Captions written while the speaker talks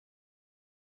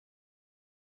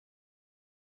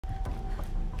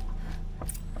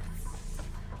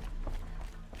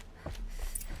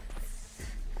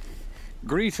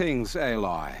Greetings,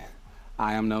 Aloy.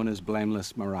 I am known as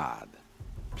Blameless Murad.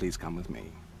 Please come with me.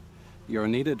 You're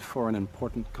needed for an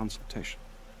important consultation.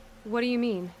 What do you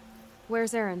mean?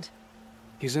 Where's Erend?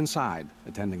 He's inside,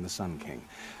 attending the Sun King,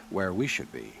 where we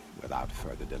should be, without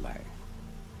further delay.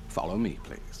 Follow me,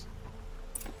 please.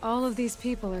 All of these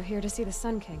people are here to see the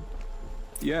Sun King.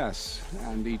 Yes,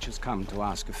 and each has come to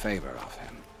ask a favor of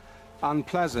him.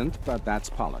 Unpleasant, but that's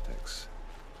politics.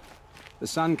 The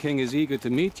Sun King is eager to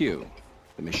meet you,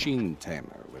 the machine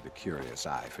tamer with a curious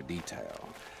eye for detail.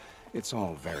 It's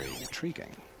all very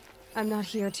intriguing. I'm not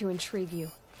here to intrigue you.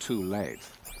 Too late.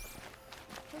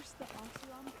 First the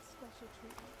Oseram special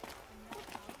treatment.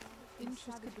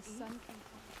 Interested the Sun King.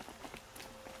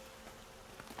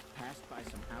 Passed by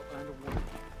some Outlander warriors.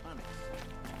 Onyx.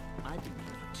 I've been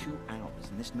here for 2 hours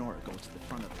and this Nora goes to the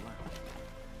front of the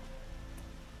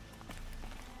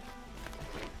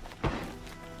line.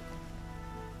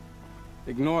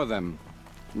 Ignore them.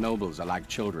 Nobles are like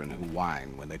children who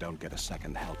whine when they don't get a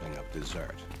second helping of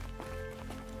dessert.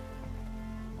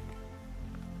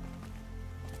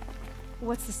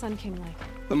 What's the Sun King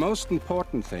like? The most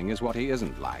important thing is what he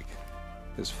isn't like.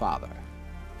 His father.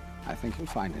 I think you'll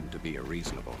find him to be a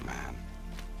reasonable man.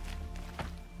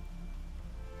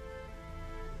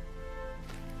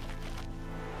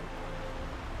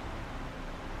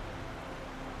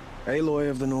 Aloy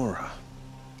of the Nora.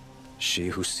 She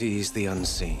who sees the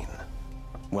unseen.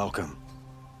 Welcome.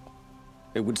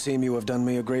 It would seem you have done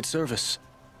me a great service.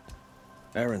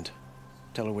 Erend,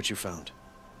 tell her what you found.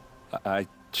 I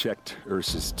checked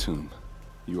Ursa's tomb.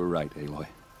 You were right, Aloy.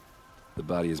 The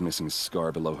body is missing a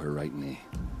scar below her right knee.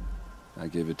 I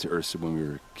gave it to Ursa when we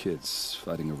were kids,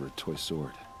 fighting over a toy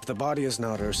sword. If the body is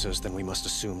not Ursa's, then we must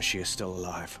assume she is still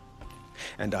alive.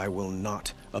 And I will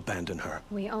not abandon her.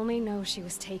 We only know she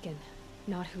was taken,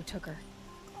 not who took her.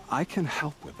 I can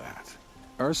help with that.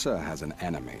 Ursa has an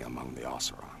enemy among the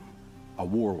Oseram. A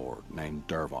warlord named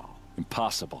Dervahl.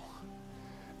 Impossible.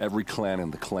 Every clan in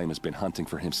the claim has been hunting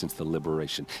for him since the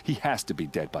liberation. He has to be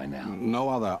dead by now. No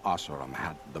other Oseram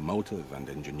had the motive and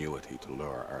ingenuity to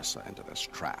lure Ursa into this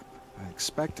trap. I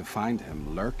expect to find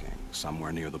him lurking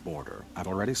somewhere near the border. I've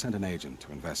already sent an agent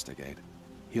to investigate.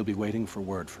 He'll be waiting for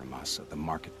word from us at the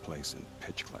marketplace in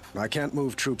Pitchcliff. I can't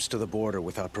move troops to the border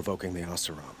without provoking the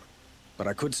Oseram. But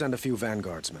I could send a few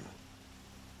vanguardsmen.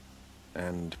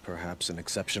 And perhaps an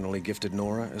exceptionally gifted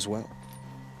Nora as well.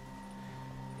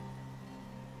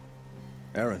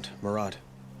 Erend, Murad,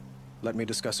 let me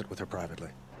discuss it with her privately.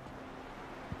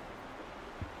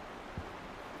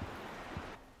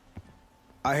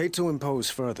 I hate to impose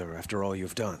further after all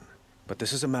you've done, but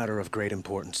this is a matter of great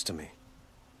importance to me.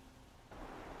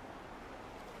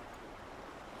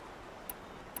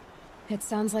 It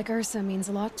sounds like Ursa means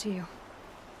a lot to you.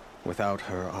 Without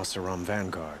her Oseram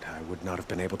vanguard, I would not have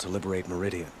been able to liberate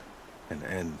Meridian and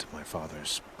end my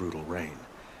father's brutal reign.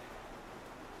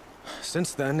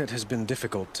 Since then, it has been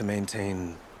difficult to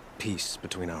maintain peace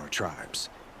between our tribes.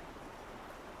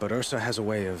 But Ursa has a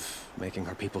way of making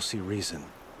her people see reason.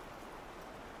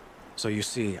 So you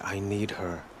see, I need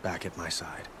her back at my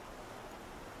side.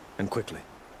 And quickly.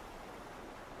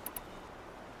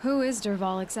 Who is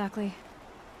Dervahl exactly?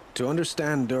 To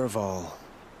understand Dervahl,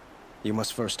 you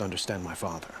must first understand my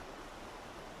father.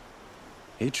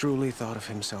 He truly thought of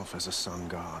himself as a sun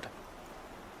god.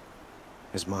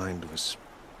 His mind was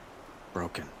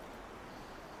broken.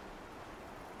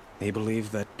 He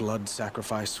believed that blood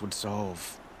sacrifice would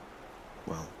solve,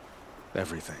 well,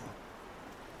 everything.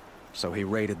 So he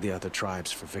raided the other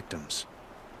tribes for victims,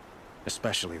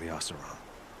 especially the Oseram.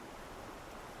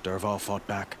 Dervahl fought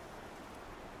back.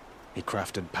 He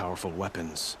crafted powerful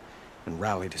weapons and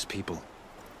rallied his people.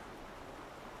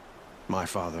 My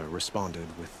father responded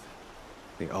with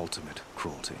the ultimate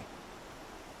cruelty.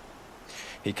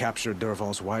 He captured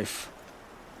Dervahl's wife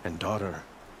and daughter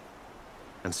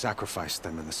and sacrificed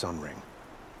them in the Sun Ring.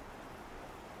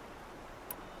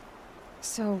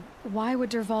 So, why would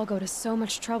Dervahl go to so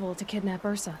much trouble to kidnap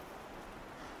Ursa?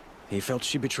 He felt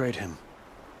she betrayed him.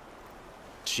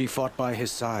 She fought by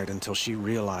his side until she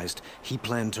realized he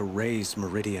planned to raise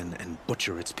Meridian and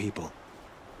butcher its people.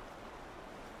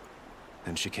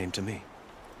 Then she came to me.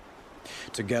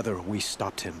 Together, we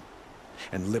stopped him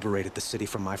and liberated the city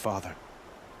from my father.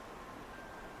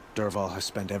 Dervahl has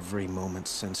spent every moment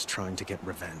since trying to get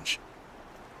revenge.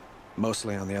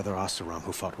 Mostly on the other Oseram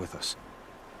who fought with us.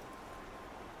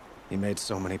 He made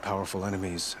so many powerful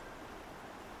enemies,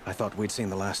 I thought we'd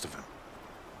seen the last of him.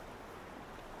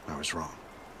 I was wrong.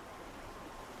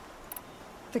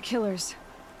 The killers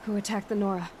who attacked the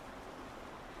Nora.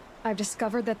 I've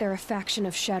discovered that they're a faction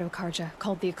of Shadow Karja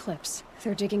called the Eclipse.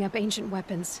 They're digging up ancient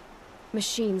weapons.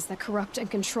 Machines that corrupt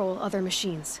and control other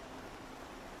machines.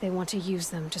 They want to use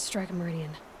them to strike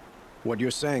Meridian. What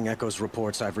you're saying echoes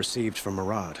reports I've received from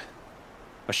Murad.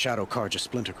 A Shadow Carja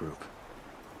splinter group.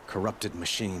 Corrupted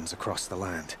machines across the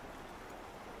land.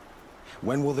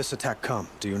 When will this attack come,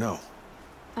 do you know?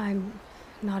 I'm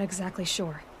not exactly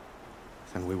sure.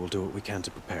 Then we will do what we can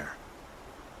to prepare.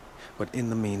 But in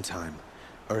the meantime,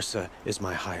 Ursa is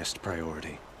my highest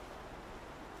priority.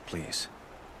 Please,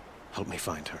 help me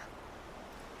find her.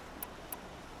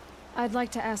 I'd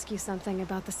like to ask you something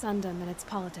about the Sundom and its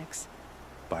politics.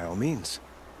 By all means.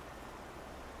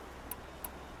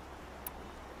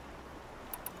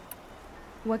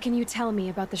 What can you tell me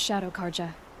about the Shadow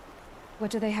Carja?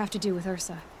 What do they have to do with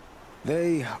Ursa?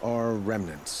 They are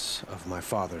remnants of my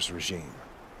father's regime,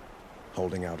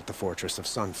 holding out at the fortress of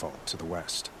Sunfall to the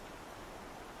west.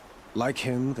 Like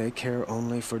him, they care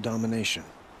only for domination,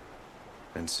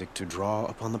 and seek to draw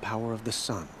upon the power of the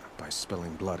sun by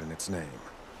spilling blood in its name.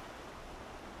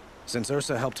 Since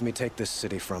Ursa helped me take this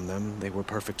city from them, they were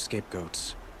perfect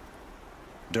scapegoats.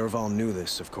 Dervahl knew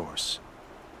this, of course,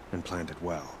 and planned it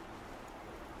well.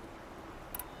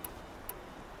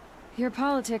 Your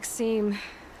politics seem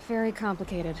very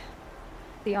complicated.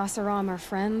 The Oseram are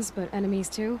friends, but enemies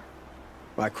too?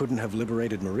 I couldn't have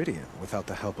liberated Meridian without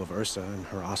the help of Ursa and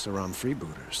her Oseram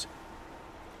freebooters.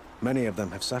 Many of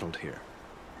them have settled here.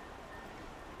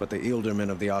 But the Ealdormen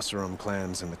of the Oseram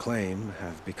clans in the Claim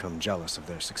have become jealous of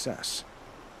their success.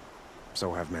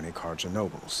 So have many Carja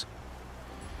nobles.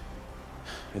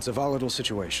 It's a volatile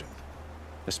situation,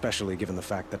 especially given the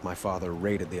fact that my father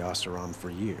raided the Oseram for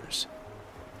years.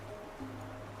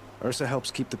 Ursa helps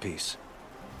keep the peace,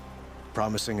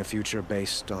 promising a future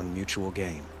based on mutual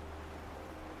gain.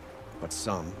 But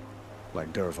some,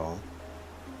 like Dervahl,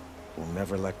 will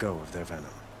never let go of their venom.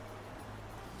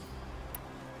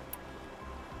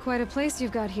 Quite a place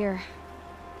you've got here.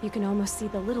 You can almost see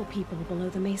the little people below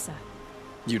the mesa.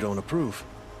 You don't approve?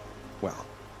 Well,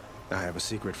 I have a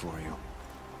secret for you.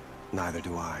 Neither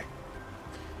do I.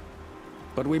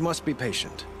 But we must be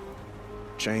patient.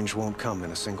 Change won't come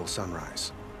in a single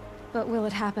sunrise. But will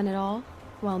it happen at all,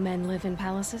 while men live in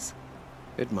palaces?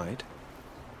 It might.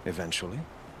 Eventually.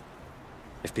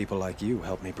 If people like you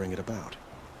help me bring it about.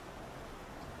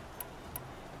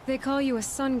 They call you a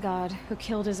sun god who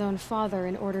killed his own father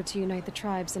in order to unite the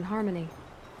tribes in harmony.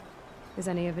 Is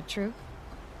any of it true?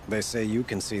 They say you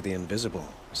can see the invisible,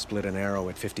 split an arrow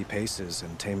at 50 paces,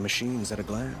 and tame machines at a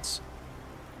glance.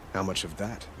 How much of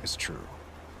that is true?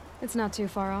 It's not too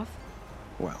far off.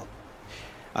 Well,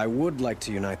 I would like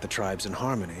to unite the tribes in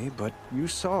harmony, but you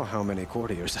saw how many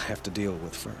courtiers I have to deal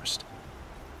with first.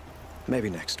 Maybe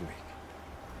next week.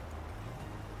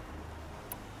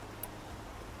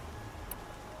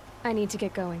 I need to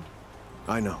get going.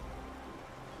 I know.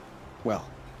 Well,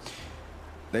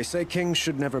 they say kings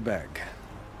should never beg.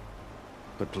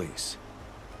 But please,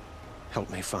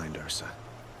 help me find Ursa.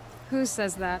 Who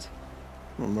says that?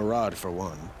 Well, Murad, for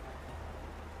one.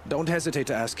 Don't hesitate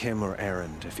to ask him or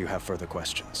Erend if you have further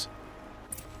questions.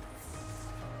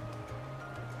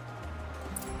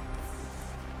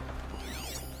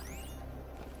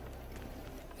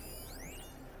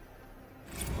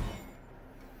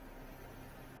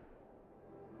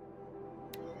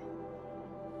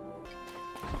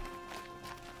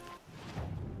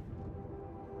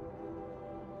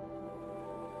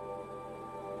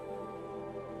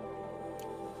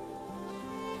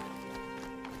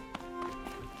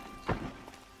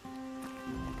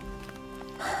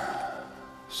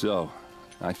 So,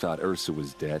 I thought Ursa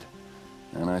was dead,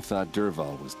 and I thought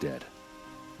Dervahl was dead.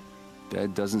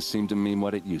 Dead doesn't seem to mean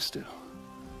what it used to.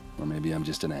 Or maybe I'm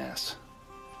just an ass.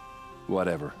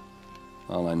 Whatever.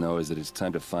 All I know is that it's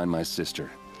time to find my sister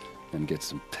and get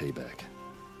some payback.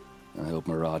 I hope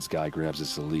Murad's guy grabs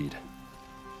us a lead.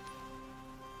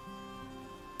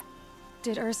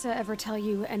 Did Ursa ever tell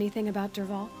you anything about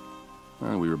Dervahl?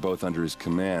 Well, we were both under his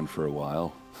command for a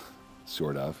while.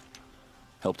 Sort of.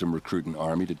 Helped him recruit an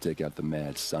army to take out the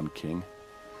mad Sun King.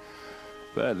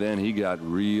 But then he got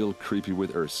real creepy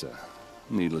with Ursa.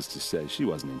 Needless to say, she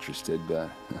wasn't interested, but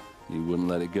he wouldn't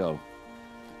let it go.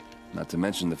 Not to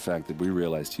mention the fact that we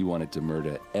realized he wanted to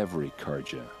murder every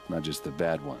Carja, not just the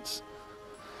bad ones.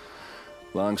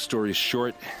 Long story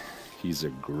short, he's a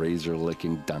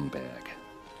grazer-licking dungbag.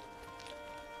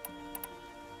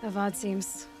 Avad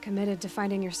seems committed to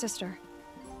finding your sister.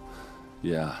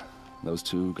 Yeah, those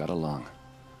two got along.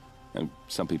 And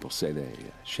some people say they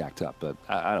shacked up, but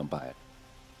I don't buy it.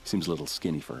 Seems a little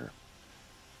skinny for her.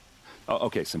 Oh,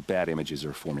 okay, some bad images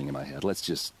are forming in my head. Let's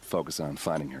just focus on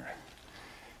finding her.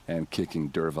 And kicking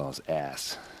Dervahl's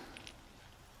ass.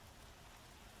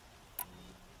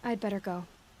 I'd better go.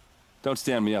 Don't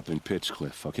stand me up in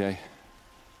Pitchcliff, okay?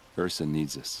 Ursa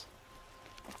needs us.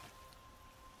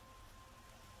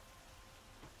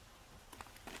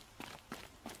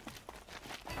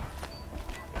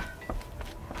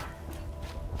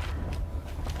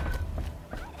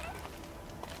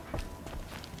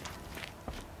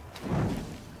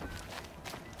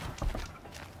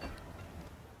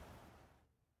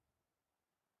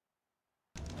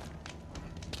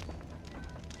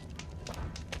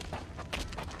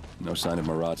 No sign of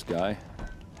Marat's guy.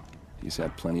 He's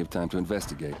had plenty of time to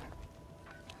investigate.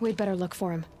 We'd better look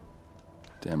for him.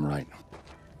 Damn right.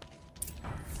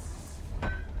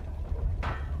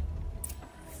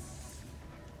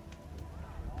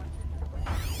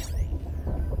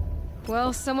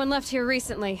 Well, someone left here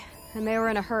recently, and they were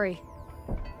in a hurry.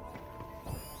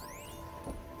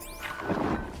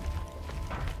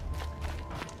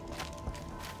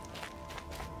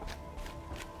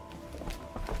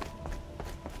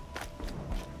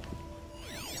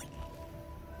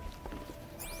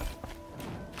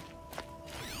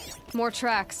 More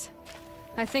tracks.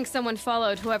 I think someone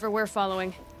followed whoever we're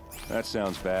following. That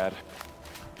sounds bad.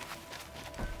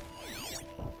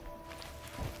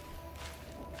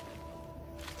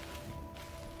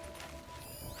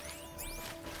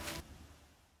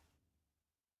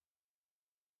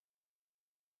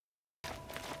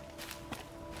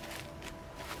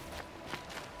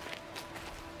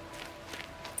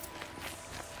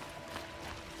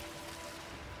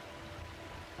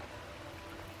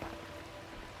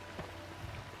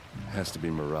 Has to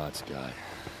be Marat's guy.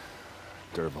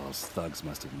 Dervahl's thugs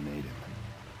must have made him.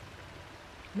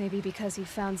 Maybe because he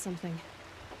found something.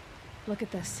 Look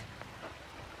at this.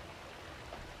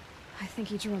 I think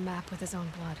he drew a map with his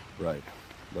own blood. Right.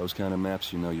 Those kind of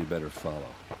maps you know you better follow.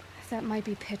 That might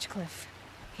be Pitchcliff.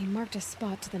 He marked a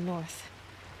spot to the north.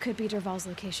 Could be Dervahl's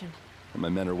location. And my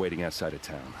men are waiting outside of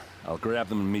town. I'll grab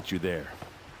them and meet you there.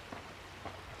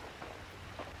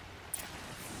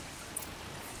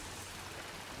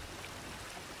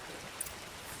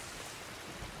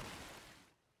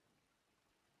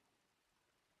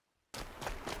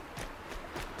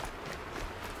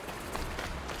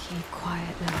 Keep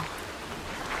quiet now.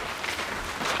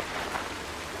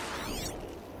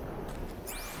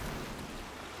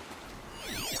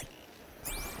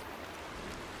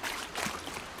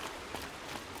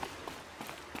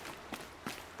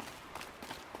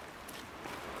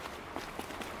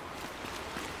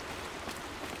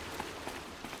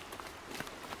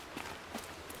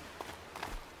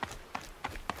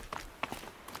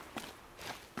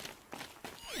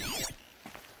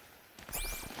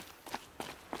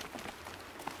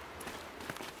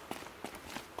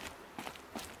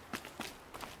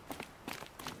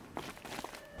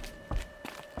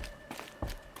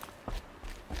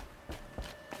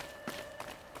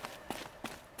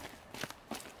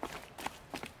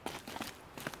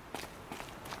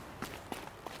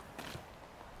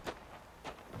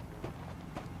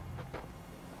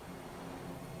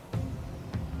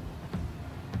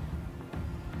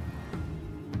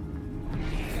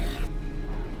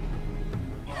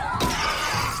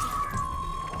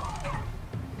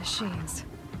 Machines.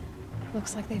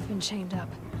 Looks like they've been chained up.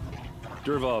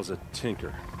 Dervahl's a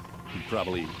tinker. He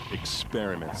probably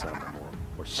experiments on them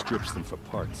or strips them for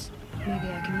parts. Maybe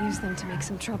I can use them to make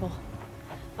some trouble.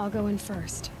 I'll go in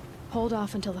first. Hold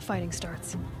off until the fighting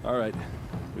starts. All right.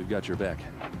 We've got your back.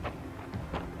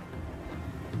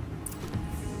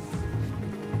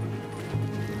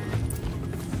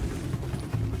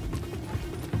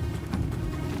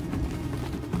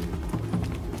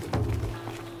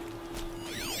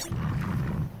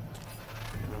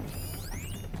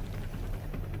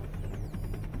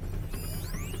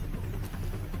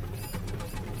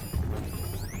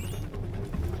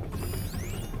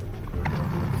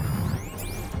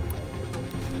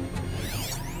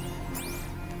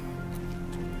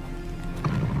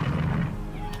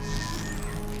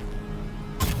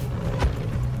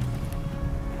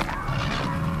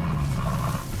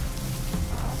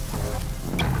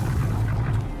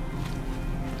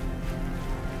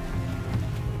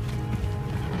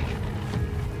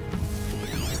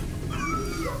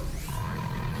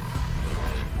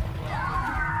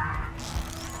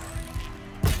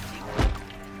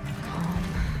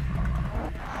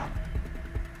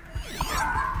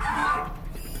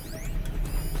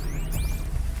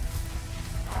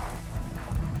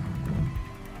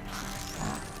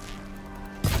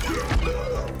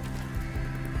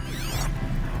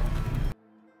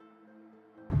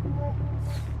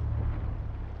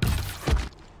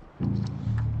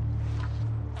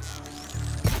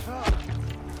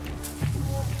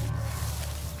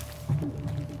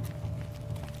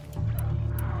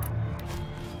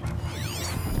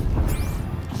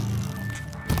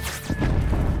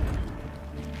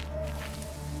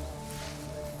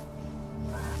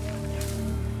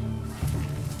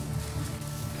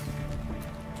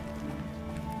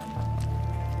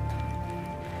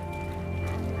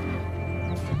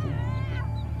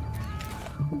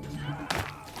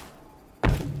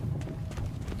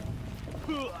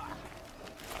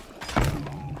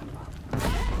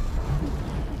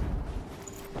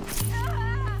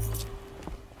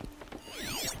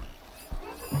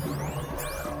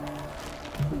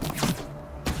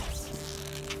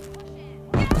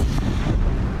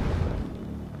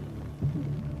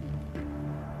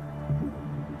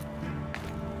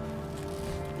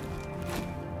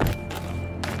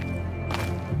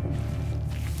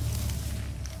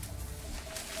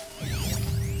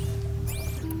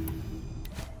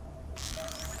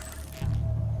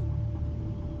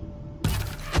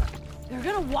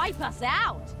 They're gonna wipe us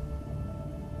out!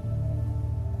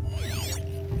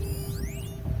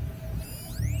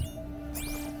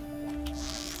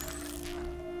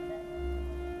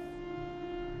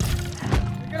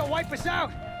 They're gonna wipe us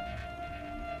out!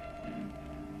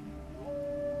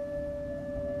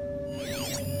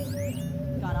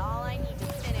 Got all I need to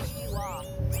finish you off.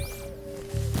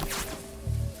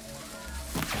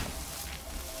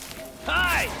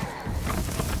 Hi!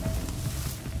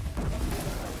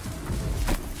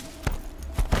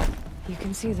 You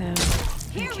can see them.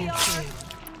 Here we are!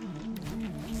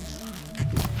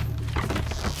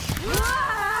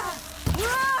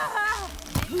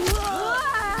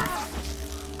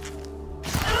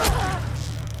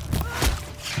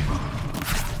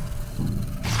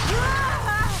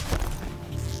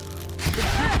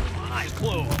 Eyes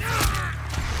closed.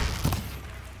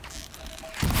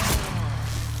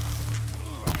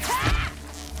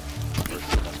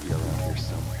 Ursula must be around here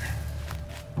somewhere.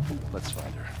 Let's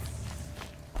find her.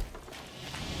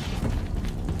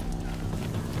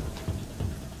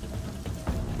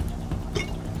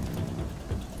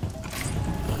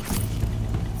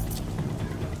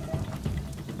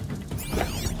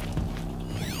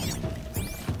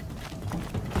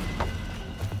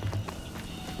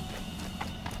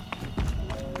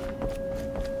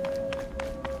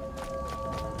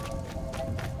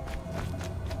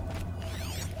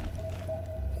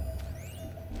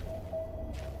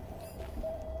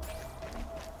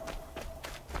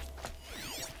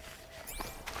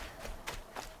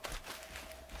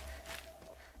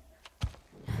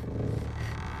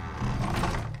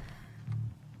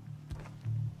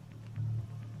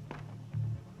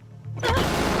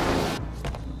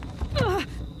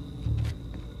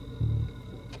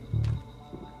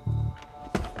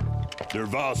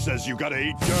 Derval says you gotta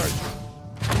eat dirt.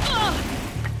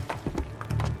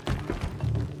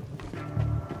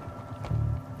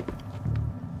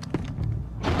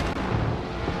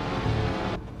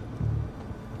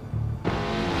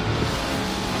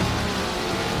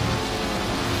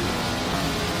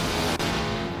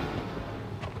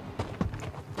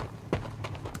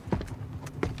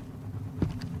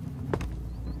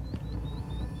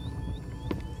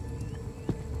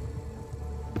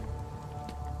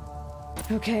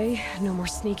 Okay, no more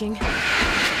sneaking.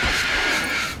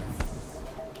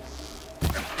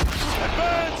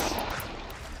 Advance!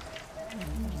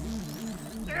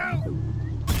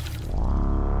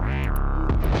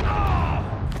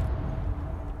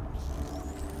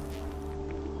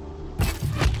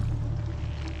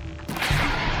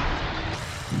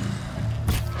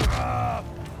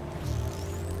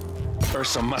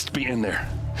 Ursa must be in there.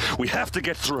 We have to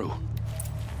get through.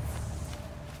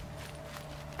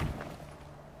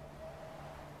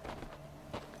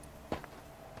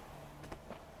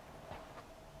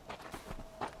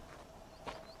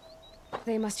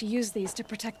 They must use these to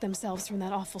protect themselves from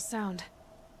that awful sound.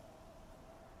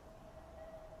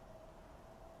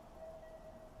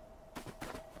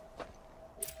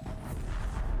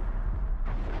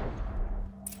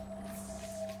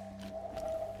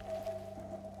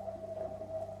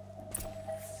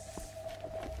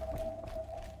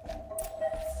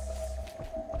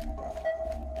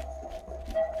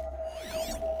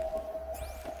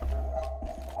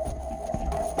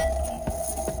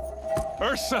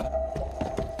 Ursa!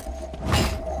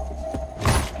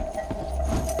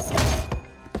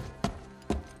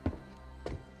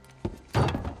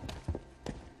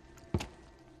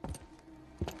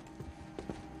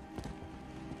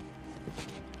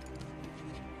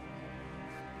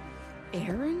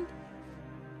 Aaron?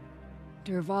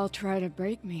 Derval tried to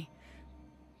break me.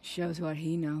 Shows what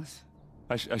he knows.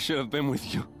 I should have been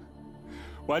with you.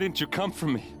 Why didn't you come for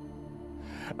me?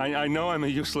 I know I'm a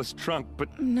useless trunk,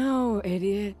 but... No,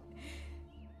 idiot.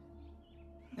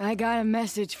 I got a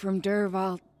message from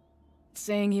Derval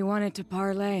saying he wanted to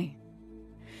parlay.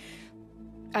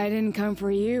 I didn't come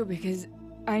for you because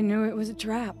I knew it was a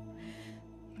trap.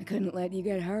 I couldn't let you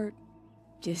get hurt.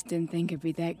 Just didn't think it'd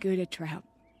be that good a trap.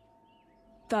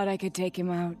 Thought I could take him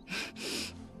out.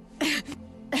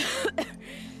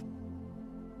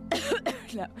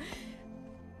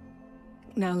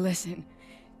 Now listen.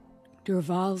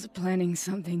 Derval's planning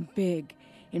something big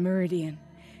in Meridian.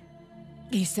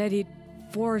 He said he'd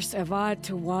force Avad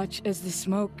to watch as the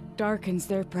smoke darkens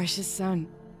their precious sun.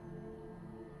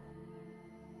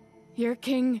 Your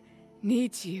king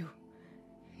needs you.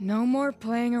 No more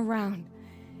playing around.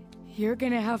 You're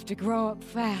gonna have to grow up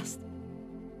fast.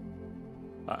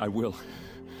 I will.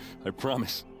 I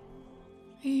promise.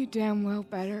 You damn well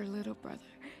better, little brother.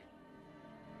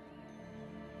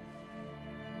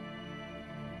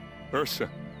 Ursa.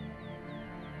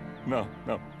 No,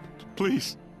 no.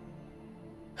 Please.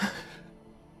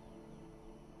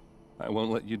 I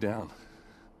won't let you down.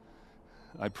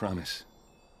 I promise.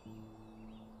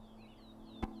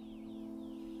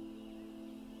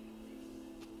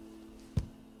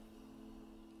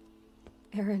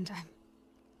 Erend,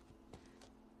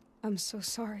 I'm so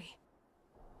sorry.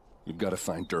 You've got to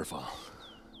find Dervahl.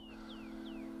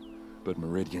 But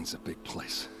Meridian's a big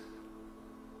place.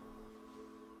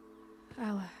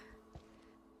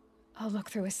 I'll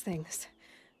look through his things.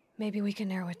 Maybe we can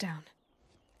narrow it down.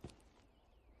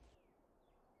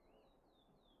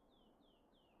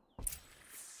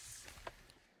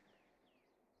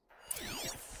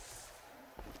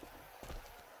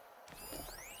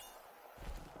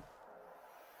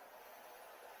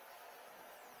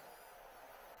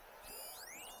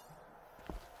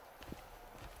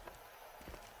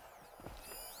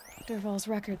 Dervahl's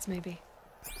records, maybe.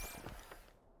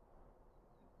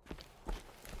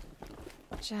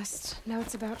 Just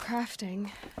notes about crafting.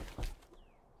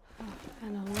 Oh,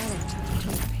 and a letter tucked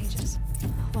between the pages.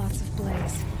 Lots of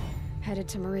blaze. Headed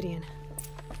to Meridian.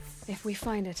 If we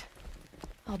find it,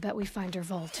 I'll bet we find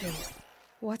Dervahl too.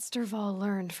 What's Dervahl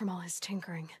learned from all his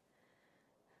tinkering?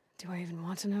 Do I even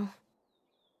want to know?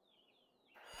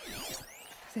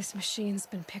 This machine's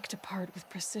been picked apart with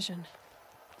precision.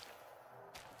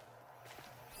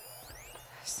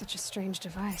 Such a strange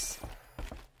device.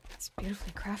 It's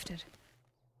beautifully crafted.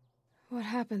 What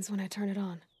happens when I turn it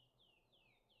on?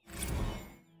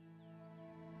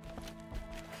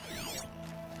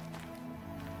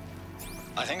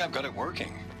 I think I've got it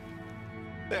working.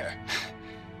 There.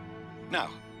 Now,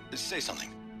 say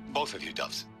something. Both of you,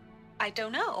 Doves. I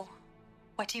don't know.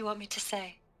 What do you want me to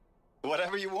say?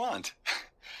 Whatever you want.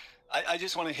 I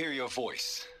just want to hear your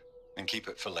voice. And keep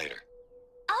it for later.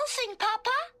 I'll sing, Papa.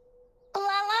 La la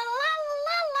la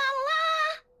la la la.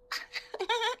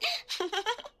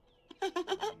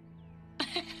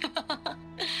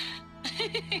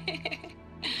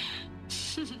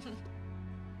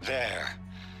 There.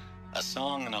 A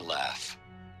song and a laugh.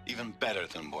 Even better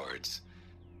than words.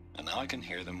 And now I can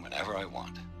hear them whenever I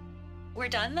want. We're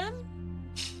done then?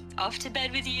 Off to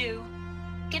bed with you.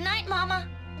 Good night, Mama.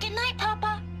 Good night,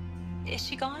 Papa. Is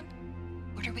she gone?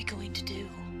 What are we going to do?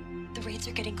 The raids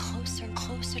are getting closer and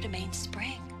closer to Main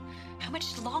Spring. How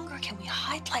much longer can we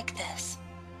hide like this?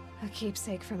 A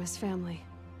keepsake from his family.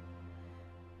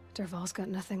 Dervahl's got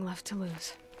nothing left to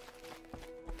lose.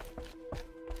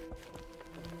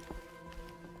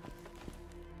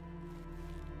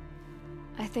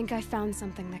 I think I found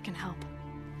something that can help.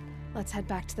 Let's head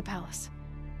back to the palace.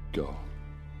 Go.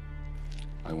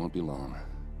 I won't be long,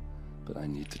 but I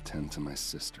need to tend to my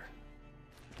sister.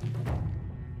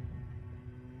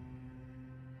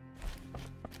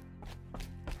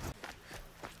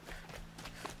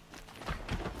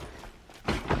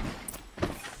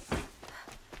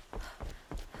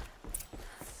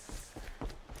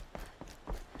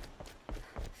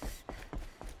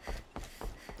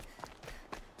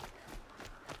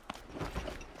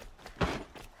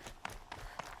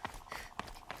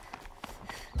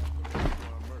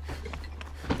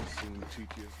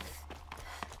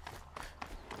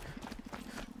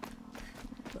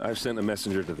 I've sent a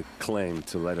messenger to the claim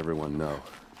to let everyone know.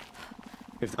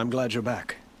 I'm glad you're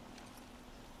back.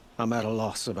 I'm at a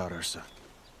loss about Ursa.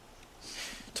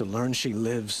 To learn she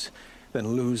lives, then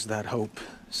lose that hope,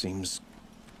 seems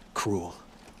cruel.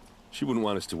 She wouldn't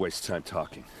want us to waste time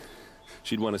talking.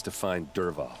 She'd want us to find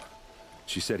Dervahl.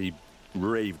 She said he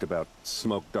raved about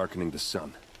smoke darkening the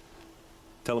sun.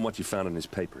 Tell him what you found in his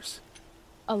papers.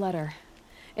 A letter.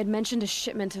 It mentioned a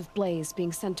shipment of blaze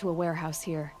being sent to a warehouse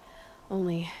here.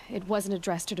 Only, it wasn't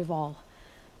addressed to Dervahl.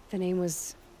 The name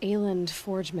was Ayland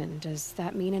Forgeman. Does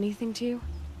that mean anything to you?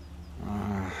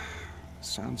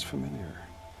 Sounds familiar.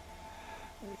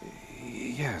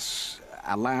 Yes,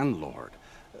 a landlord.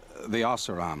 The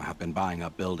Oseram have been buying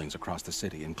up buildings across the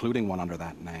city, including one under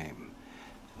that name.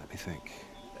 Let me think.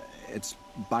 It's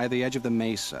by the edge of the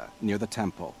mesa, near the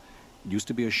temple. It used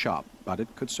to be a shop, but it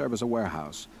could serve as a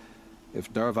warehouse.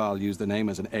 If Dervahl used the name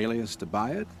as an alias to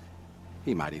buy it,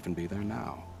 he might even be there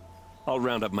now. I'll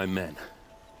round up my men.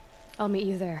 I'll meet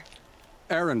you there.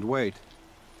 Erend, wait.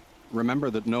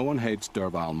 Remember that no one hates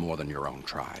Dervahl more than your own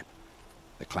tribe.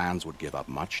 The clans would give up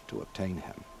much to obtain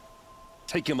him.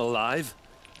 Take him alive?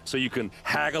 So you can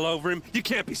haggle over him? You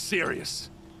can't be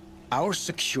serious. Our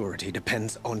security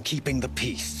depends on keeping the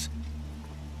peace.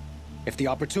 If the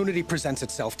opportunity presents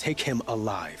itself, take him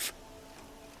alive.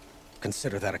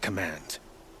 Consider that a command.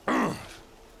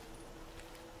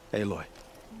 Aloy,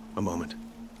 a moment,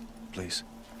 please.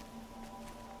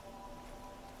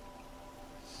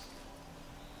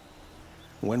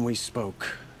 When we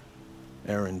spoke,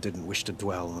 Aaron didn't wish to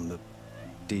dwell on the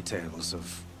details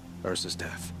of Ursa's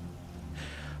death.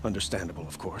 Understandable,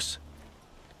 of course.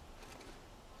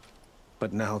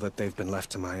 But now that they've been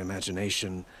left to my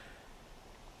imagination,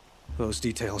 those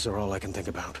details are all I can think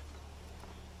about.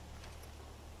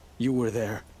 You were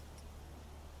there.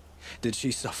 Did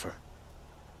she suffer?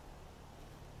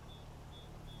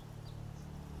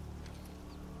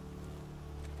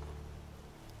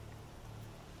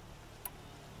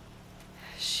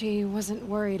 She wasn't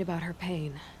worried about her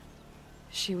pain.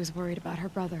 She was worried about her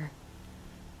brother.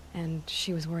 And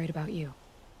she was worried about you.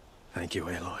 Thank you,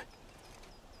 Aloy.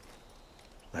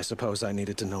 I suppose I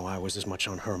needed to know I was as much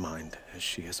on her mind as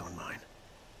she is on mine.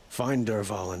 Find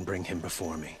Dervahl and bring him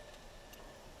before me.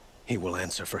 He will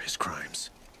answer for his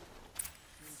crimes.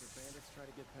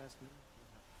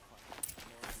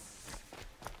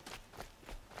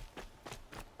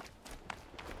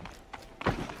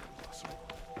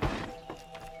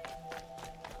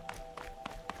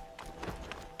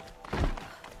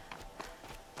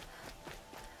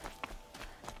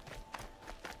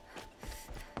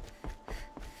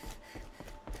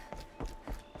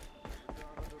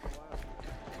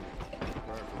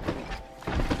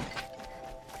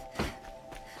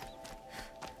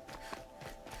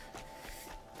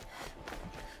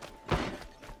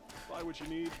 What you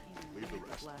need, leave the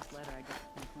rest. Last letter I got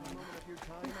from home. Moment of your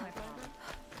time, my father.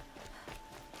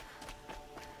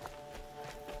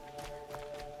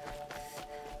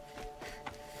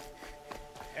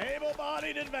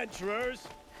 Able-bodied adventurers,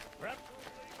 prep.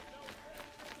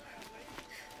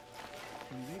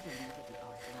 Can you believe that the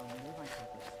Ocelot knew my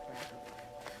purpose?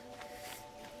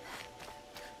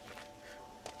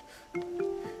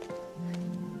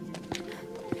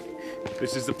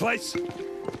 This is the place.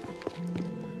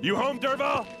 You home,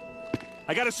 Dervahl?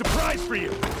 I got a surprise for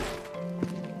you!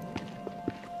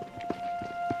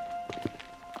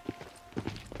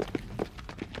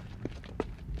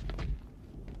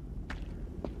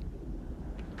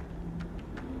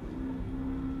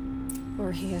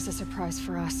 Or he has a surprise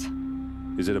for us.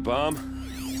 Is it a bomb?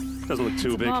 Doesn't look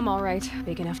too big. Bomb, all right.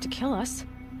 Big enough to kill us.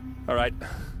 All right.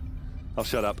 I'll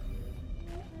shut up.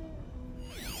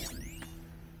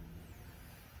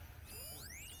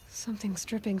 Something's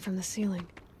dripping from the ceiling.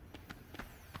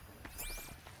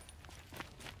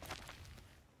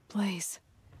 Blaze.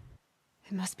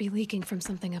 It must be leaking from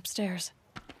something upstairs.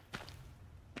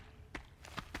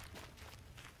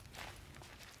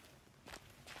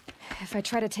 If I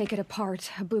try to take it apart,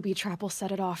 a booby trap will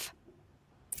set it off.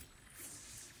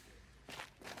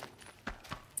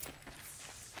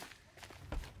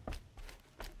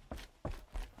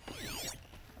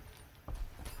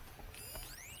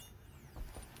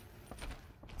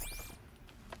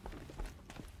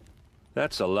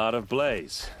 That's a lot of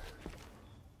blaze.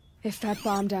 If that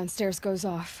bomb downstairs goes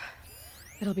off,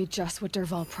 it'll be just what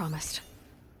Dervahl promised.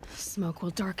 Smoke will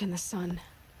darken the sun.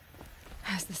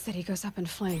 As the city goes up in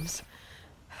flames,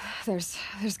 there's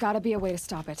gotta be a way to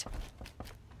stop it.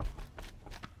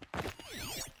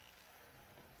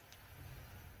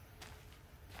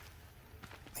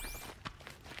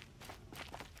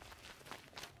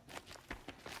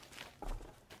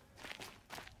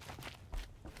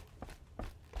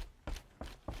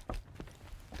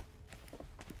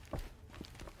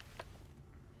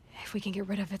 If we can get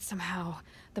rid of it somehow,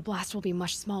 the blast will be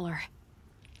much smaller.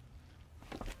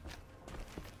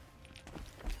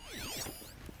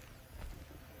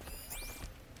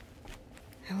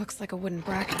 It looks like a wooden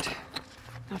bracket.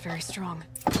 Not very strong.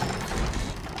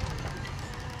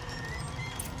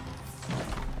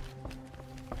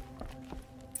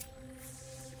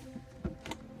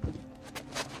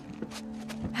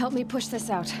 Help me push this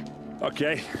out.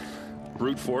 Okay.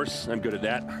 Brute force, I'm good at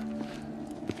that.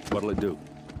 What'll it do?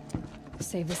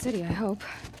 Save the city, I hope.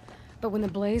 But when the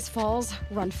blaze falls,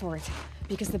 run for it.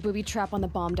 Because the booby trap on the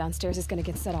bomb downstairs is gonna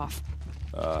get set off.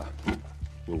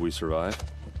 Will we survive?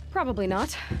 Probably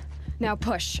not. Now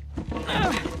push.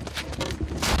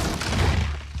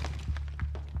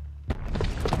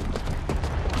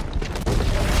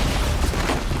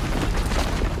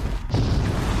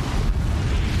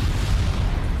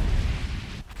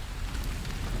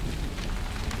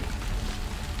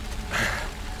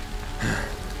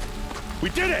 We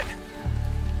did it!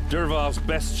 Dervahl's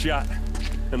best shot,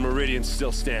 and Meridian's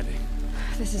still standing.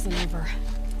 This isn't over.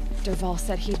 Dervahl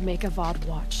said he'd make a VOD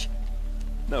watch.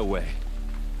 No way.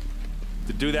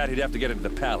 To do that, he'd have to get into the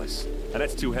palace, and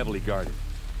that's too heavily guarded.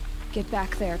 Get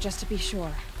back there, just to be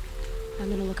sure. I'm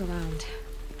gonna look around.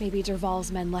 Maybe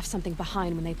Dervahl's men left something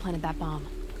behind when they planted that bomb.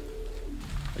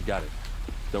 I got it.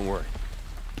 Don't worry.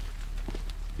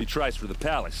 If he tries for the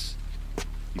palace,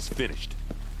 He's finished.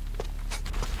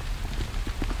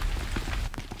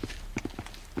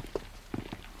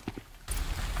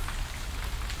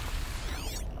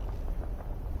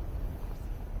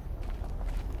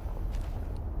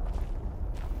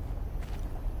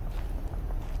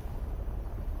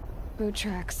 Boot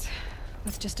tracks,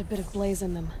 with just a bit of blaze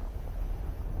in them.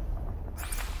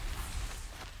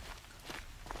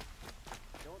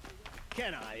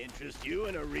 Can I interest you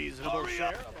in a reasonable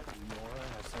share? Nora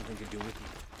has something to do with you.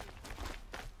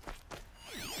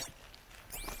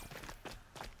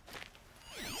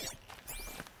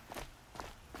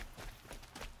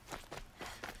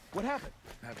 What happened?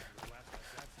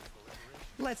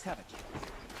 Let's have it.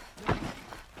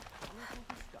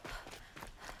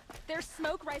 There's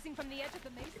smoke rising from the edge of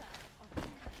the mesa.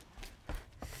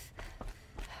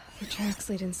 The tracks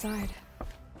lead inside.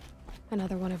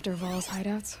 Another one of Dervahl's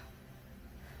hideouts.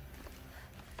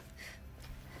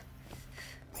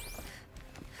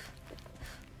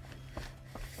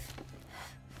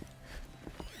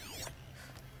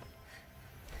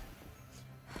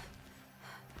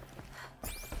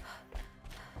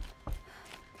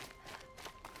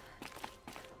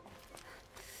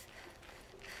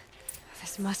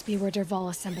 This must be where Dervahl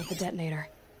assembled the detonator.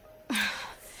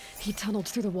 He tunneled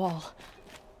through the wall.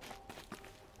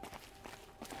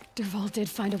 Dervahl did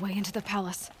find a way into the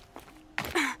palace.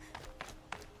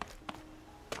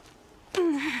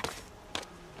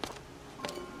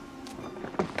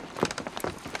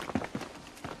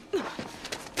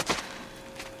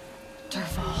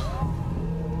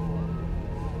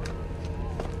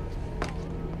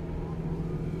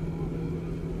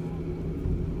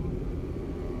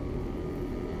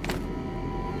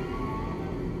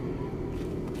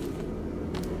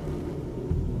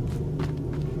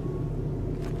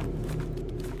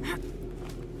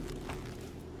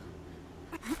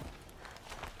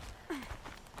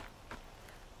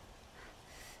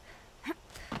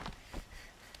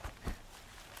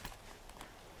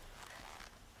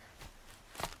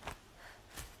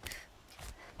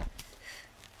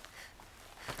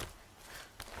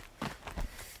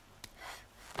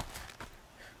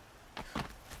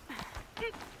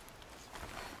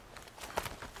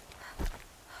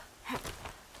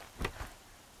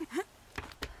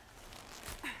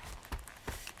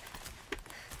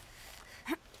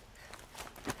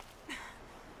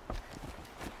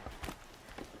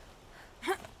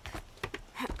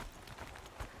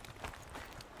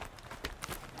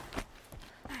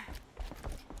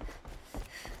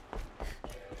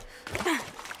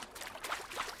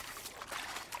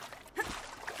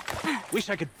 Wish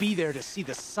I could be there to see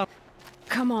the sun.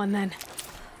 Come on, then.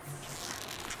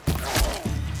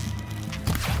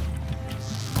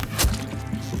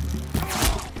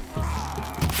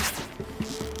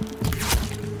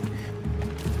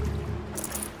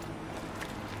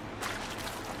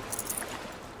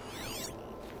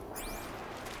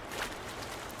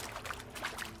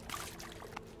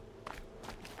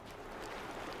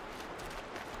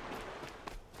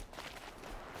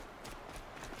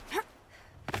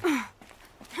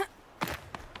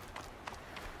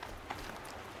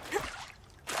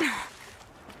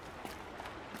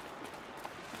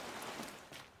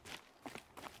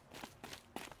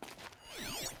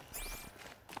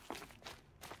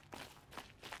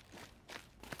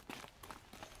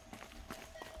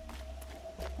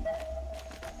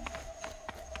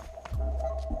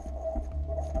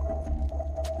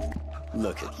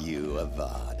 Look at you,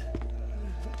 Avad.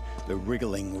 The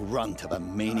wriggling runt of a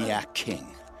maniac king.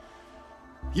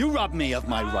 You robbed me of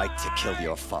my right to kill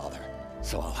your father,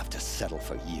 so I'll have to settle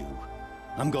for you.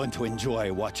 I'm going to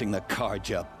enjoy watching the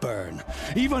Karja burn,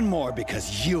 even more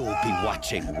because you'll be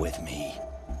watching with me.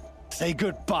 Say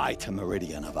goodbye to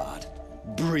Meridian, Avad.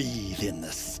 Breathe in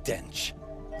the stench,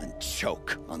 and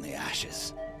choke on the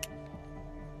ashes.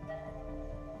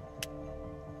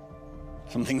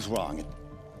 Something's wrong.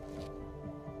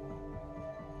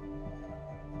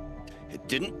 It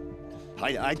didn't...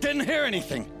 I didn't hear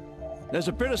anything. There's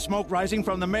a bit of smoke rising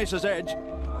from the mesa's edge.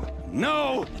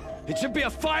 No! It should be a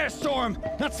firestorm,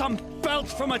 not some belch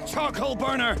from a charcoal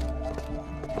burner!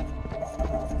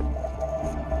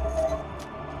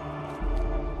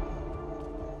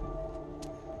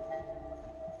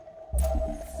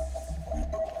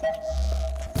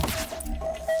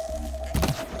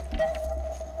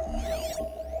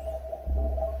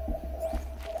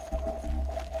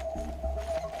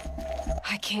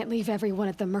 I can't leave everyone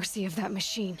at the mercy of that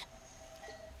machine.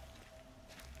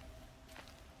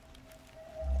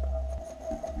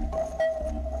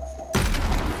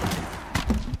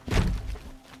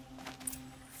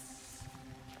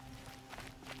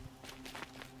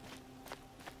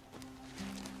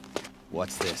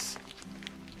 What's this?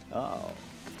 Oh.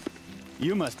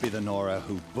 You must be the Nora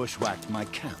who bushwhacked my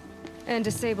camp. And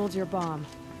disabled your bomb.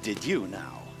 Did you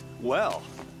now? Well,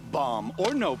 bomb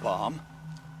or no bomb,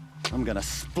 I'm gonna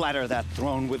splatter that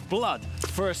throne with blood.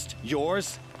 First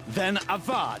yours, then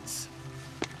Avad's.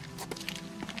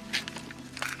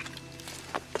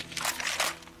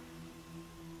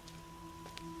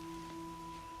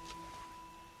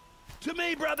 To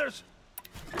me, brothers!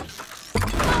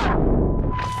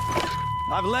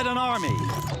 I've led an army.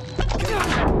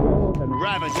 And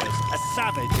ravages. A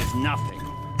savage is nothing.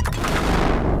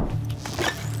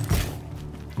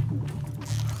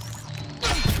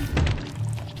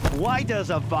 Why does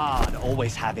Avad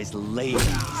always have his ladies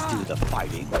do the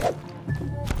fighting?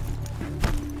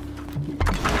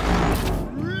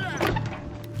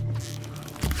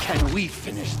 Can we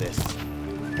finish this?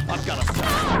 I've got a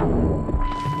son.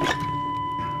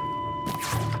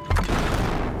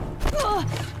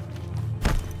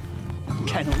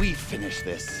 Can we finish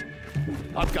this?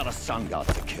 I've got a sun god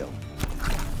to kill.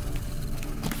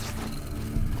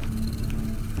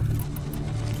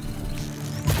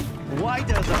 Why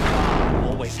does a god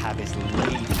always have his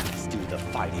ladies do the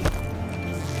fighting?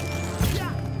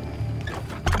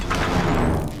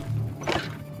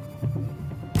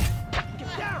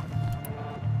 Get down!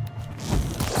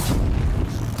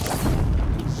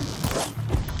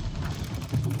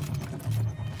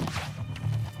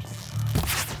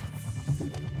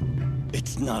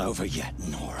 It's not over yet,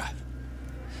 Nora.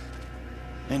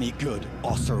 Any good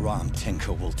Oseram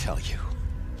tinker will tell you.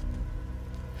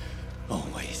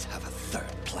 Always have a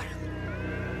third plan.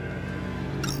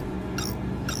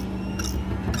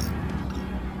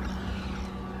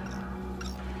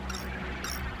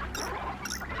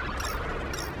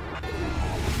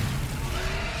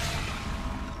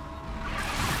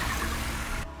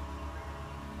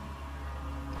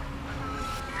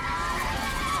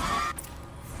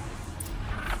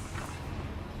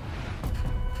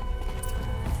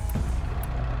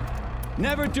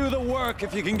 Never do the work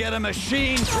if you can get a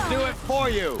machine to do it for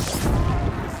you!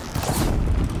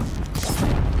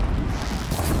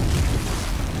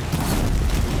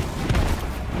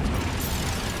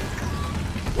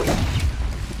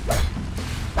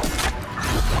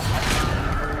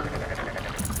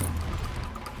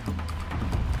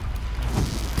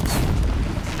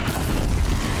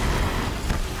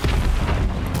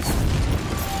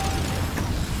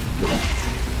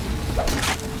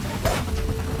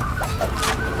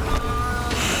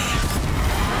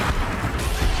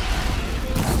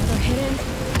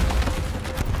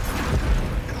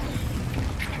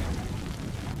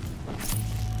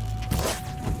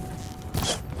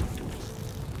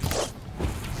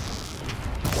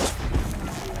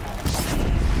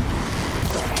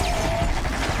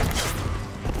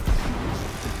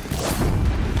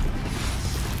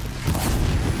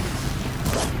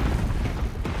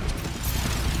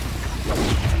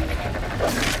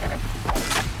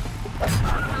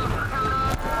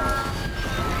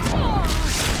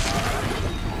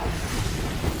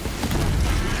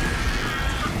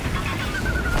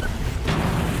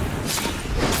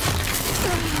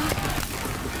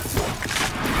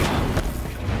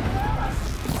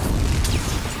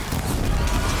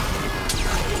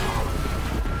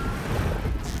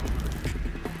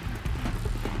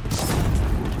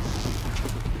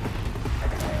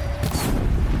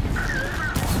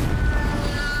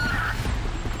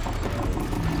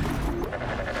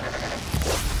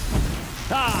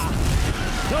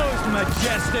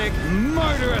 Majestic,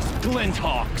 murderous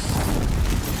glinthawks!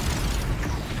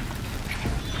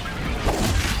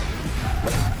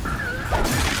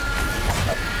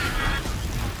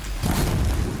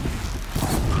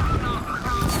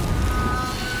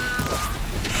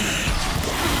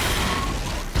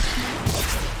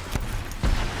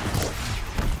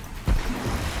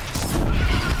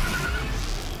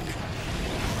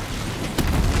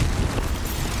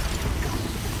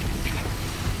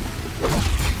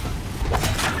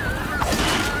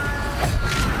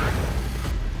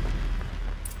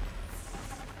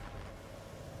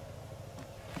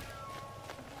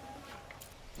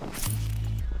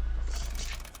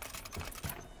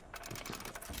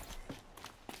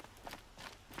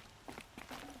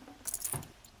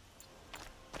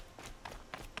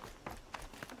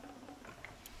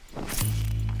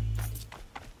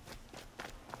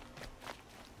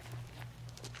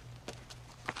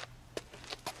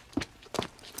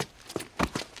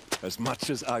 As much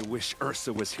as I wish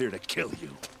Ursa was here to kill you,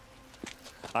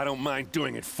 I don't mind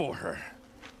doing it for her.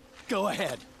 Go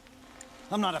ahead.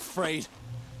 I'm not afraid.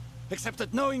 Except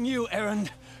that knowing you, Aaron,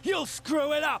 you'll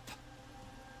screw it up!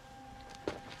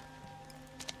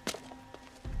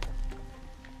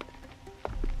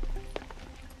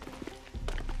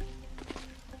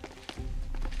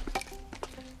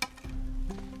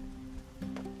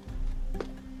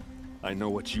 I know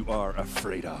what you are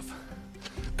afraid of.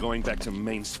 Going back to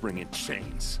Mainspring in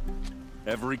chains.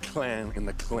 Every clan in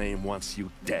the claim wants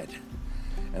you dead.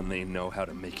 And they know how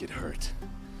to make it hurt.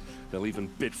 They'll even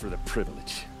bid for the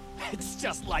privilege. It's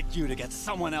just like you to get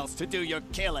someone else to do your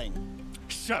killing.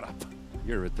 Shut up!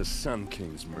 You're at the Sun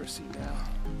King's mercy now.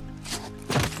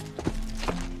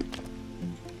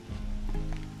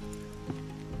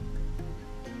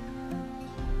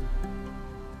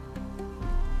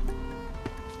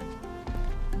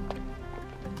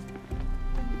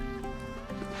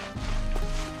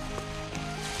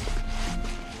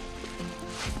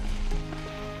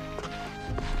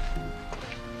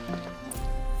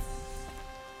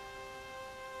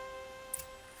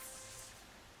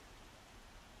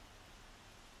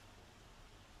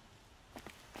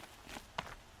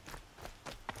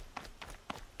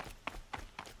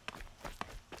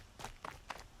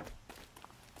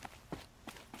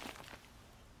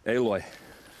 Aloy,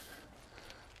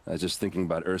 I was just thinking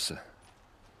about Ursa.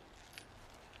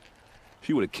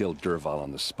 She would have killed Dervahl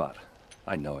on the spot.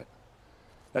 I know it.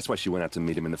 That's why she went out to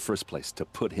meet him in the first place, to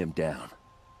put him down.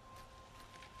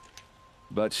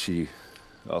 But she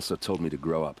also told me to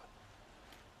grow up.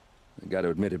 I gotta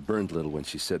admit it burned a little when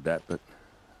she said that, but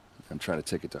I'm trying to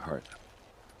take it to heart.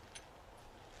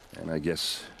 And I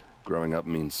guess growing up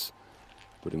means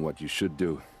putting what you should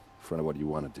do in front of what you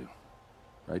want to do,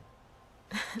 right?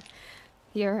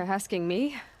 You're asking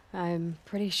me? I'm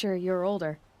pretty sure you're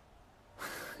older.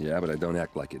 Yeah, but I don't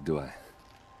act like it, do I?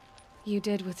 You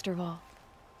did with Dervahl.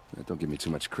 Don't give me too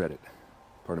much credit.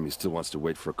 Part of me still wants to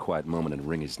wait for a quiet moment and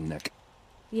wring his neck.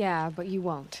 Yeah, but you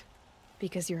won't.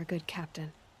 Because you're a good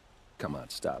captain. Come on,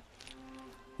 stop.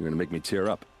 You're gonna make me tear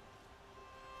up.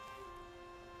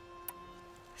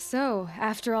 So,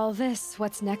 after all this,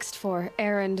 what's next for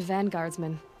errand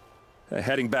vanguardsman?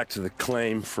 Heading back to the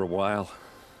claim for a while.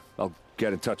 I'll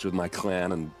get in touch with my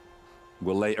clan and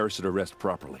we'll lay Ursa to rest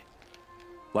properly.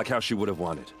 Like how she would have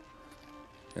wanted.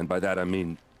 And by that I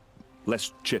mean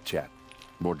less chit-chat,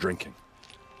 more drinking.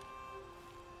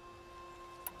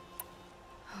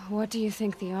 What do you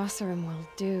think the Oseram will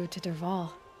do to Dervahl?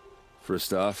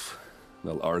 First off,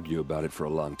 they'll argue about it for a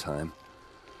long time.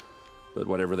 But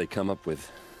whatever they come up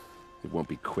with, it won't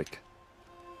be quick.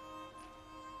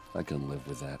 I can live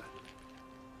with that.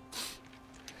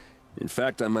 In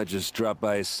fact, I might just drop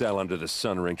by his cell under the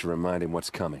sun ring to remind him what's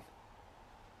coming.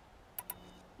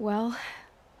 Well...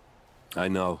 I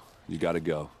know. You gotta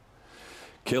go.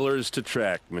 Killers to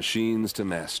track, machines to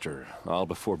master. All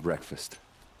before breakfast.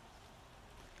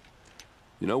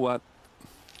 You know what?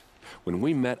 When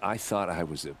we met, I thought I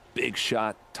was a big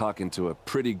shot talking to a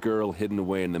pretty girl hidden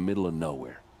away in the middle of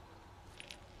nowhere.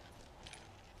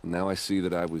 And now I see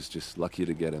that I was just lucky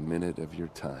to get a minute of your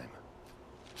time.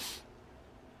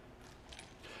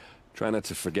 Try not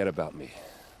to forget about me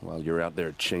while you're out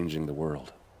there changing the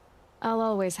world. I'll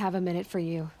always have a minute for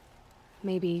you.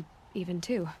 Maybe even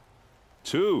two.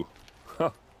 Two? Huh.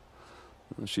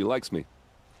 She likes me.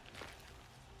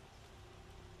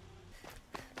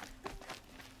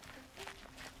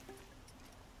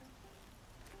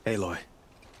 Aloy,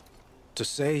 to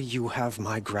say you have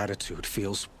my gratitude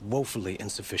feels woefully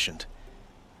insufficient.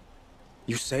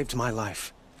 You saved my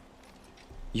life.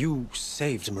 You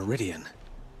saved Meridian.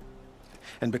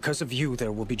 And because of you,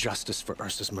 there will be justice for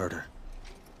Ursa's murder.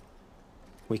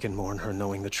 We can mourn her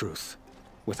knowing the truth,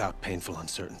 without painful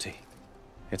uncertainty.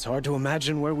 It's hard to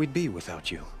imagine where we'd be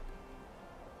without you.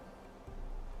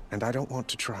 And I don't want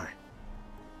to try.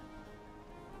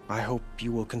 I hope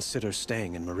you will consider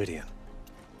staying in Meridian.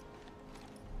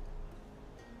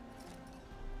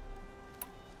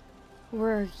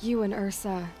 Were you and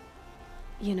Ursa,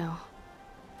 you know?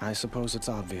 I suppose it's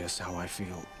obvious how I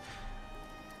feel.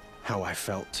 How I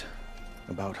felt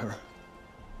about her.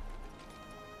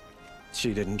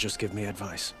 She didn't just give me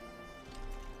advice.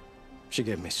 She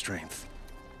gave me strength.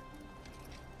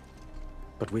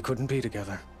 But we couldn't be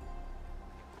together.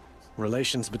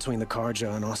 Relations between the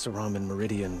Karja and Oseram and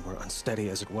Meridian were unsteady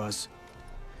as it was.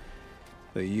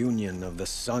 The union of the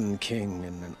Sun King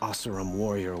and an Oseram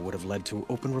warrior would have led to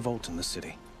open revolt in the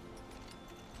city.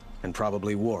 And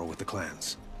probably war with the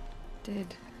clans.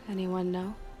 Did anyone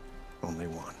know? Only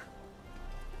one.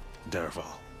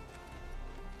 Dervahl.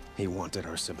 He wanted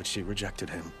Ursa, but she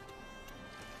rejected him.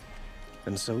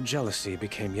 And so jealousy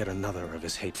became yet another of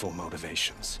his hateful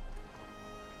motivations.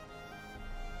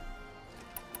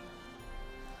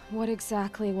 What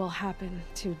exactly will happen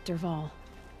to Dervahl?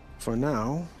 For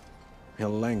now, he'll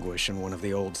languish in one of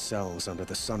the old cells under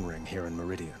the Sun Ring here in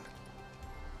Meridian.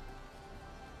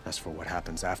 As for what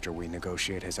happens after we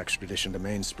negotiate his extradition to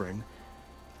Mainspring,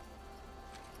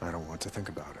 I don't want to think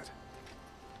about it.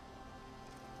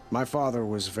 My father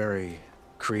was very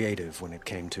creative when it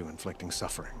came to inflicting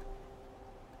suffering.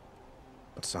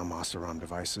 But some Oseram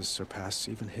devices surpass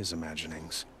even his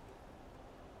imaginings.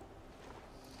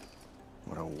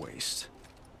 What a waste.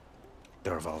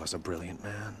 Dervahl is a brilliant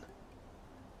man.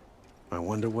 I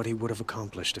wonder what he would have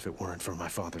accomplished if it weren't for my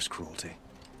father's cruelty.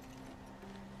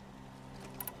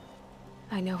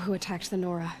 I know who attacked the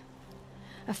Nora.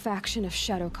 A faction of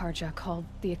Shadow Karja called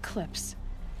the Eclipse.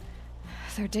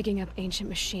 They're digging up ancient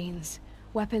machines,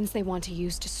 weapons they want to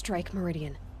use to strike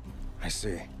Meridian. I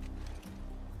see.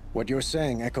 What you're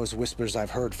saying echoes whispers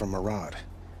I've heard from Murad.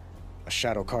 A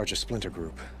Shadow Karja splinter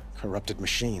group, corrupted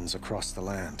machines across the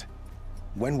land.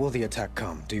 When will the attack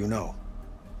come, do you know?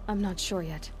 I'm not sure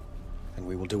yet. And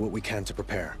we will do what we can to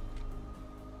prepare.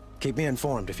 Keep me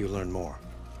informed if you learn more.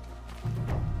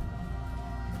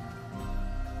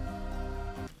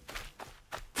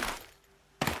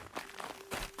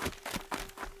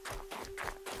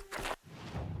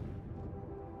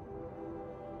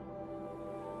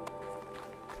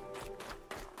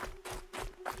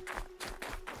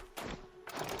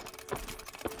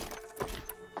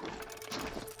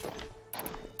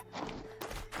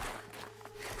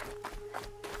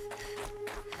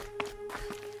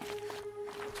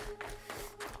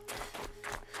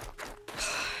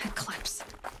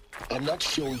 I'm not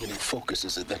showing any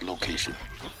focuses at that location.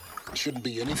 It shouldn't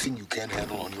be anything you can't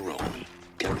handle on your own.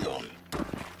 Carry on.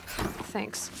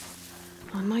 Thanks.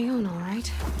 On my own, all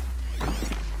right.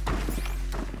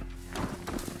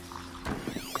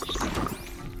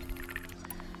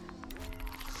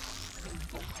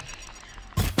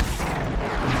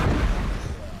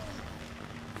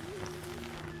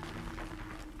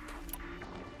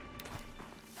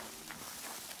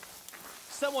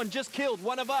 Someone just killed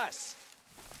one of us!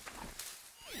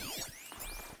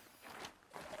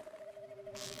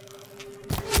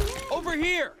 Over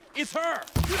here! It's her!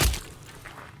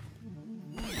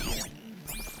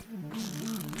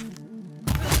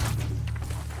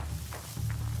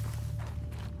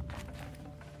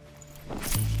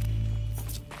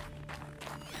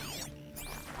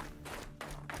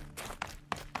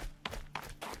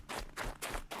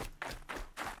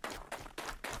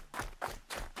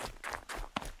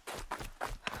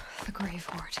 The Grave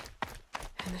Horde.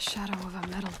 In the shadow of a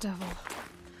metal devil.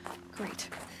 Great.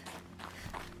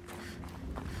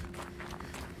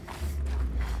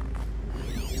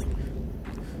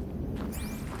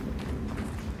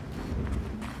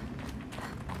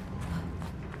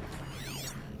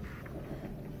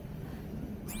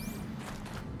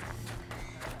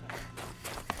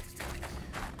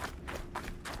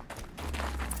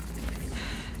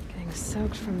 Getting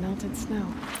soaked from melted snow.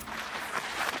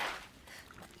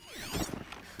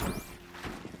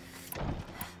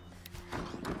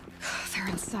 They're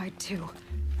inside too.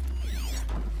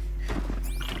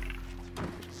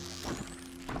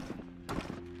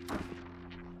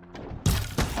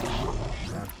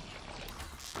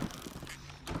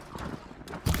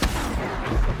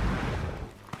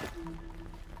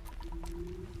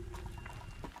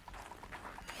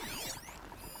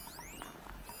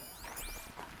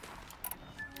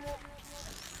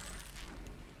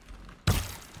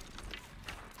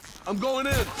 I'm going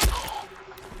in!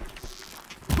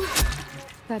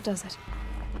 That does it.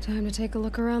 Time to take a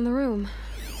look around the room.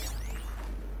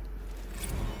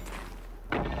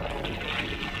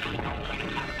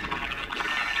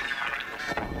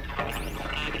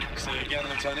 Say again,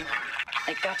 Lieutenant?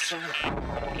 It got through.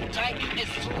 Titan is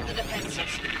through the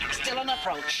defenses. Still on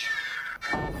approach.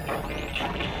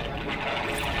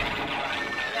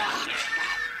 Ah,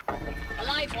 crap. A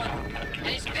live one. And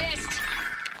he's pissed.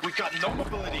 We've got no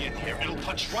mobility in here. It'll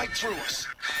punch right through us.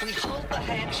 We hold the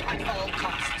hedge at all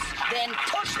costs. Then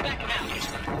push back out.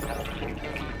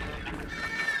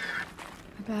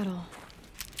 A battle.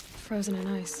 Frozen in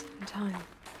ice and time.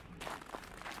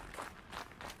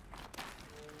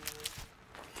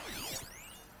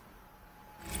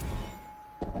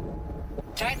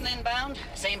 Titan inbound,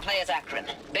 same play as Akron.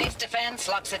 Base defense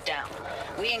locks it down.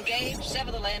 We engage,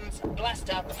 sever the limbs,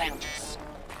 blast out the fountains.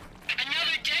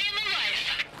 Another day in the life.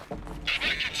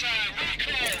 Reconcile, really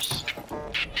close.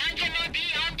 Anti-MB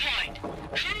on point.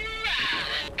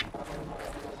 Hoorah!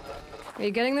 Are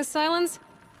you getting this, Silence?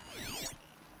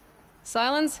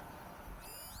 Silence?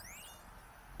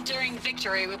 During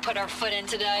victory, we put our foot in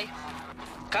today.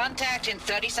 Contact in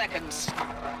 30 seconds.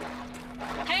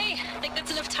 Hey, I think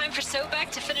that's enough time for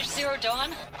Sobek to finish Zero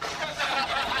Dawn.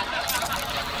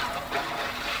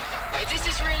 If this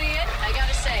is really it, I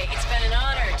gotta say, it's been an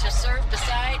honor to serve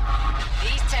beside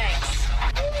these tanks.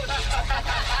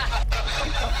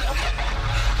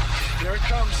 Here it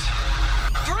comes.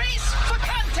 Brace for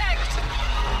contact!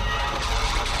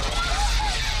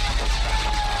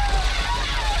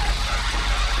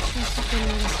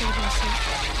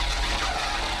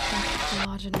 the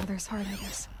lodge in Mother's Heart, I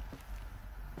guess.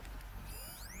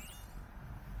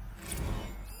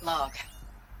 Log.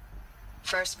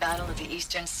 First battle of the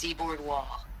eastern seaboard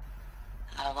wall.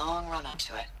 Had a long run up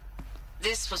to it.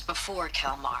 This was before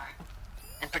Kalmar,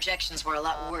 and projections were a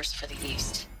lot worse for the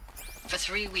east. For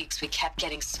 3 weeks, we kept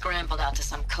getting scrambled out to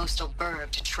some coastal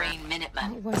burg to train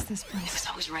Minutemen. What was this It place? was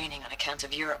always raining on account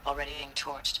of Europe already being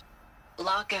torched.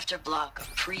 Block after block of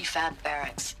prefab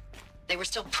barracks. They were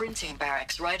still printing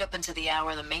barracks right up until the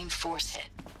hour the main force hit.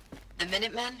 The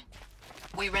Minutemen?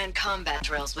 We ran combat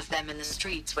drills with them in the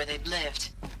streets where they'd lived,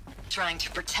 trying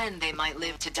to pretend they might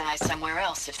live to die somewhere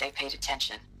else if they paid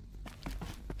attention.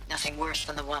 Nothing worse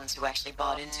than the ones who actually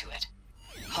bought into it.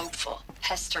 Hopeful,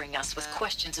 pestering us with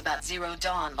questions about Zero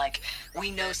Dawn like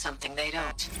we know something they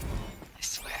don't. I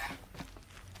swear,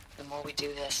 the more we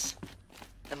do this,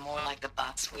 the more like the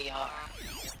bots we are.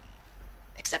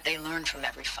 Except they learn from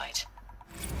every fight.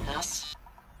 Us?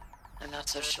 I'm not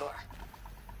so sure.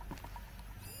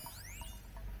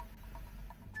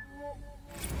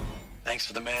 Thanks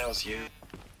for the mails, you.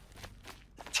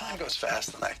 Time goes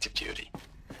fast on active duty.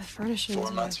 The furnishings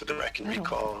 4 months with the wrecking metal.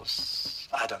 recalls.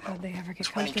 I don't know. How'd they ever get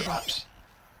 20 comfortable? drops.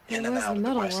 It In and was out the of the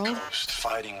metal West world. Coast,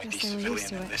 fighting with Guess these they were used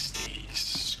civilian to it. enlistees,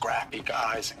 scrappy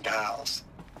guys and gals.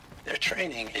 Their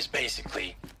training is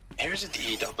basically, here's a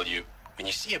DEW. When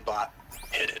you see a bot,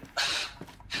 hit it.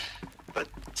 But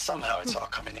somehow it's all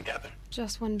coming together.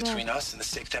 Just one Between bed. us and the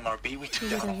 6th MRB, we took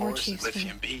Maybe down a there were horse at chiefs for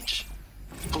Lithium Beach.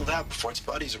 Pulled out before its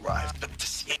buddies arrived, but to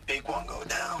see a big one go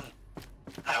down,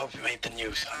 I hope you made the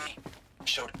news, honey.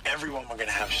 Showed everyone we're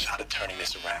gonna have a shot at turning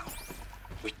this around.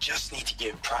 We just need to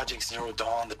give Project Zero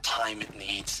Dawn the time it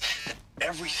needs, and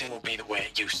everything will be the way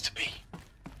it used to be.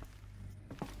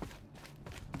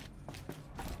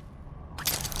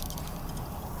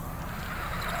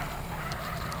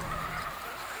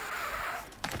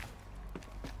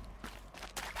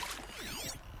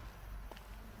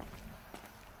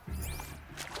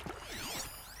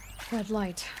 Red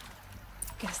light.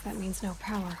 Guess that means no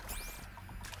power.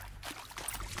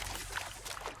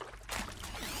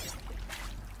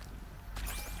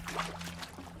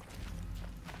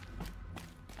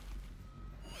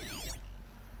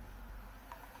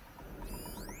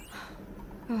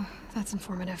 Oh, that's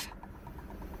informative.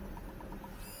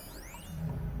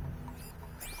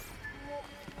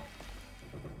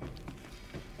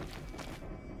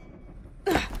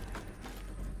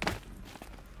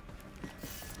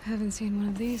 Haven't seen one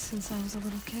of these since I was a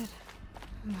little kid.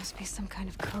 It must be some kind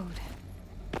of code.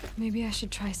 Maybe I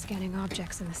should try scanning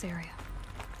objects in this area.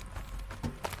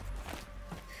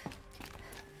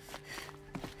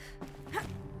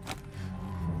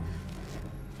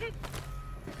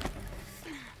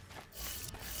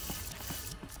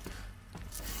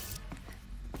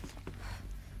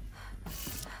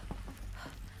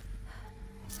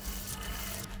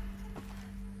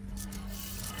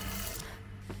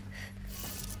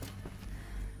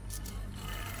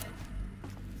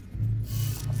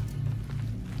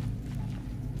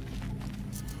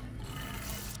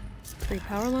 Three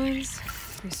power lines,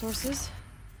 3 sources.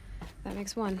 That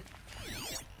makes 1.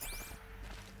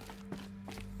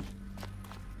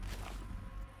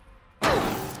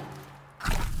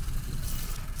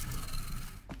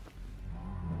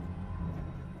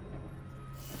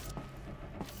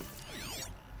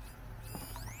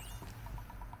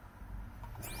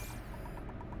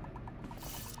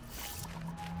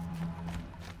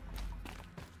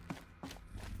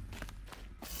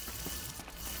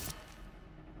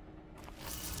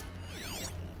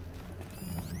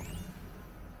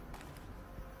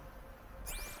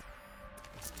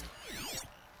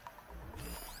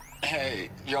 Hey,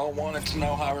 y'all wanted to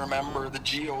know how I remember the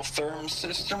geotherm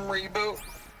system reboot?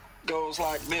 Goes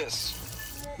like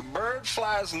this. Bird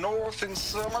flies north in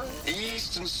summer,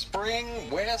 east in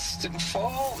spring, west in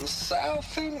fall, and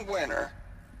south in winter.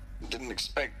 Didn't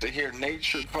expect to hear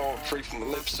nature poetry from the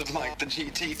lips of Mike the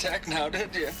GT Tech now,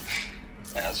 did you?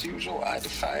 As usual, I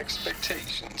defy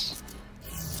expectations.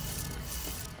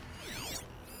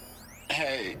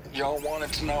 Hey, y'all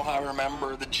wanted to know how I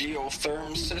remember the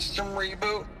geotherm system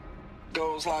reboot?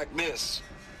 Goes like this.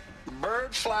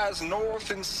 Bird flies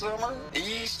north in summer,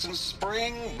 east in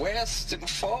spring, west in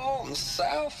fall, and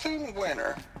south in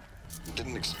winter.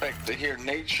 Didn't expect to hear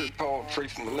nature poetry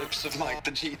from the lips of Mike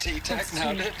the GT Tech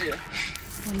now, did you?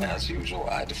 As usual,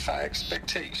 I defy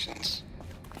expectations.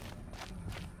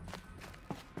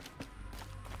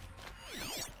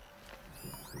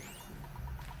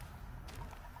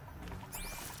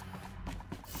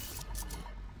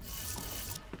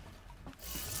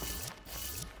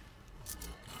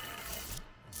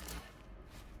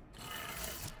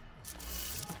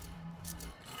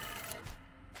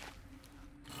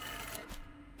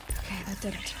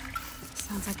 did it.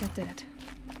 Sounds like it did it.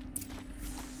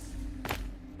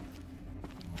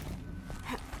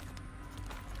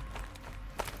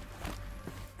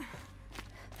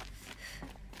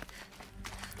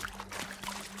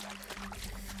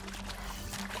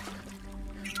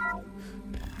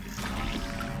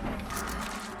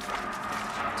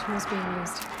 Tools being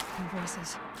used, and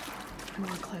voices. More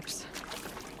clips.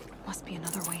 Must be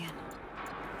another way in.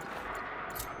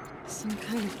 Some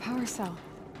kind of power cell.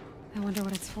 I wonder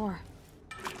what it's for.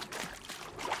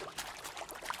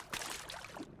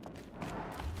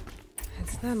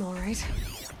 It's them, all right.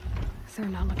 They're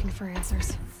not looking for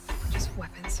answers. Just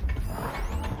weapons.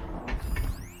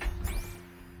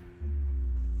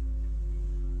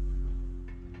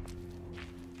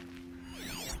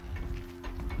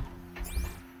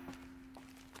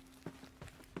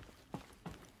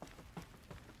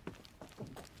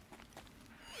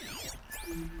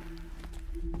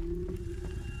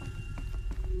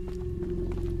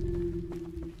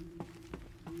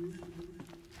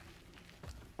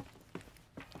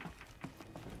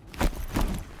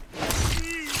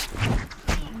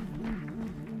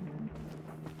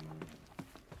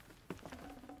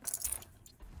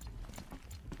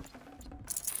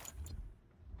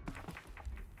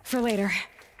 For later.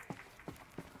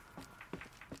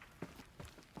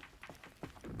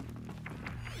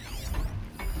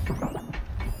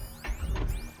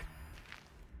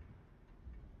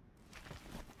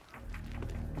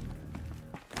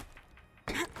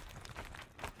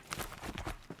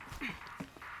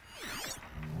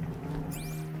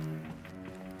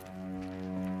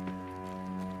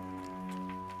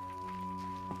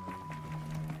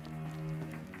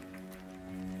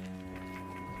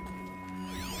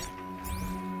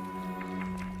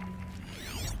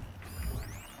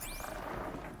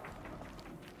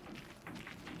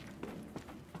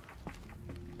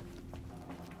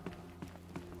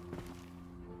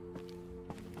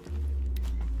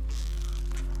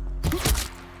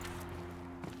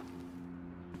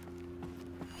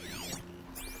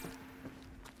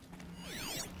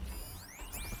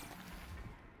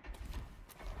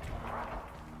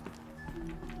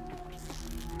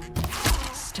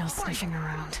 Still sniffing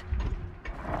around.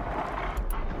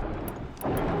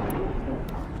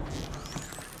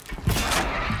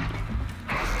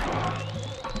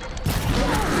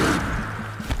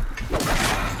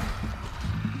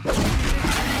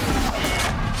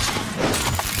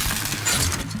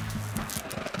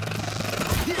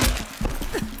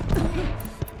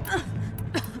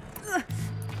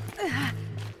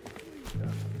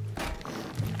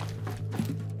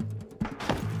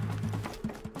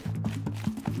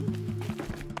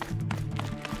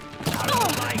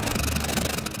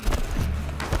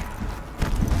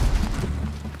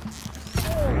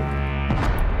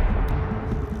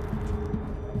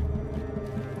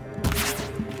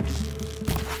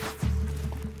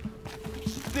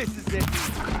 This is it.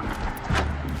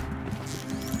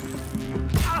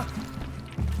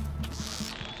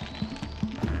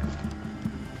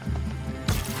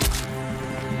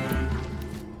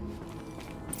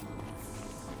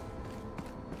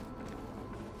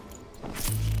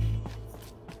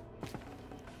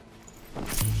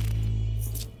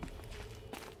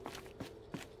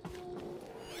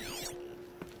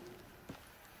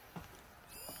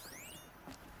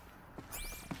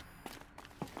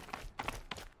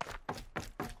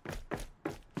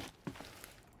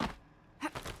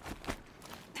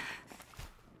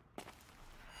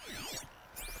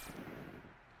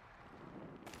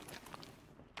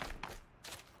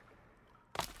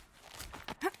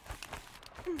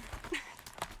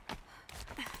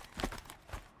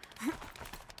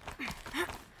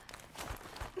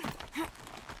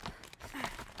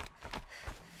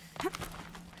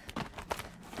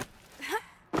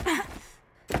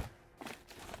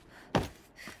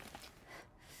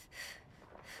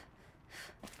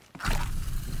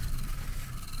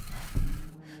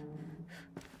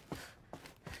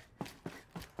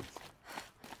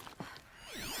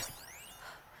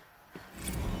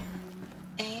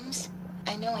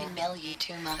 I know I mail you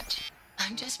too much.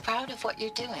 I'm just proud of what you're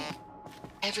doing.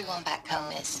 Everyone back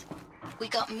home is. We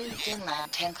got moved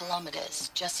inland 10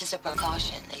 kilometers, just as a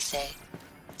precaution, they say.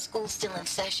 School's still in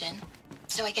session,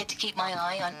 so I get to keep my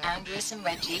eye on Andres and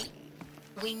Reggie.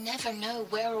 We never know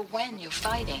where or when you're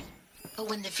fighting, but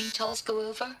when the VTOLs go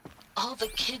over, all the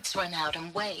kids run out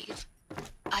and wave.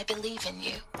 I believe in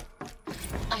you.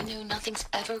 I know nothing's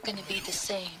ever gonna be the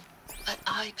same, but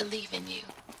I believe in you.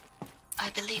 I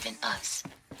believe in us.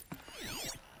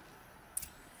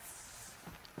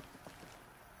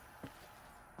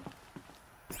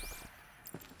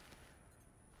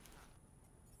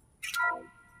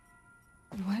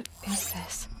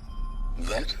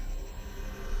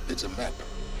 It's a map.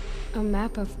 A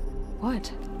map of what?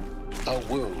 Our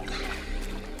world.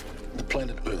 The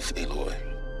planet Earth, Aloy.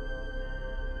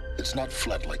 It's not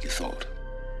flat like you thought.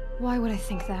 Why would I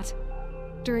think that?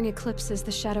 During eclipses,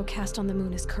 the shadow cast on the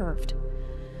moon is curved.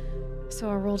 So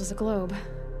our world is a globe.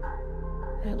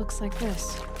 And it looks like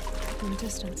this, from a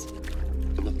distance.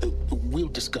 We'll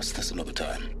discuss this another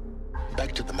time.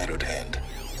 Back to the matter at hand.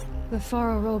 The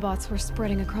Faro robots were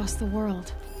spreading across the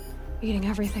world, eating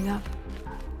everything up.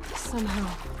 Somehow,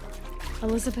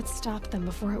 Elizabeth stopped them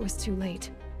before it was too late.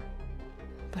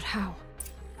 But how?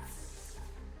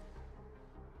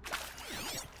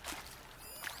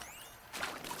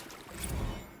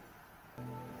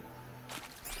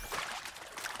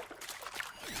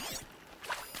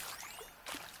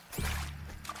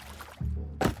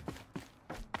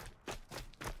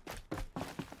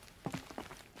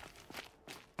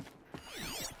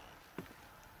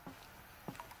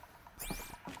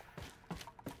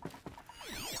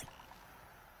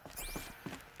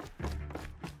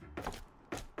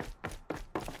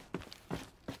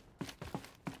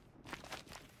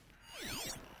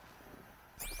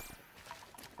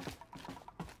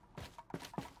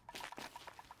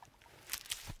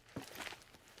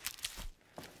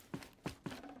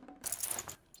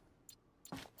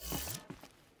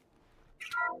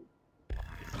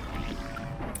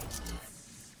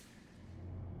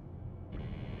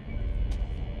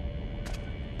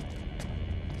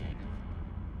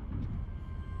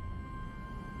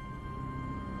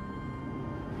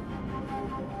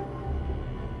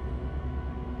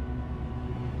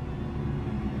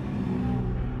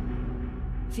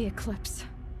 The eclipse.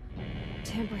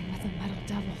 Tampering with the metal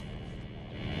devil.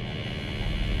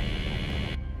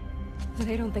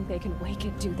 They don't think they can wake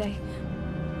it, do they?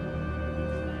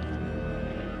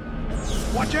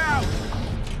 Watch out!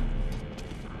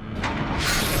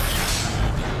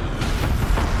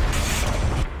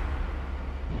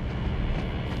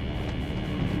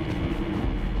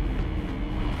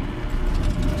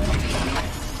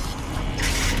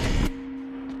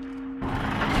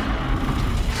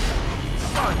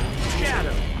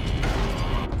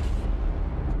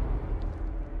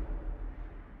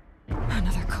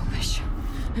 Another Kopish.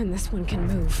 And this one can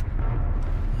move.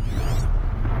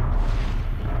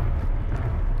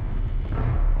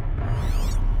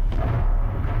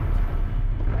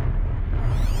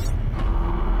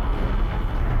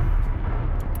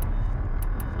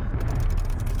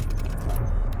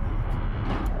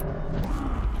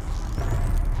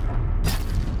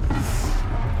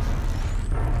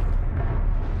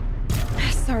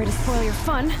 Sorry to spoil your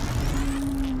fun.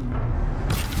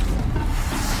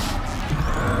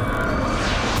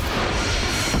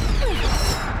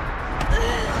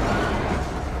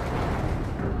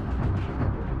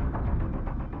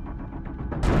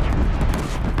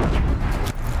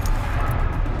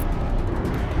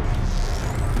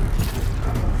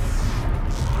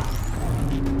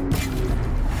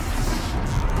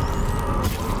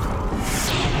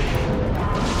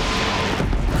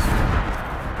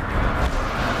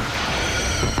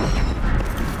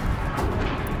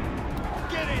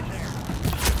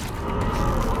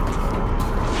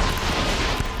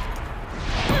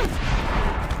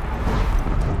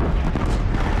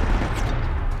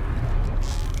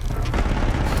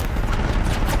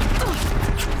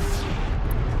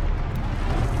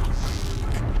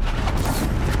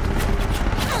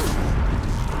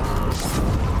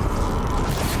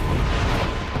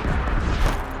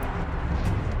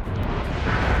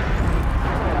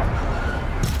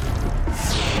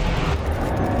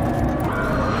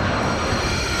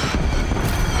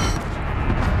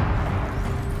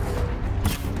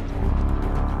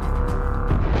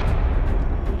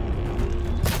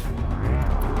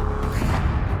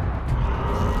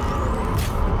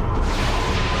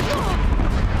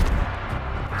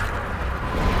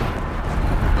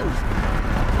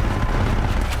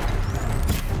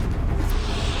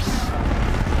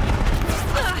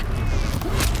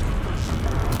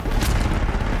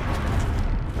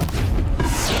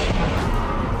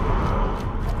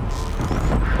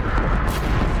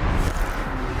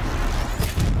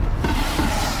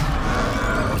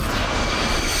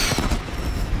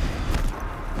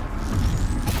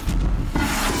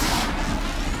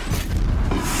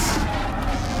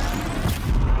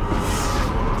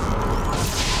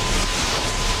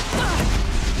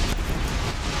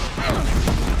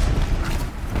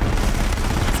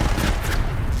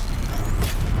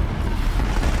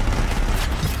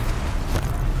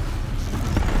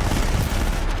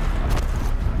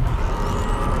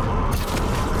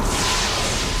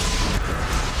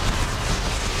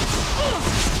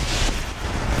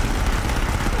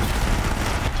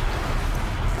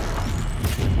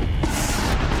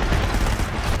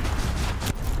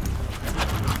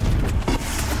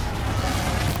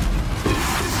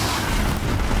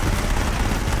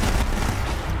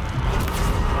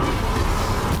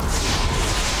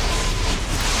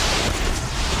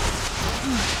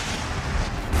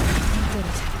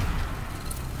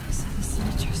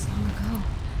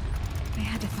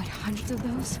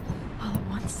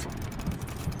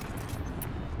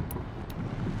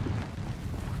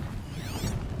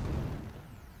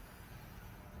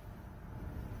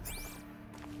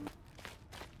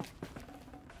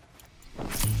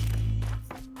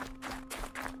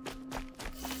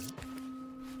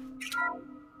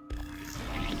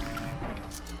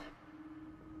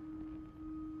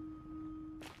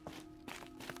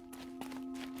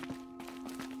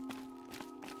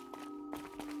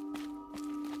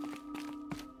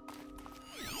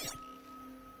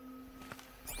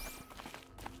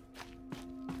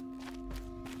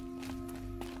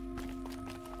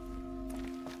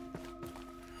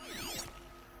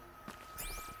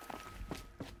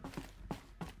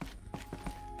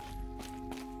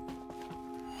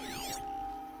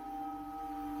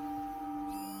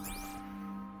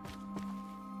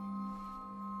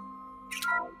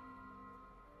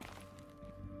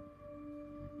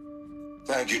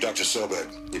 Thank you, Dr.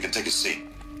 Sobek. You can take a seat.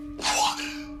 What?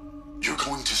 You're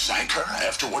going to thank her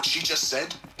after what she just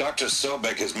said? Dr.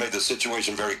 Sobek has made the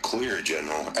situation very clear,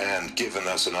 General, and given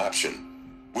us an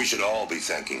option. We should all be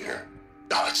thanking her.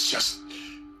 No, it's just...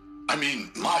 I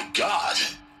mean, my God.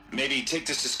 Maybe take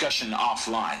this discussion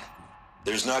offline.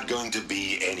 There's not going to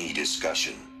be any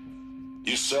discussion.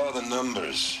 You saw the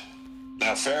numbers.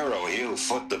 Now, Pharaoh, he'll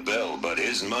foot the bill, but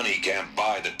his money can't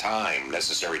buy the time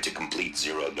necessary to complete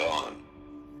Zero Dawn.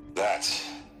 That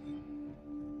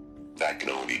can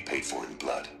only be paid for in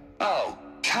blood. Oh,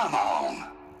 come on.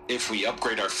 If we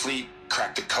upgrade our fleet,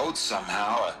 crack the code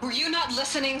somehow... Were you not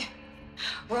listening?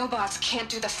 Robots can't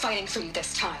do the fighting for you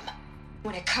this time.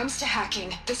 When it comes to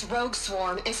hacking, this rogue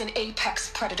swarm is an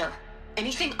apex predator.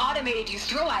 Anything automated you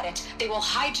throw at it, they will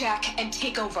hijack and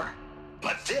take over.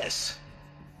 But this...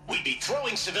 we'd be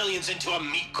throwing civilians into a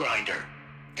meat grinder.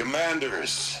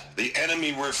 Commanders, the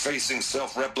enemy we're facing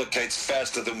self-replicates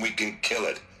faster than we can kill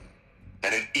it.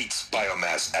 And it eats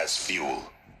biomass as fuel.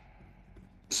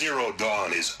 Zero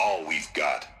Dawn is all we've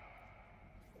got.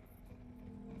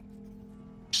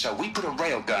 So we put a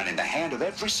railgun in the hand of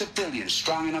every civilian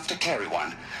strong enough to carry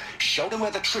one, show them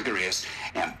where the trigger is,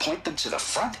 and point them to the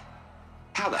front?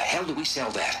 How the hell do we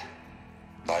sell that?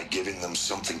 By giving them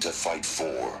something to fight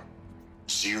for.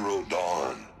 Zero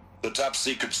Dawn. The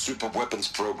top-secret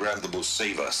superweapons program that will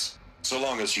save us. So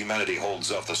long as humanity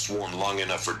holds off the swarm long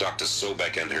enough for Dr.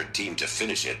 Sobek and her team to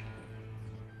finish it.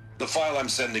 The file I'm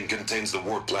sending contains the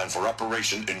war plan for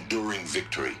Operation Enduring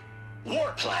Victory.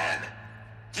 War plan?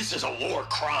 This is a war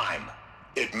crime.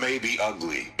 It may be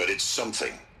ugly, but it's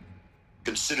something.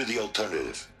 Consider the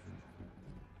alternative.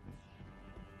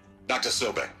 Dr.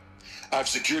 Sobek, I've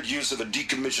secured use of a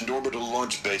decommissioned orbital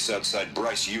launch base outside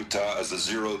Bryce, Utah as the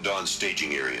Zero Dawn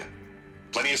staging area.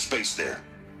 Plenty of space there.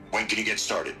 When can you get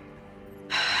started?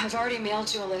 I've already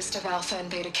mailed you a list of alpha and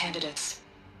beta candidates.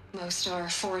 Most are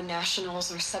foreign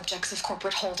nationals or subjects of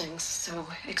corporate holdings, so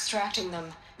extracting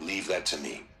them... Leave that to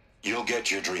me. You'll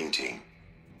get your dream team.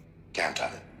 Count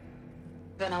on it.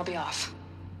 Then I'll be off.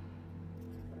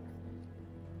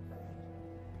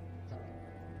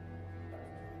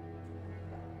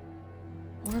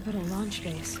 Orbital launch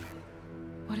base.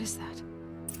 What is that?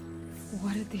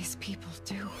 What did these people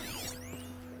do?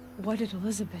 What did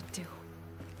Elizabeth do?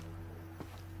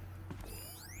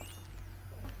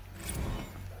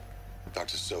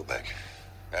 Dr. Sobek,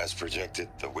 as projected,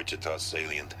 the Wichita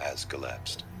salient has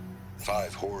collapsed.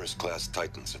 5 Horus-class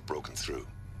Titans have broken through.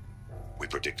 We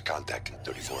predict contact in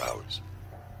 34 hours.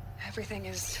 Everything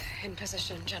is in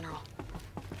position, General.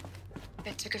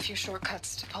 It took a few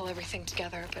shortcuts to pull everything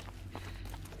together, but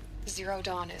Zero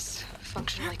Dawn is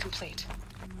functionally complete.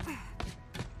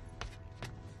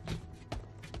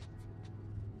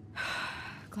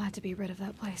 Glad to be rid of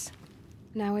that place.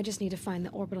 Now I just need to find the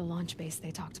orbital launch base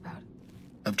they talked about.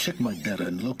 I've checked my data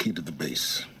and located the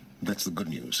base. That's the good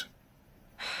news.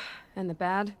 And the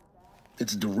bad?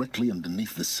 It's directly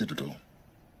underneath the Citadel.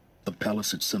 The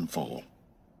palace at Sunfall.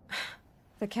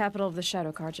 The capital of the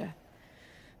Shadow Carja.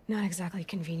 Not exactly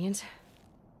convenient.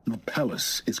 The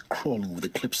palace is crawling with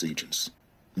Eclipse agents.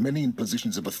 Many in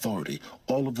positions of authority,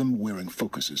 all of them wearing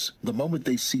focuses. The moment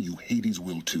they see you, Hades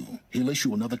will too. He'll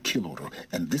issue another kill order,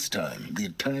 and this time, the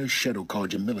entire Shadow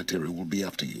Carja military will be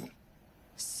after you.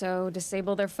 So,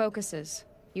 disable their focuses.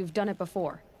 You've done it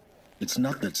before. It's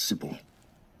not that simple.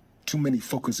 Too many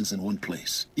focuses in one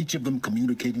place, each of them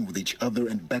communicating with each other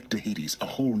and back to Hades, a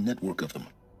whole network of them.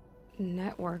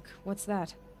 Network? What's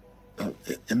that?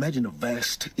 Imagine a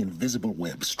vast, invisible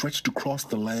web stretched across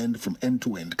the land from end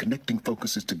to end, connecting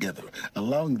focuses together,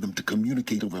 allowing them to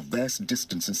communicate over vast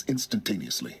distances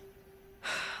instantaneously.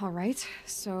 All right,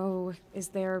 so is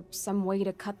there some way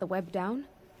to cut the web down?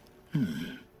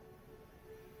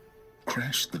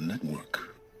 Crash the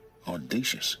network.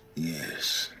 Audacious.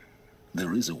 Yes,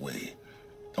 there is a way.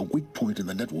 A weak point in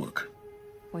the network.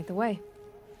 Point the way.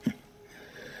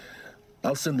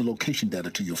 I'll send the location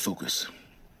data to your focus.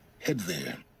 Head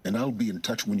there, and I'll be in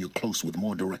touch when you're close with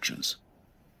more directions.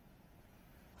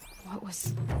 What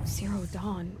was Zero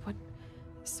Dawn? What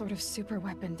sort of super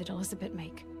weapon did Elizabeth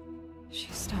make?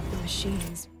 She stopped the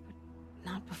machines,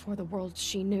 but not before the world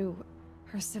she knew,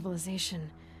 her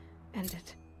civilization,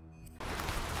 ended.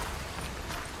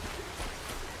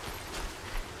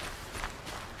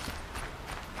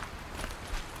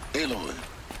 Aloy,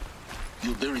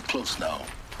 you're very close now.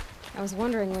 I was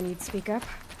wondering when you'd speak up.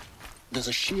 There's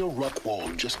a sheer rock wall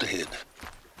just ahead.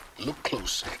 Look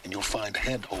close, and you'll find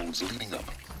handholds leading up.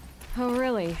 Oh,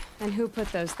 really? And who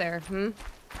put those there,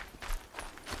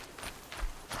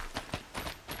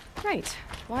 Right.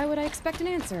 Why would I expect an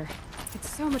answer? It's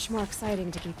so so much more exciting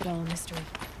to keep it all a mystery.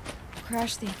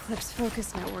 Crash the Eclipse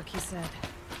focus network, he said.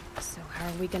 So how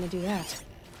are we gonna do that?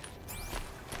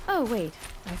 Oh, wait.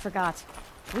 I forgot.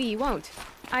 We won't.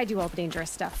 I do all the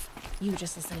dangerous stuff. You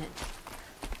just listen in.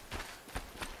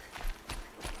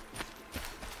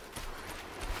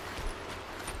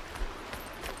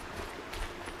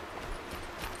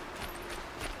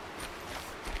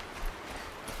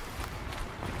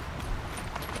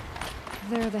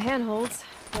 There are the handholds,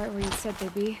 right where you said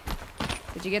they'd be.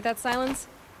 Did you get that, Silence?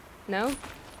 No?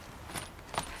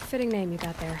 Fitting name you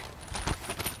got there.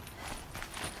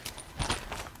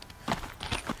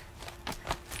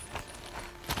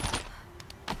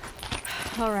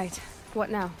 All right, what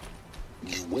now?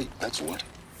 You wait, that's what.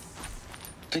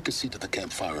 Take a seat at the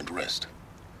campfire and rest.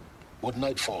 When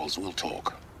night falls, we'll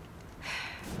talk.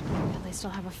 At least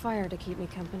I'll have a fire to keep me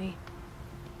company.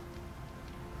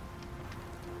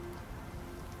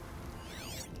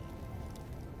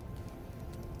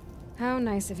 How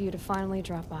nice of you to finally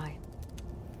drop by.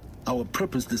 Our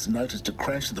purpose this night is to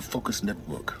crash the focus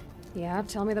network. Yeah,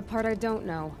 tell me the part I don't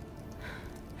know.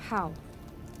 How?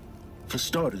 For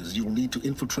starters, you'll need to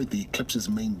infiltrate the Eclipse's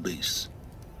main base.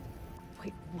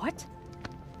 Wait, what?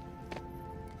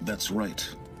 That's right.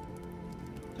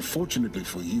 Fortunately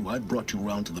for you, I brought you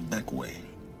around to the back way.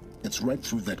 It's right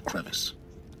through that crevice.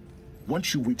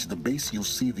 Once you reach the base, you'll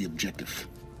see the objective.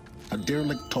 A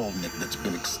derelict tall neck that's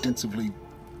been extensively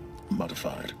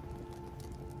modified.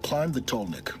 Climb the tall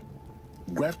neck.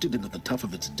 Grafted into the top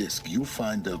of its disk, you'll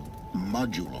find a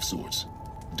module of sorts.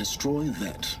 Destroy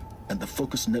that, and the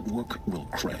focus network will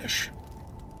crash.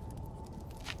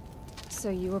 So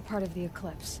you were part of the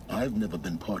Eclipse? I've never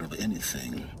been part of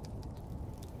anything.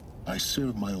 I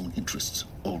serve my own interests,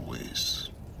 always.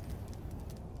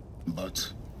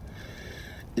 But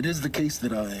it is the case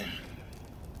that I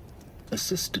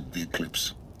assisted the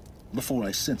Eclipse before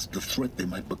I sensed the threat they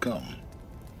might become.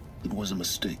 It was a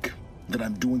mistake that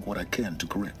I'm doing what I can to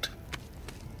correct.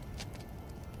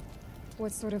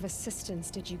 What sort of assistance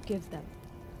did you give them?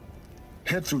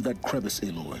 Head through that crevice,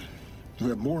 Aloy. You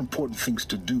have more important things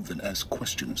to do than ask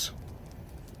questions.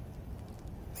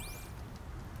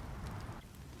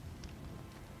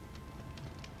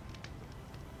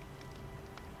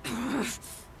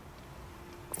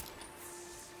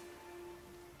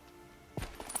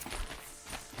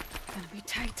 Gonna be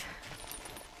tight.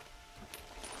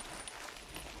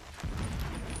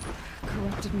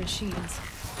 Corrupted machines.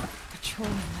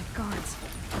 Patrolling like guards.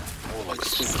 More like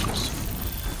soldiers.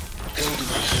 Held in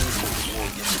the hand for war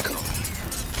yet to come.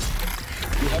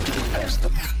 You have to get past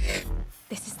them.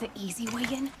 This is the easy way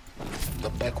in? The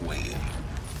back way in.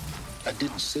 I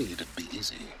didn't say it'd be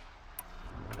easy.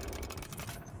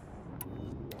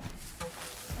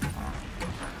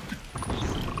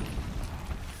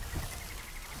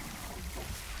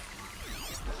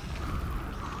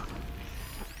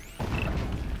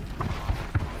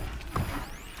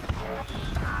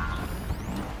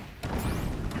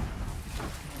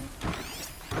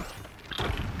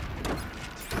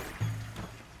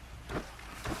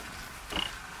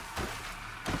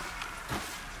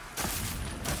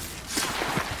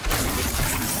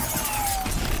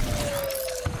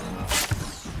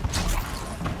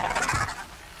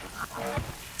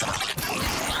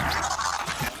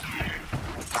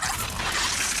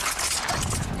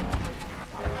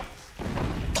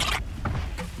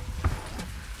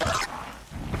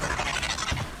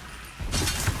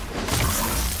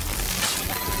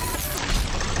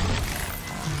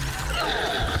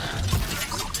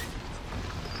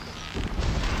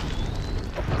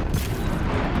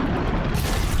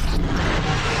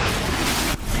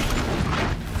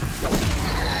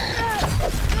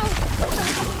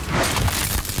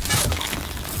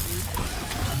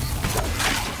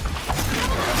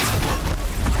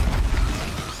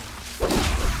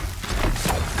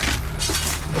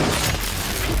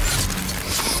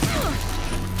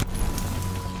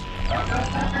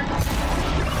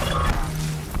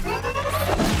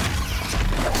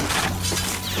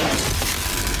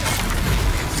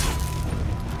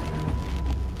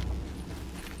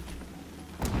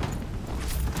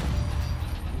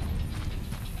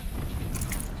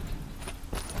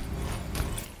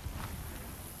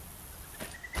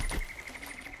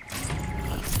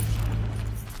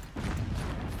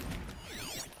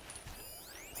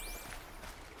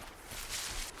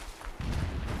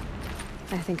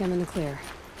 I think I'm in the clear.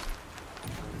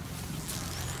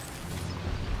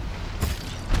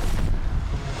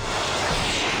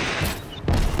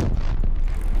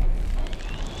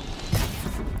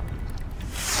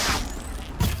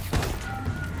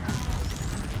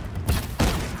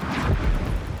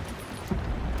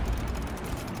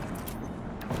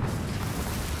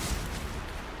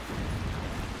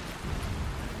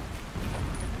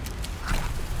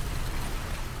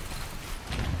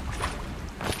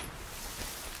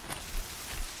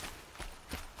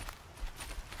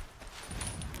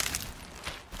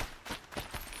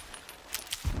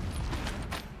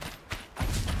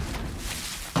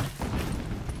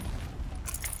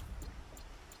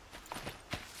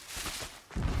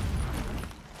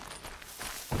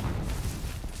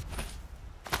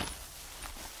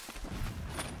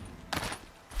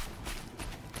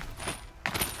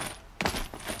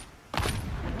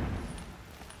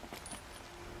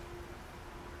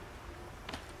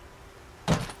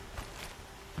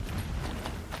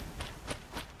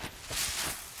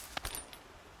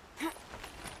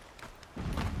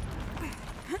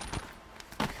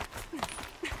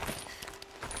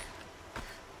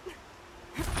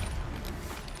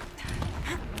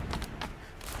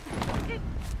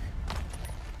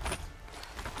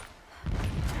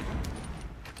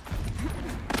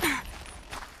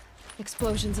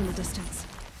 explosions in the distance.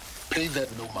 Pay that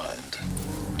no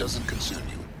mind. Doesn't concern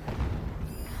you.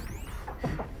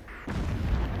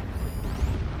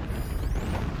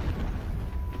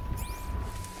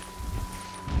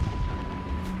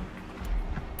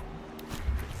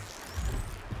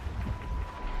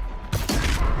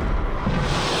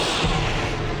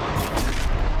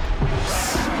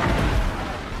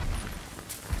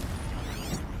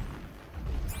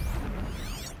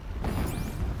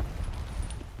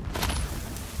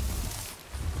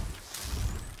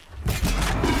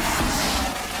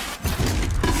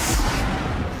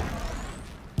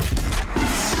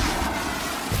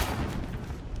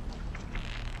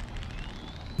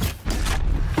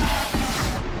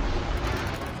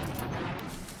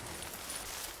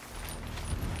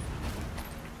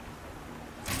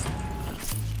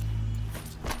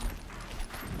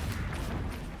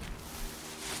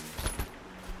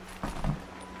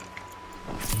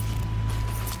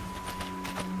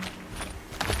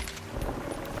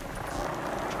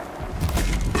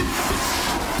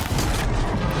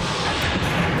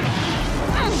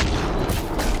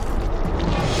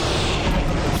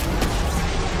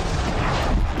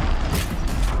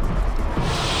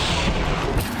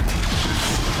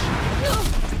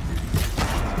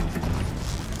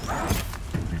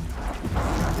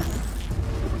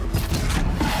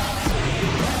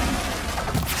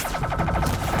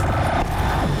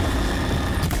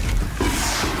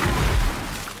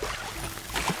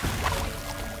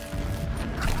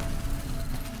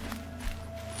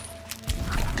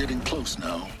 Getting close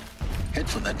now. Head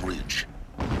for that ridge.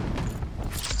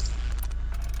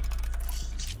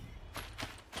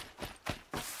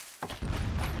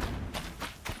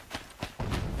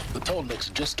 The tall neck's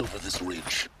just over this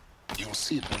ridge. You'll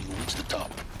see it when you reach the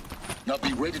top. Now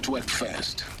be ready to act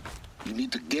fast. You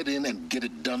need to get in and get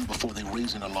it done before they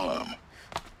raise an alarm.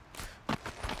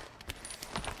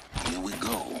 Here we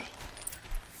go.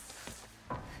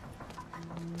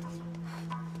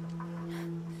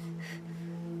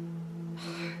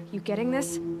 You getting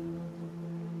this?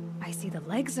 I see the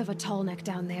legs of a tall neck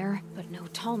down there, but no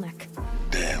tall neck.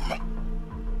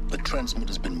 Damn. The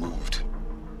transmitter's been moved.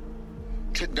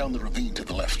 Check down the ravine to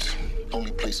the left.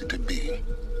 Only place it could be.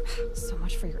 So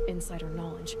much for your insider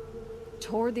knowledge.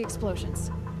 Toward the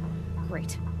explosions.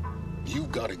 Great.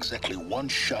 You've got exactly one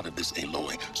shot at this,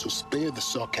 Aloy, so spare the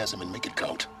sarcasm and make it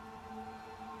count.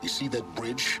 You see that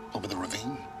bridge over the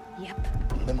ravine?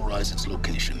 Yep. Memorize its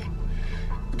location.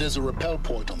 There's a rappel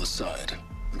point on the side.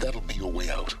 That'll be your way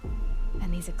out.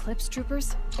 And these Eclipse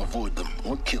troopers? Avoid them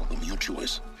or kill them, your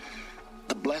choice.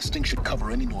 The blasting should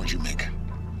cover any noise you make.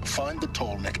 Find the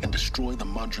tall neck and destroy the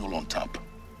module on top.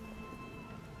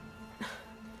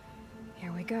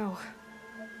 Here we go.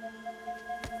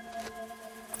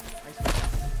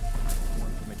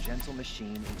 From a gentle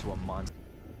machine into a monster.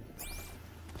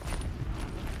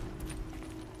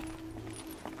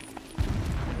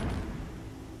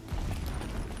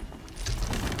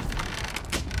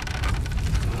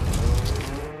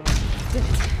 Did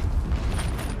it.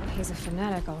 He's a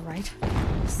fanatic, all right.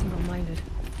 Single-minded.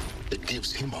 It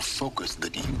gives him a focus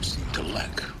that you seem to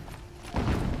lack.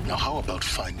 Now how about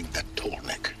finding that tall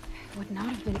neck? It would not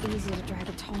have been easy to drag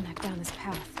a tall neck down this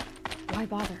path. Why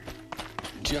bother?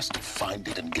 Just find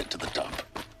it and get to the top.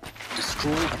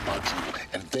 Destroy the module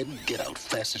and then get out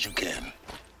fast as you can.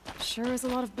 Sure is a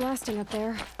lot of blasting up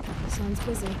there. Sounds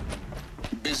busy.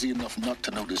 Busy enough not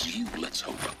to notice you, let's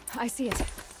hope. I see it.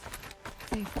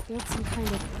 They've built some kind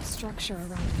of structure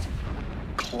around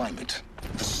it. Climb it.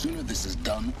 The sooner this is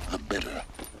done, the better.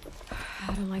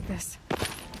 I don't like this. It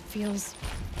feels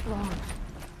wrong.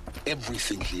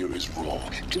 Everything here is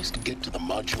wrong. Just get to the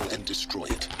module and destroy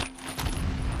it.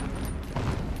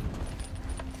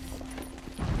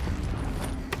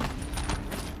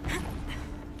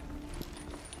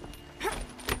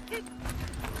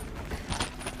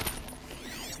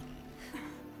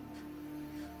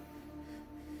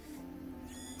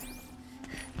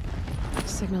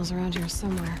 Signals around here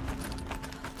somewhere.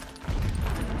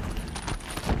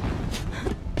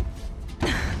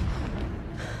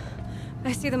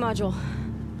 I see the module.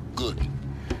 Good.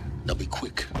 Now be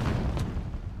quick.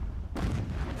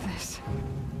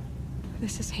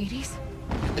 This is Hades?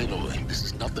 Aloy, this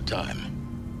is not the time.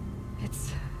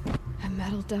 It's a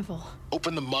metal devil.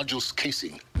 Open the module's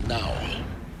casing, now.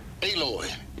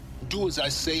 Aloy, do as I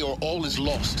say or all is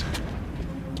lost.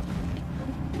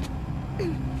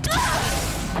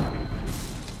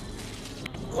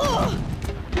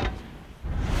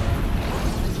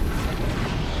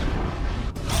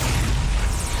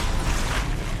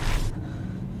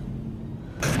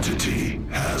 Entity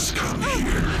has come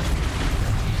here.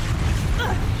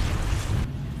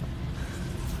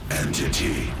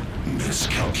 Entity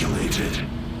miscalculated.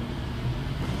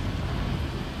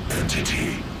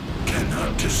 Entity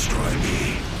cannot destroy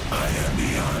me. I am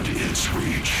beyond its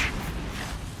reach.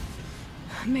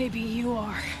 Maybe you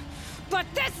are, but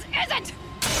this isn't!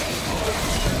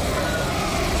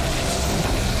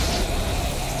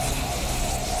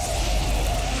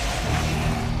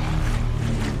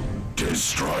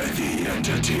 Destroy the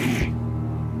entity.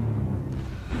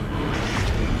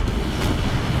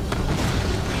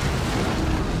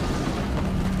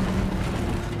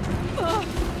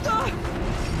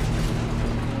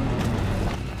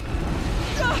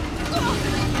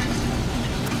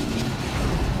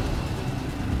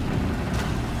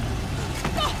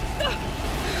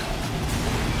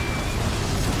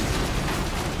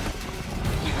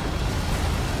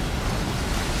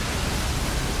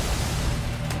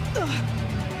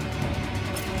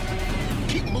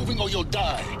 Keep moving or you'll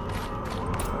die.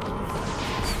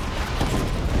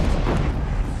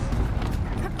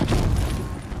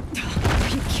 Are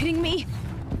you kidding me?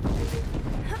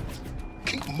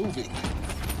 Keep moving.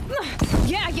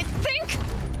 Yeah, you think?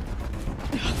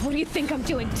 What do you think I'm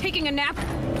doing? Taking a nap?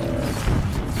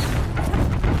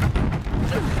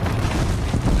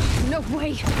 No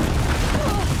way.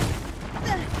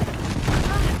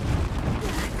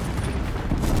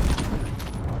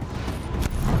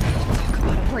 Talk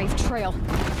about a brave trail.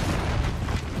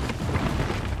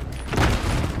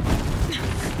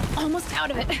 Almost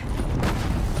out of it.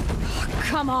 Oh,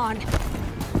 come on.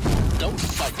 Don't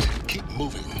fight. Keep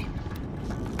moving.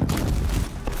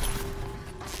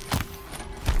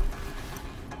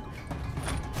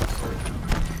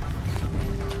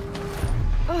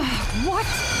 What?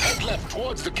 Head left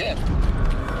towards the camp.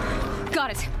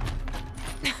 Got it.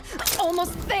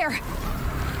 Almost there.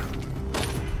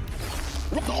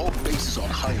 The whole base is on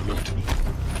high alert.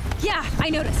 Yeah, I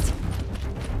noticed.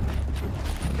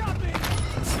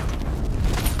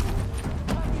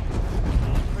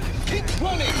 Keep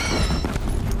running!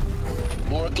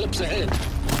 More eclipse ahead.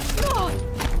 Oh!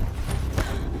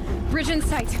 Bridge in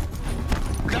sight.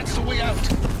 That's the way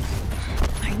out.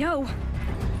 I know.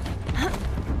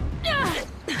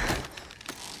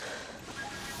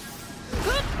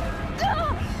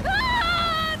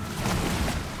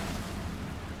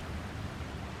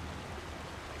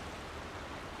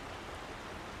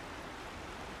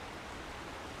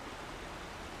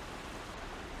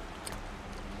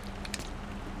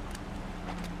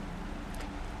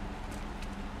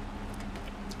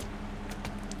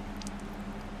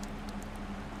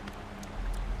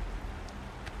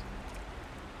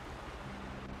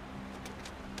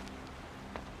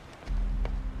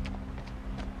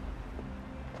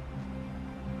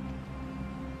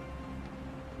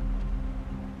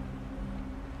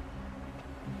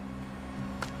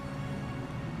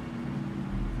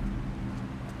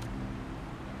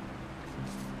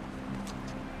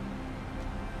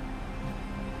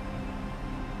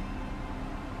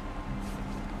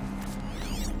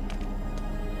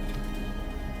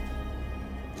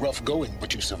 Rough going,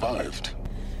 but you survived.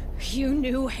 You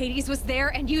knew Hades was there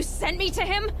and you sent me to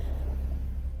him?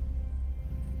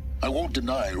 I won't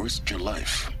deny I risked your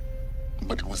life,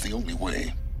 but it was the only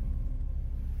way.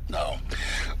 Now,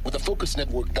 with the focus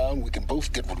network down, we can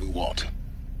both get what we want.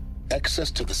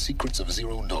 Access to the secrets of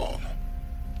Zero Dawn.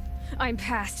 I'm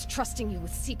past trusting you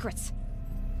with secrets.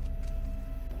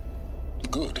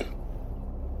 Good.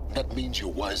 That means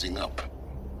you're wising up.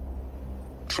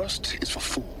 Trust is for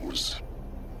fools.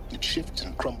 It shifts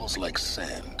and crumbles like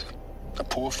sand. A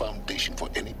poor foundation for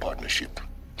any partnership.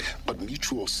 But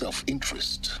mutual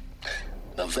self-interest,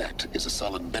 now that is a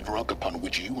solid bedrock upon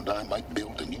which you and I might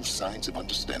build a new science of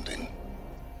understanding.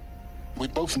 We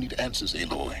both need answers,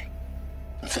 Aloy.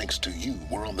 And thanks to you,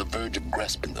 we're on the verge of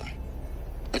grasping them.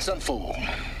 At Sunfall,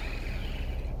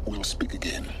 we'll speak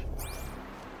again.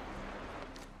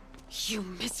 You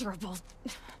miserable...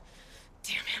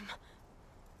 Damn him.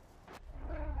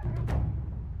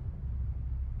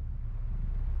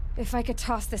 If I could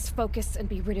toss this focus and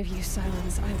be rid of you,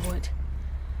 Silence, I would.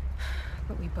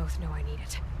 But we both know I need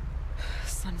it.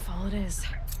 Sunfall it is.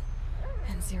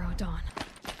 And Zero Dawn.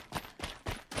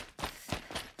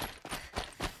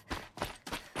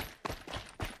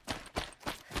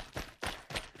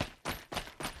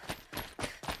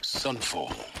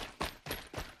 Sunfall.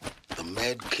 The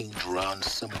Mad King Duran's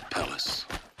summer palace.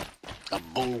 A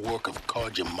bulwark of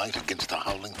Carja might against the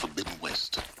howling Forbidden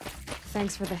West.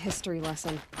 Thanks for the history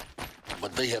lesson.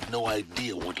 But they have no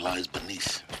idea what lies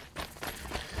beneath.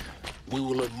 We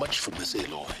will learn much from this,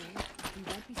 Aloy.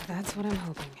 That's what I'm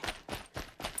hoping.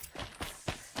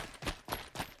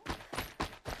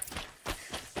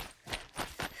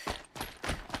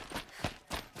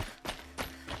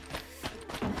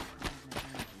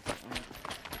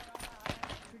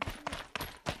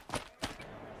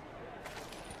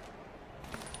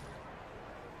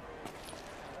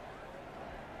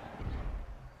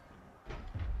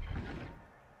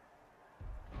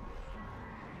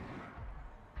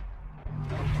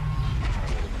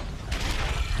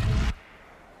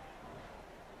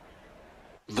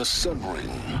 The Sun Ring.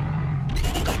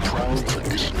 A proud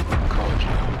tradition of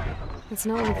Carja. It's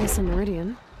not like this in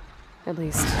Meridian. At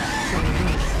least,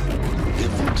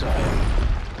 every time,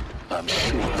 I'm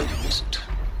sure that it isn't.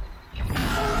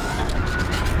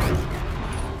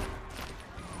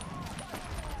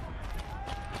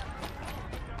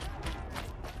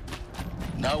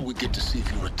 Now we get to see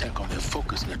if your attack on their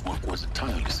focus network was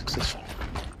entirely successful.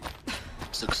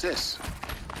 Success.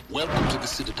 Welcome to the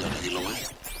Citadel,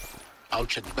 Aloy. I'll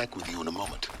check back with you in a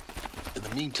moment. In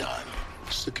the meantime,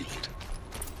 circulate.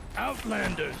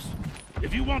 Outlanders,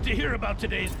 if you want to hear about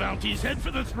today's bounties, head for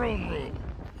the throne room.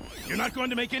 You're not going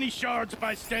to make any shards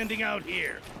by standing out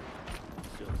here.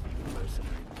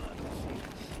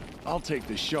 I'll take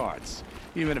the shards,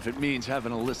 even if it means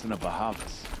having to listen to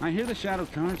Bahavas. I hear the Shadow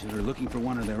Cards are looking for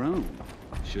one of their own.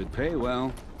 Should pay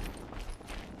well.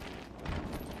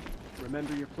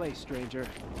 Remember your place, stranger.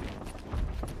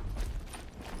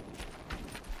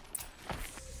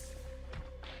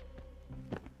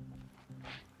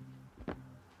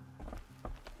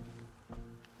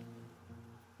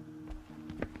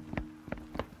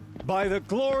 By the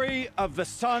glory of the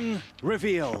sun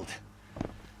revealed.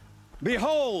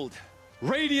 Behold,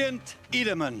 radiant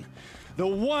Edaman, the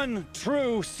one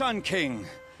true Sun King.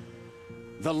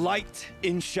 The light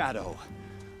in shadow,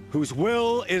 whose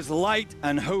will is light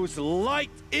and whose light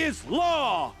is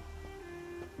law.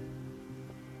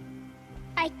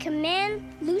 I command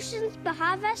Lucius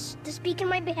Bahavas to speak in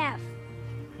my behalf.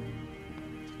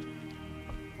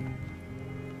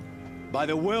 By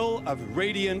the will of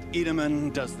radiant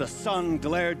Edaman does the sun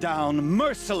glare down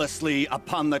mercilessly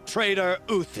upon the traitor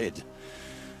Uthid.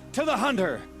 To the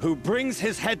hunter who brings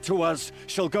his head to us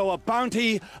shall go a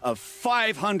bounty of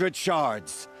 500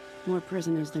 shards. More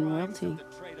prisoners than royalty,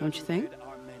 don't you think?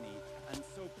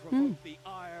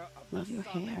 Love your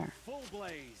hair.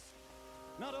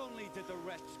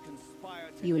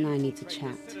 You and I need to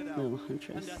chat, little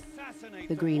huntress.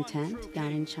 The green tent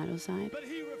down in Shadowside.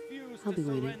 I'll be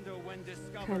waiting.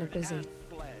 Kind of busy.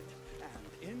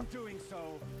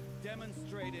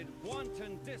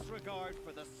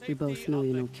 We both know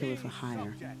you're no killer for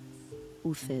hire.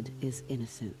 Uthid is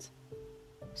innocent.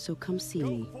 So come see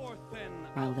me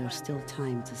while there's still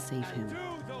time to save him.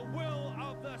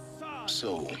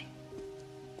 So,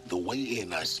 the way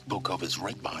in I spoke of is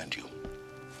right behind you.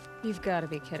 You've got to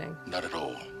be kidding. Not at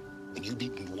all. And you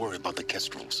needn't worry about the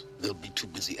Kestrels. They'll be too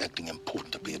busy acting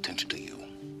important to pay attention to you.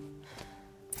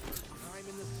 I'm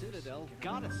in the Citadel.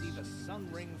 Gotta see the sun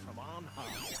ring from on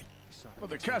high. Well,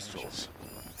 the Kestrels.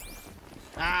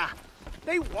 Ah,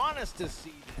 they want us to see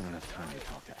this. I don't have time to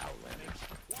talk to Outlanders.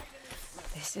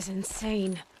 This is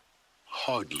insane.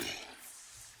 Hardly.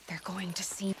 They're going to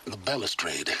see... The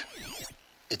balustrade.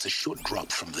 It's a short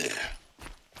drop from there.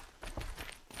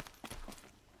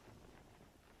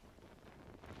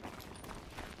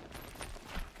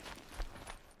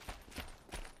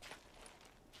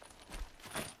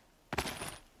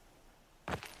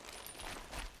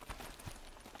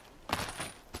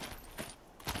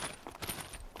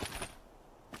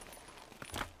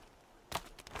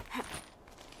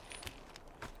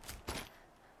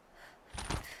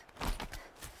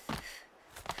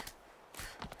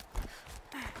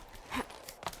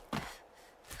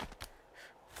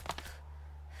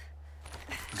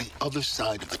 Other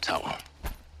side of the tower.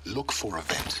 Look for a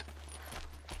vent.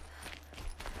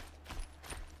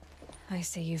 I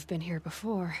see you've been here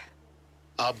before.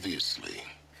 Obviously.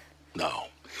 Now,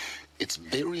 it's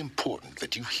very important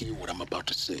that you hear what I'm about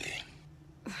to say.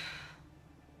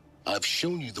 I've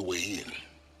shown you the way in,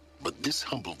 but this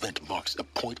humble vent marks a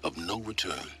point of no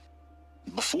return.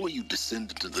 Before you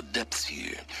descend into the depths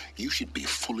here, you should be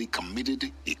fully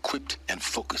committed, equipped, and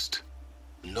focused.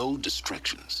 No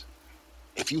distractions.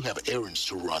 If you have errands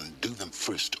to run, do them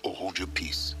first or hold your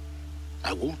peace.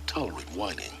 I won't tolerate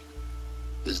whining.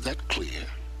 Is that clear?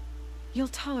 You'll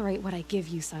tolerate what I give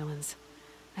you, Silence.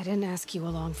 I didn't ask you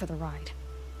along for the ride.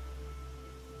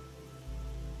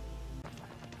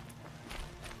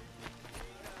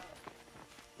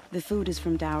 The food is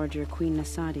from Dowager Queen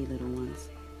Nasadi, little ones.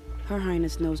 Her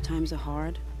Highness knows times are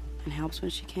hard and helps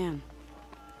when she can.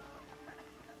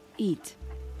 Eat,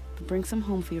 but bring some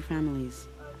home for your families.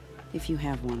 If you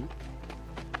have one.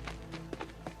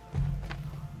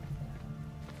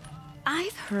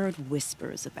 I've heard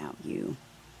whispers about you.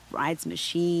 Rides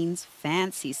machines,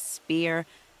 fancy spear,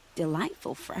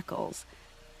 delightful freckles.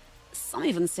 Some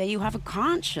even say you have a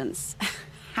conscience.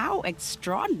 How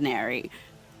extraordinary.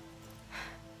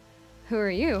 Who are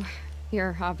you?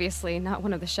 You're obviously not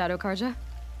one of the Shadow Carja.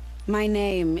 My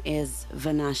name is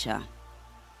Vanasha.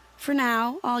 For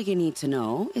now, all you need to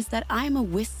know is that I'm a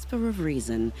whisper of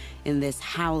reason in this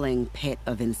howling pit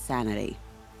of insanity.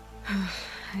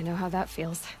 I know how that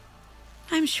feels.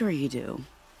 I'm sure you do.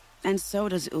 And so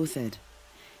does Uthid.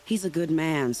 He's a good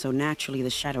man, so naturally the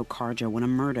Shadow Carja want to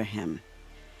murder him.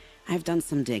 I've done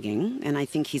some digging, and I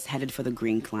think he's headed for the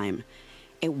Green Climb.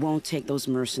 It won't take those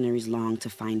mercenaries long to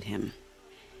find him.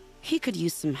 He could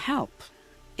use some help,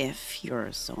 if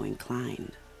you're so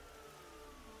inclined.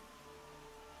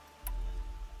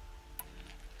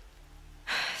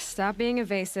 Stop being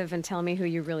evasive and tell me who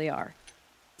you really are.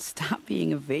 Stop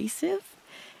being evasive?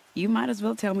 You might as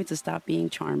well tell me to stop being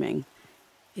charming.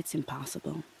 It's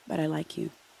impossible, but I like you,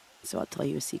 so I'll tell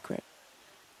you a secret.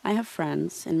 I have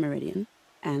friends in Meridian,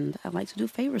 and I like to do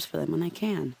favors for them when I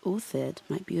can. Uthid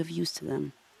might be of use to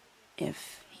them,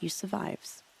 if he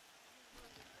survives.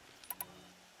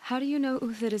 How do you know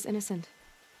Uthid is innocent?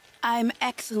 I'm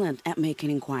excellent at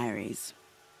making inquiries.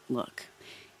 Look,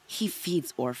 he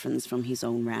feeds orphans from his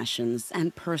own rations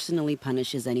and personally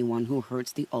punishes anyone who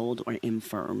hurts the old or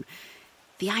infirm.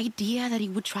 The idea that he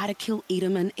would try to kill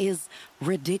Edelman is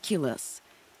ridiculous.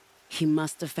 He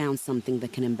must have found something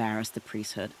that can embarrass the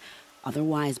priesthood.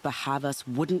 Otherwise, Bahavas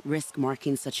wouldn't risk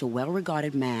marking such a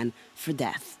well-regarded man for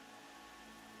death.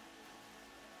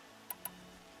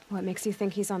 What makes you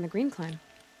think he's on the Green Climb?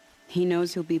 He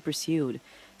knows he'll be pursued,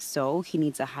 so he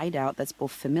needs a hideout that's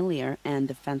both familiar and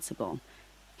defensible.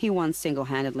 He once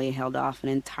single-handedly held off an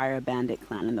entire bandit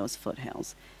clan in those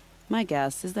foothills. My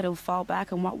guess is that he'll fall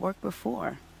back on what worked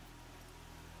before.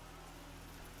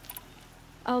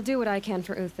 I'll do what I can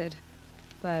for Uthid.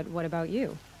 But what about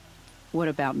you? What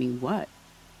about me what?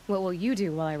 What will you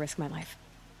do while I risk my life?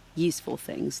 Useful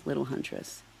things, little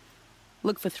huntress.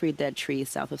 Look for 3 dead trees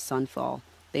south of Sunfall.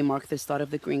 They mark the start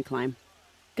of the Green Climb.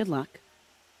 Good luck.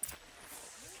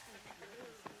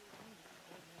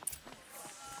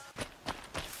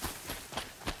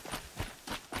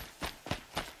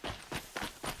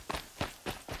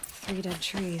 Three dead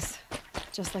trees,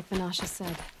 just like Vinasha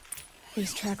said.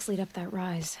 These tracks lead up that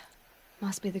rise.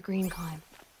 Must be the Green Climb.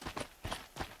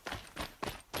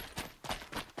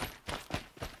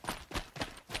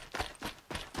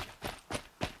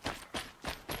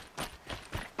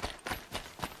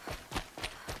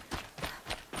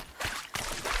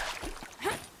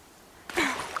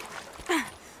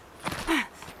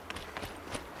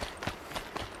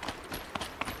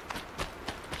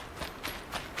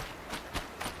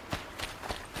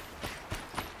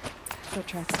 Foot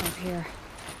tracks stop here.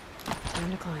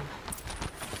 Time to climb.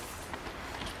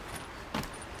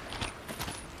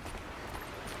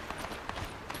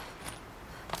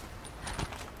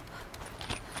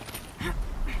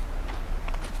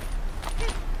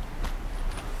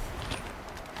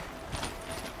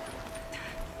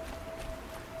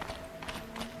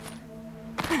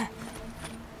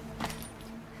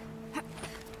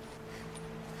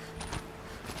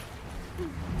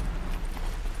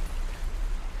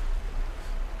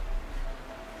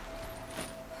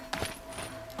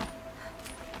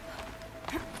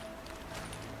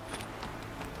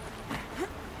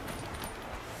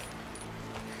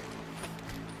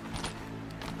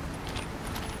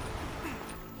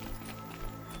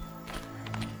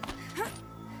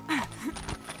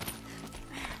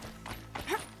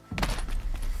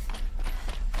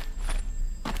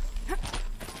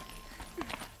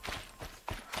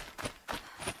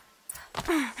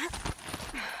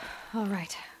 All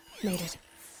right, made it.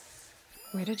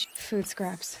 Where did you... Food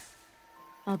scraps.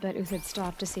 I'll bet Uthid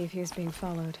stopped to see if he was being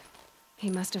followed. He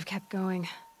must have kept going.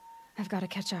 I've got to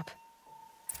catch up.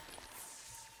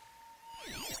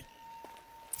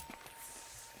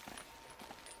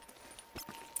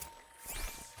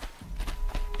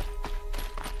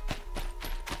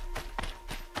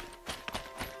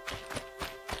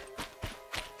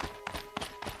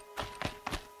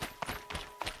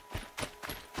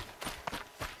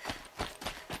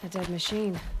 A dead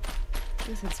machine.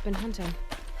 Uthid's been hunting.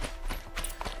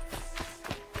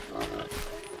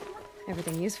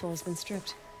 Everything useful has been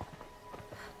stripped.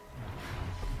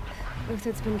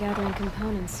 Uthid's been gathering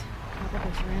components,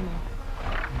 probably for ammo.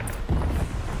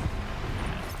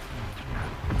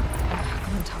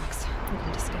 Glintox. We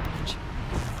need to scavenge.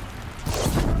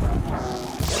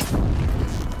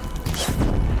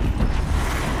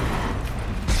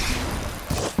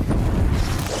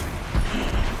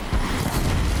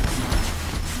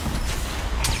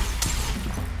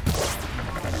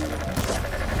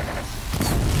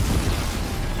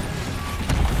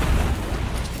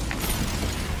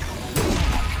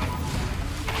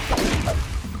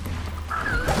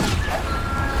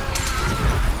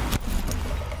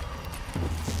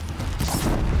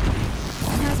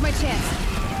 Now's my chance.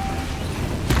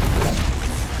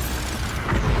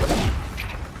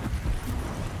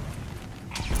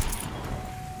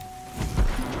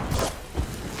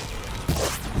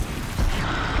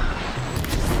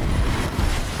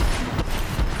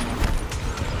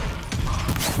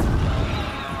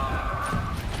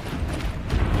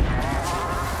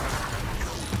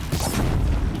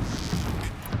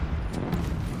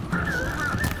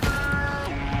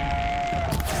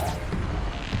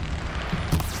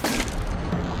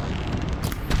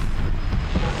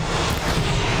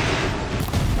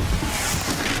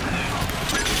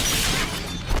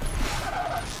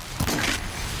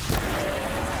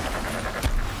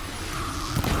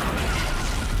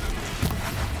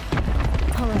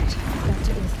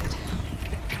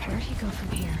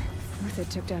 Uthid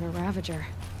took down a Ravager.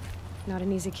 Not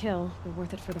an easy kill, but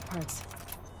worth it for the parts.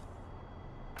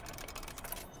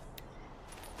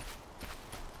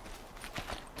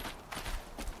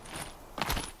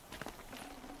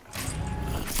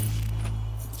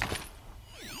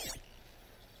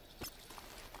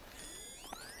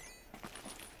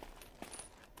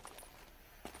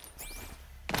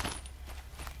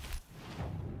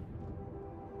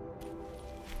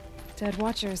 Dead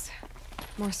Watchers.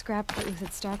 More scrap for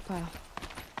Uthid's stockpile.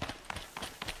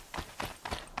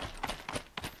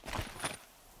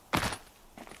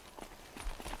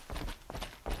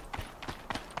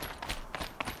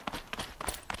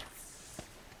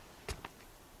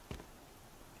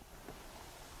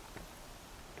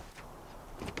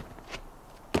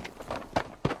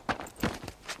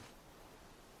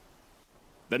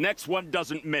 The next one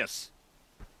doesn't miss.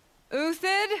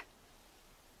 Uthid?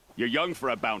 You're young for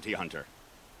a bounty hunter.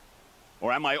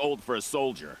 Or am I old for a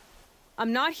soldier?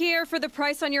 I'm not here for the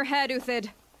price on your head, Uthid.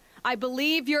 I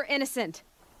believe you're innocent.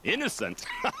 Innocent?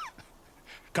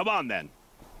 Come on, then.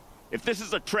 If this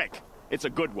is a trick, it's a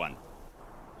good one.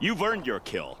 You've earned your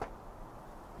kill.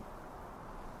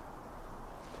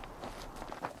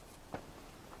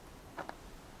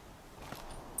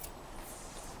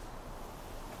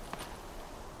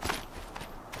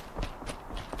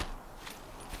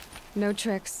 No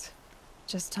tricks.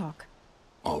 Just talk.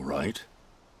 All right.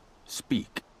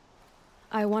 Speak.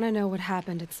 I want to know what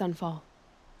happened at Sunfall.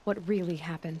 What really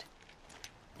happened.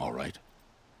 All right.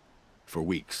 For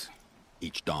weeks,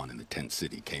 each dawn in the tent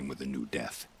city came with a new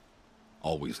death.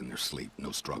 Always in their sleep,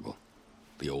 no struggle.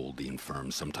 The old, the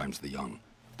infirm, sometimes the young.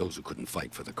 Those who couldn't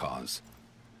fight for the cause.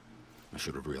 I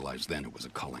should have realized then it was a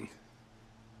culling.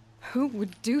 Who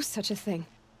would do such a thing?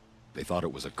 They thought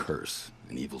it was a curse,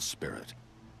 an evil spirit.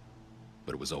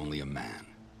 But it was only a man.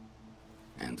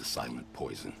 And a silent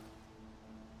poison.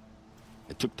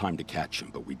 It took time to catch him,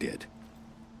 but we did.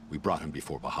 We brought him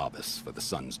before Bahavas for the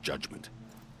sun's judgment.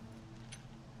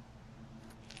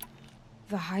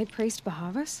 The High Priest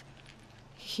Bahavas?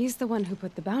 He's the one who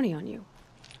put the bounty on you.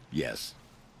 Yes.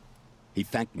 He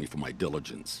thanked me for my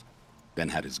diligence, then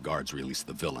had his guards release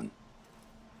the villain.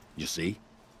 You see?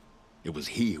 It was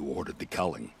he who ordered the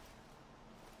culling.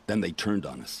 Then they turned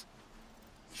on us.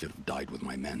 Should have died with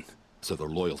my men, so their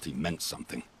loyalty meant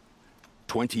something.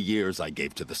 20 years I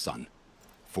gave to the sun.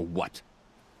 For what?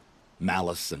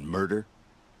 Malice and murder?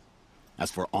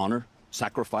 As for honor,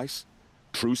 sacrifice,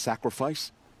 true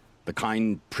sacrifice, the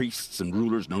kind priests and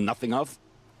rulers know nothing of?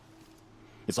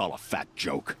 It's all a fat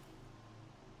joke.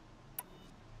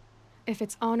 If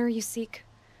it's honor you seek,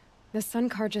 the Sun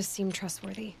Karjas seem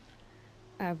trustworthy.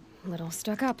 A little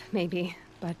stuck up, maybe,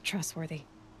 but trustworthy.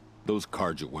 Those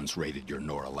Karja once raided your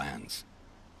Nora lands.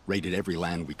 Raided every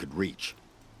land we could reach.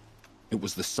 It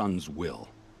was the Sun's will.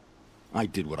 I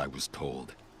did what I was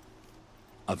told.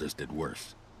 Others did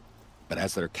worse. But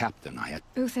as their captain, I had...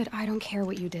 Uthid, I don't care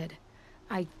what you did.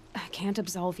 I can't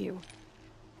absolve you.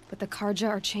 But the Karja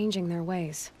are changing their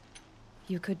ways.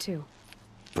 You could too.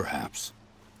 Perhaps.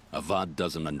 Avad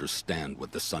doesn't understand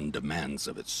what the Sun demands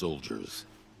of its soldiers.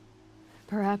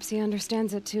 Perhaps he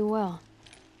understands it too well.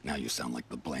 Now you sound like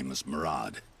the blameless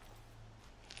Murad.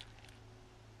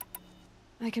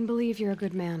 I can believe you're a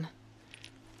good man.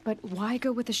 But why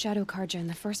go with the Shadow Karja in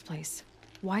the first place?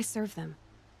 Why serve them?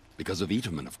 Because of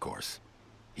Itaman, of course.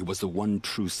 He was the one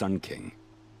true Sun King.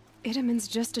 Itaman's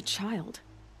just a child.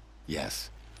 Yes,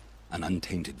 an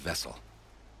untainted vessel.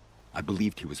 I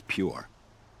believed he was pure.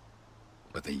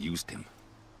 But they used him.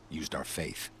 Used our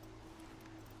faith.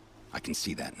 I can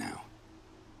see that now.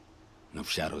 No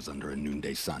shadows under a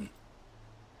noonday sun.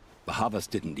 Bahavas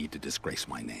didn't need to disgrace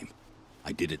my name.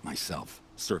 I did it myself,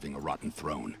 serving a rotten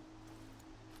throne.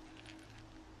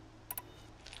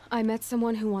 I met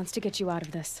someone who wants to get you out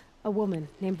of this. A woman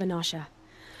named Vanasha.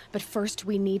 But first,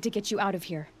 we need to get you out of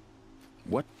here.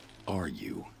 What are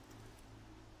you?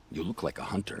 You look like a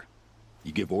hunter.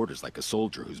 You give orders like a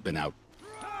soldier who's been out...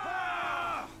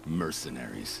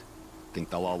 Mercenaries. Think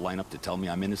they'll all line up to tell me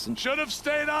I'm innocent? Should have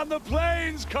stayed on the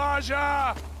plains,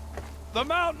 Karja! The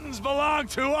mountains belong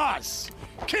to us!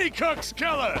 Kikuk's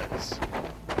killers!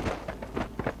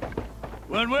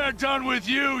 When we're done with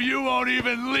you, you won't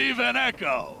even leave an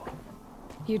echo!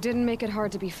 You didn't make it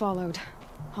hard to be followed.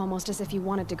 Almost as if you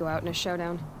wanted to go out in a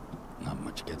showdown. Not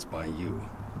much gets by you.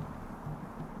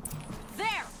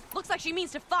 There! Looks like she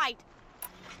means to fight!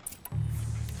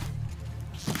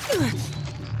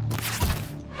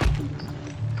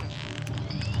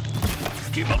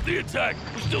 Keep up the attack!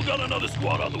 We still got another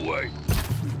squad on the way!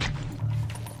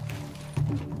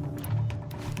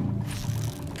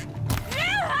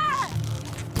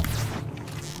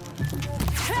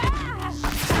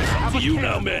 To you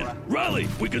now, men. Rally!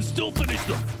 We can still finish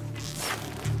them.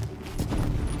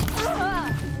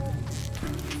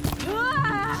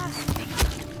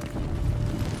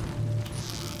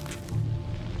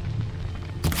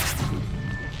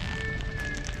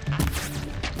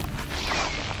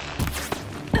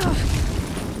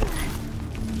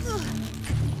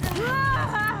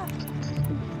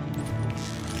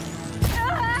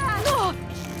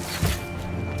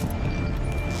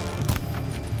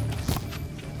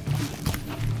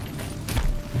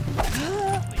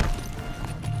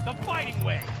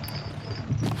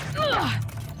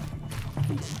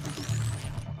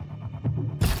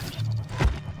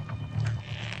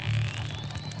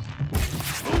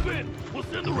 We'll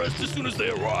send the rest as soon as they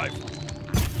arrive.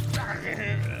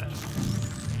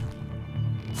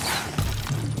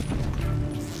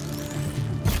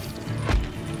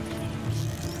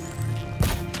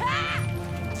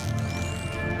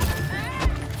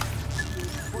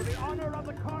 For the honor of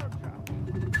the Karja.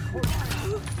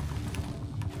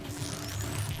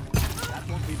 That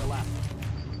won't be the last.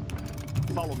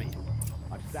 Follow me.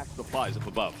 I've stacked supplies up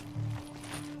above.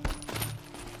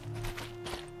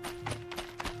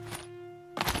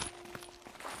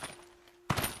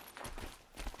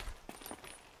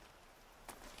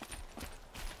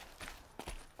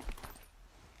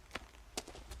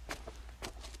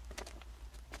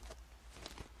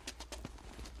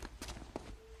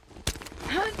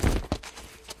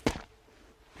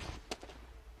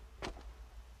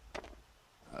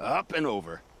 Up and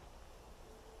over.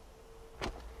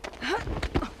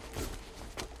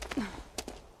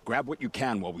 Grab what you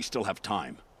can while we still have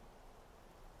time.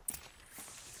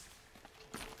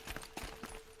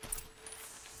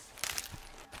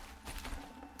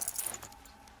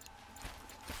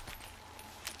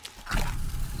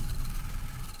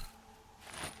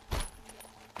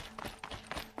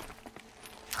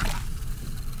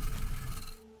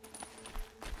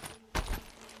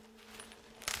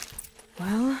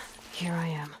 Well, here I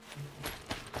am.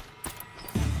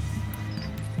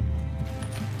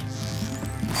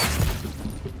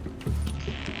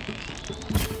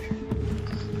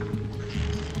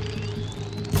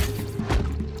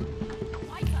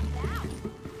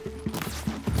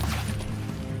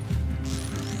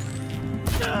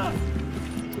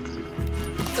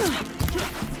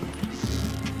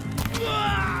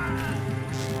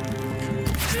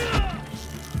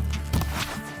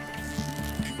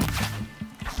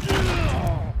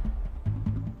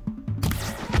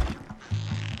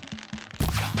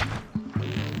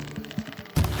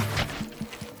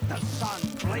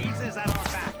 Blazes at our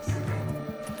backs.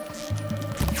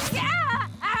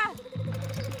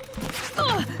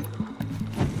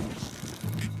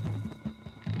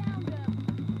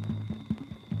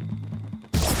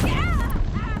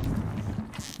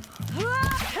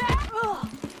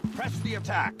 Press the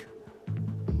attack.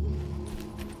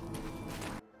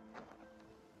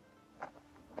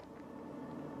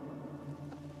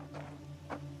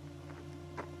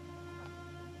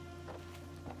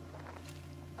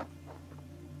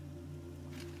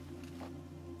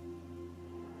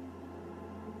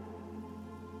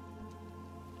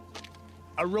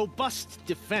 A robust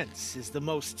defense is the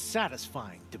most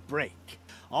satisfying to break.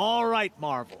 All right,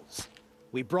 Marvels.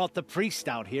 We brought the priest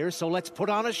out here, so let's put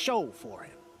on a show for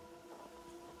him.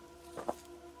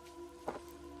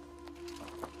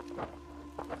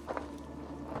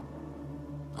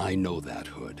 I know that,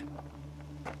 Hood.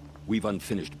 We've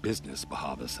unfinished business,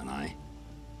 Bahavas and I.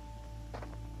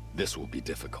 This will be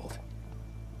difficult.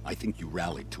 I think you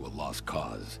rallied to a lost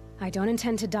cause. I don't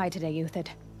intend to die today, Euthyd.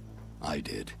 I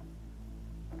did.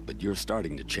 But you're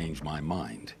starting to change my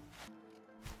mind.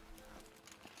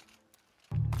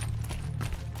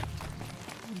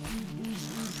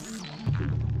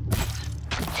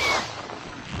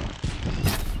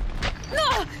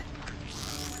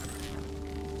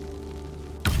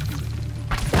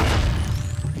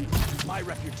 My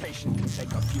reputation can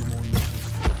take a few more years.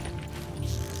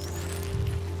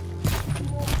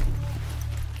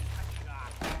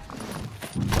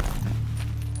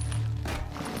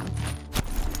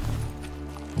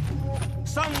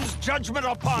 Sun's judgment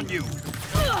upon you!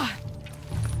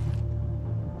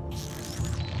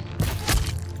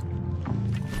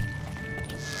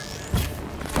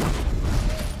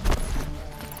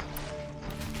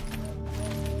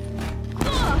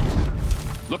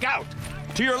 Look out!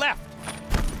 To your left!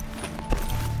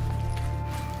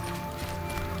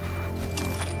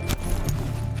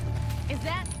 Is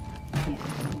that...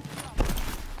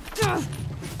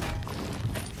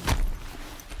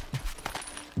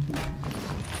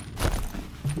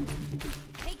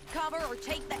 Take cover or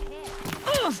take the head.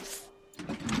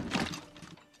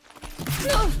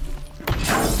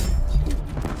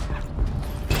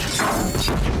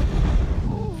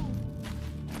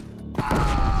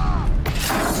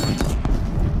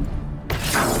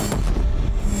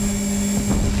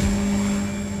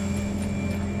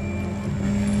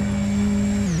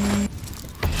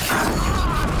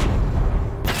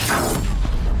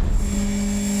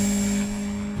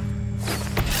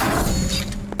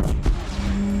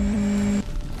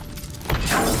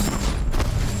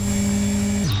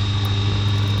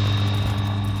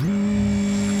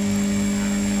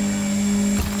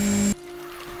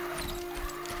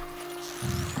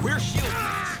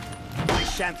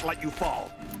 can't let you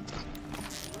fall.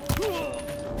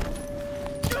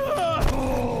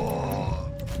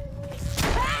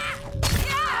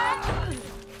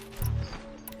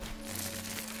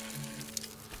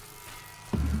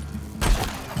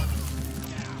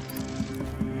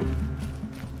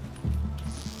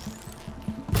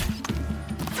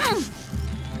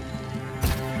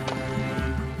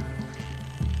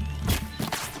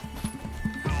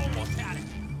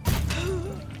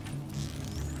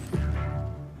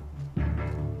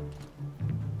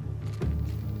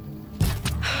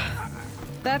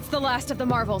 That's the last of the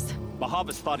marvels.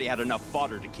 Bahavas thought he had enough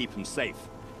fodder to keep him safe.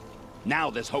 Now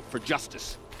there's hope for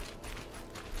justice.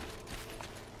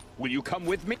 Will you come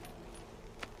with me?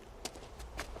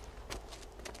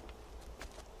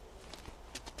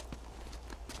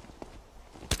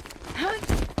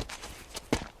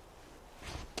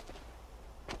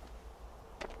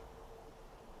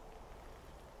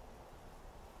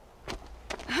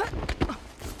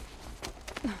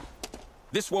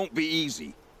 This won't be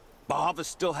easy. Bahavas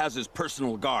still has his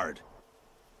personal guard.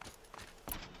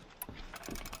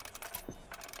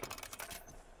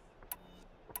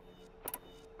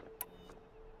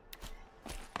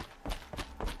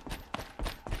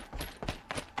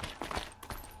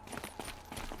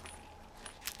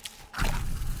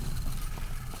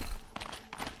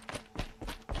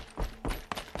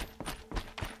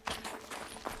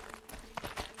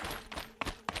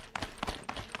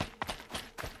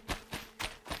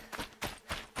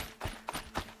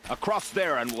 Across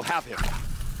there and we'll have him.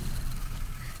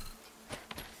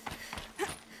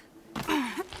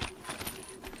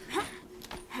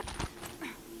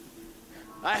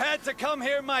 I had to come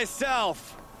here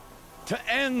myself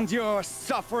to end your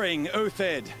suffering,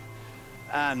 Uthid,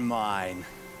 and mine.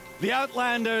 The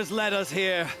Outlanders led us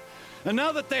here, and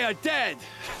now that they are dead,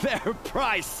 their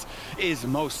price is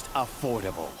most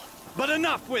affordable. But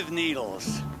enough with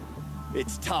needles.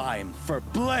 It's time for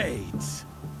blades.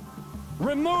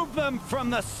 Remove them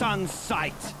from the sun's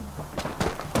sight.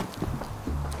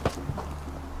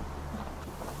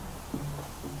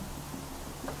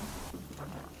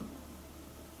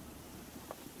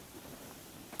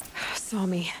 Saw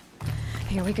me.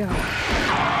 Here we go.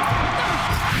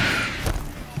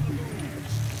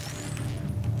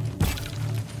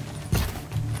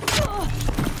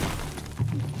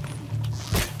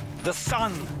 The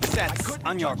sun sets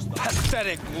on your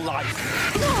pathetic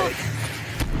life.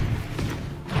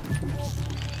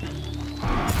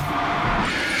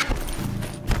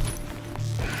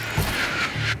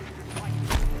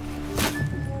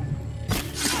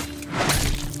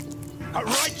 A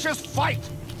righteous fight!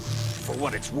 For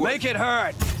what it's worth. Make it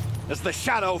hurt as the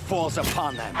shadow falls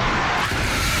upon them.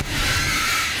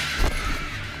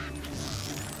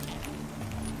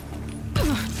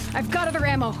 I've got other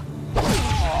ammo.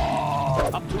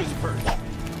 Up to his perch.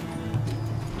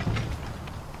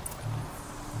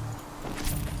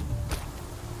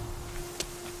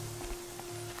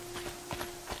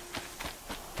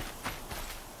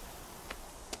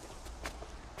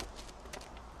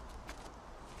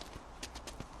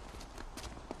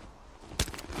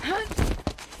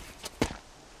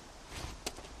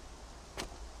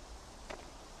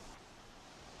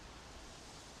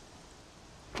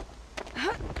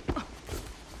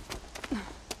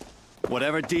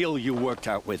 Whatever deal you worked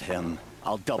out with him,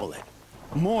 I'll double it.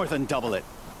 More than double it.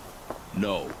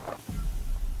 No.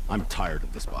 I'm tired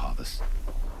of this, Bahavas.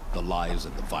 The lies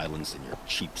and the violence and your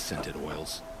cheap-scented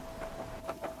oils.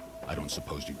 I don't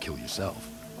suppose you'd kill yourself.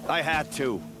 I had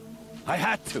to. I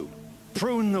had to.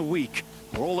 Prune the weak,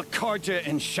 or all the Karja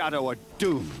in Shadow are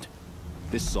doomed.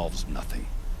 This solves nothing.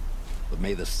 But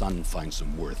may the sun find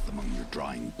some worth among your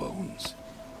drying bones.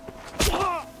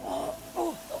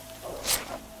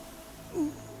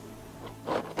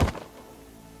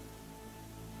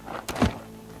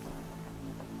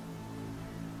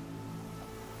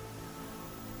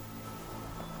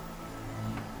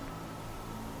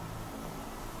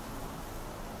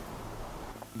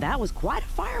 That was quite a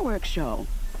fireworks show.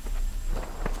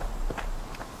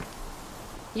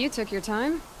 You took your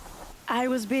time? I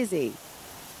was busy.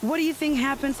 What do you think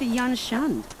happened to Yan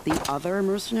Shund, the other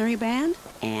mercenary band?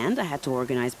 And I had to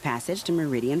organize passage to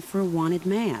Meridian for a wanted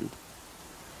man.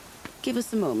 Give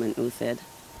us a moment, Uthid.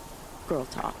 Girl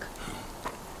talk.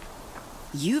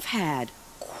 You've had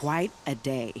quite a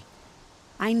day.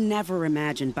 I never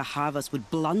imagined Bahavas would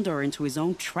blunder into his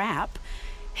own trap.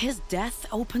 His death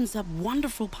opens up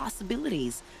wonderful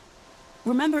possibilities.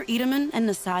 Remember Edaman and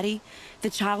Nasadi, the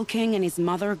Child King and his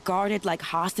mother guarded like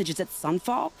hostages at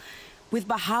sunfall? With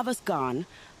Bahavas gone,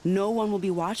 no one will be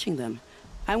watching them.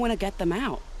 I want to get them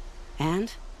out.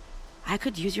 And I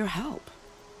could use your help.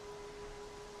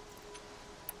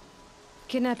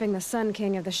 Kidnapping the Sun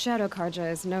King of the Shadow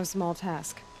Karja is no small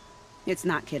task. It's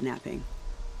not kidnapping.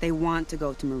 They want to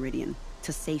go to Meridian,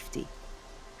 to safety.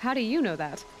 How do you know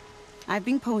that? I've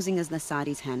been posing as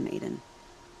Nasadi's handmaiden.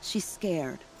 She's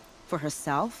scared. For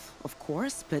herself, of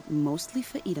course, but mostly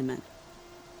for Itamen.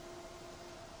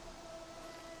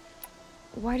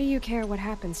 Why do you care what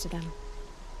happens to them?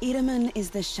 Itamen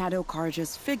is the Shadow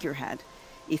Karja's figurehead.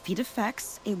 If he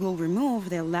defects, it will remove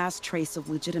their last trace of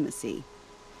legitimacy.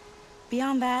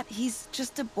 Beyond that, he's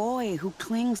just a boy who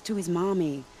clings to his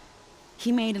mommy.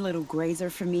 He made a little grazer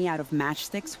for me out of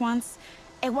matchsticks once.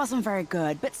 It wasn't very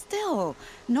good, but still,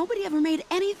 nobody ever made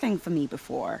anything for me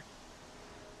before.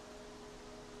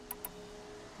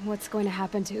 What's going to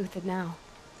happen to Uthid now?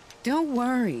 Don't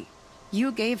worry.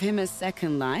 You gave him a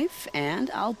second life, and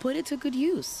I'll put it to good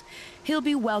use. He'll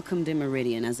be welcomed in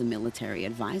Meridian as a military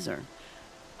advisor.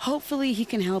 Hopefully he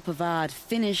can help Avad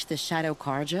finish the Shadow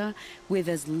Karja with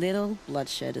as little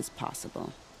bloodshed as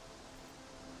possible.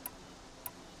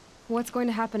 What's going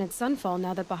to happen at Sunfall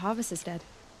now that Bahavas is dead?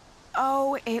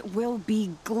 Oh, it will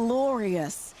be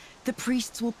glorious. The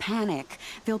priests will panic.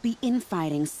 There'll be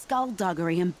infighting,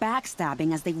 skullduggery, and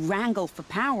backstabbing as they wrangle for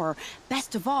power.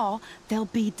 Best of all, they'll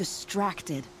be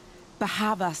distracted.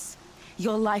 Bahavas,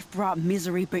 your life brought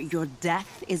misery, but your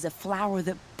death is a flower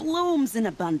that blooms in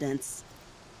abundance.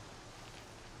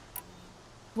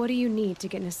 What do you need to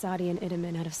get Nasadi and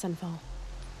Itamen out of Sunfall?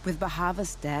 With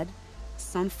Bahavas dead,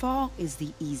 Sunfall is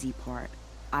the easy part.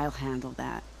 I'll handle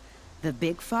that. The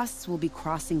big fuss will be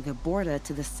crossing the border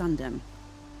to the Sundom.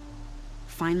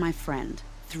 Find my friend,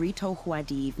 3-Toe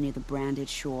Huadiv, near the branded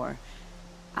shore.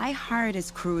 I hired his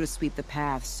crew to sweep the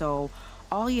path, so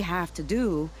all you have to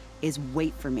do is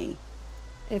wait for me.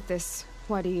 If this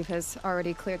Huadiv has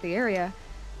already cleared the area,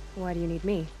 why do you need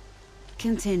me?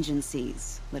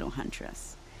 Contingencies, little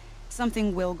huntress.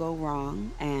 Something will go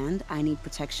wrong, and I need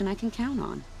protection I can count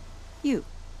on. You.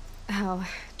 I'll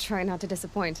try not to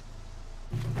disappoint.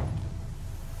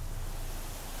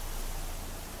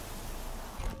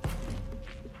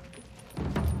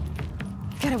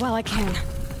 Get it while I can.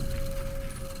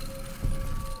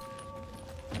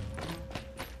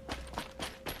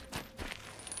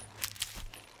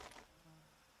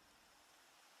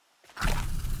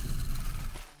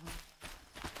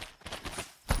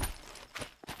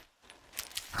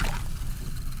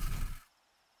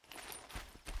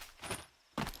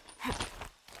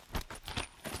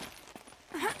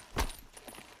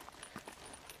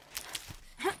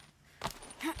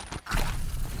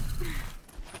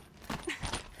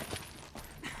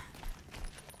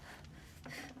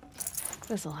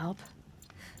 This'll help.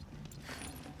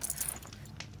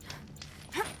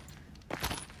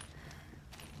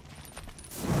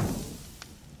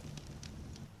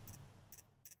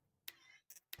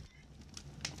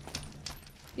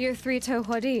 You're 3-Toe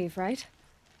Huadiv, right?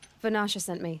 Vanasha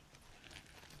sent me.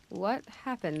 What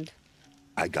happened?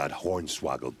 I got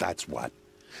hornswoggled, that's what.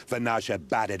 Vanasha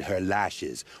batted her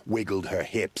lashes, wiggled her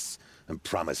hips, and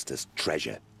promised us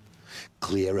treasure.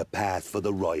 Clear a path for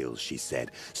the royals, she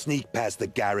said. Sneak past the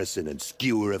garrison and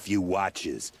skewer a few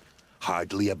watches.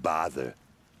 Hardly a bother.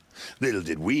 Little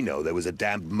did we know there was a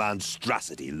damned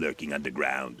monstrosity lurking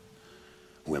underground.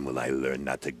 When will I learn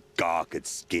not to gawk at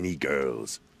skinny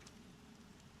girls?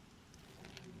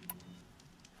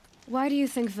 Why do you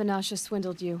think Vanasha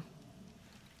swindled you?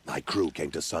 My crew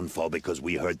came to Sunfall because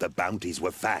we heard the bounties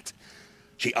were fat.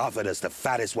 She offered us the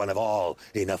fattest one of all,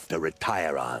 enough to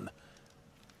retire on.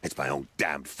 It's my own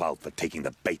damned fault for taking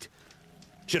the bait.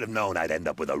 Should have known I'd end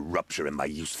up with a rupture in my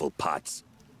useful parts.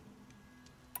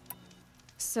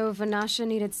 So Vanasha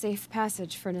needed safe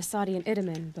passage for Nasadi and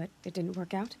Itamen, but it didn't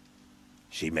work out?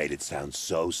 She made it sound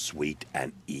so sweet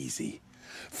and easy.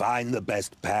 Find the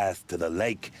best path to the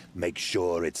lake, make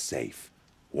sure it's safe.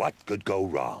 What could go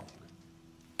wrong?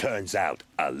 Turns out,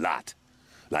 a lot.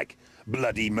 Like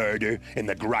bloody murder in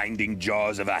the grinding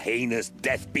jaws of a heinous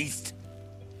death beast.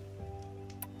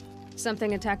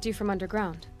 Something attacked you from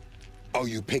underground. Oh,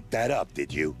 you picked that up,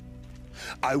 did you?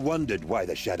 I wondered why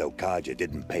the Shadow Karja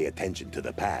didn't pay attention to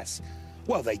the pass.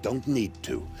 Well, they don't need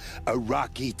to. A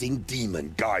rock-eating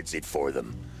demon guards it for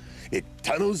them. It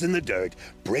tunnels in the dirt,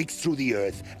 breaks through the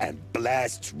earth, and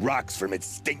blasts rocks from its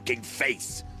stinking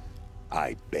face.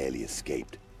 I barely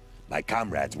escaped. My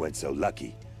comrades weren't so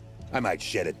lucky. I might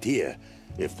shed a tear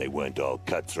if they weren't all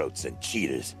cutthroats and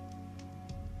cheaters.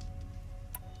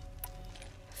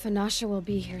 Vanasha will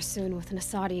be here soon with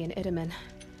Nasadi and Itamen.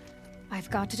 I've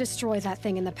got to destroy that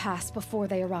thing in the past before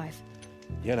they arrive.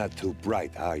 You're not too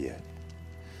bright, are you?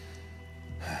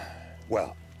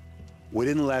 Well, we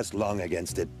didn't last long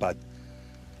against it, but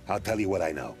I'll tell you what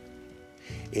I know.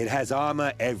 It has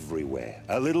armor everywhere,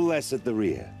 a little less at the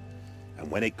rear. And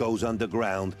when it goes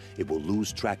underground, it will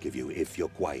lose track of you if you're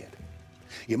quiet.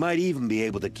 You might even be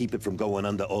able to keep it from going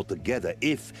under altogether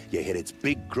if you hit its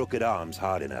big crooked arms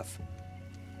hard enough.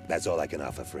 That's all I can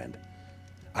offer, friend.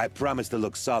 I promise to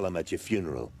look solemn at your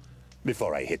funeral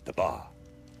before I hit the bar.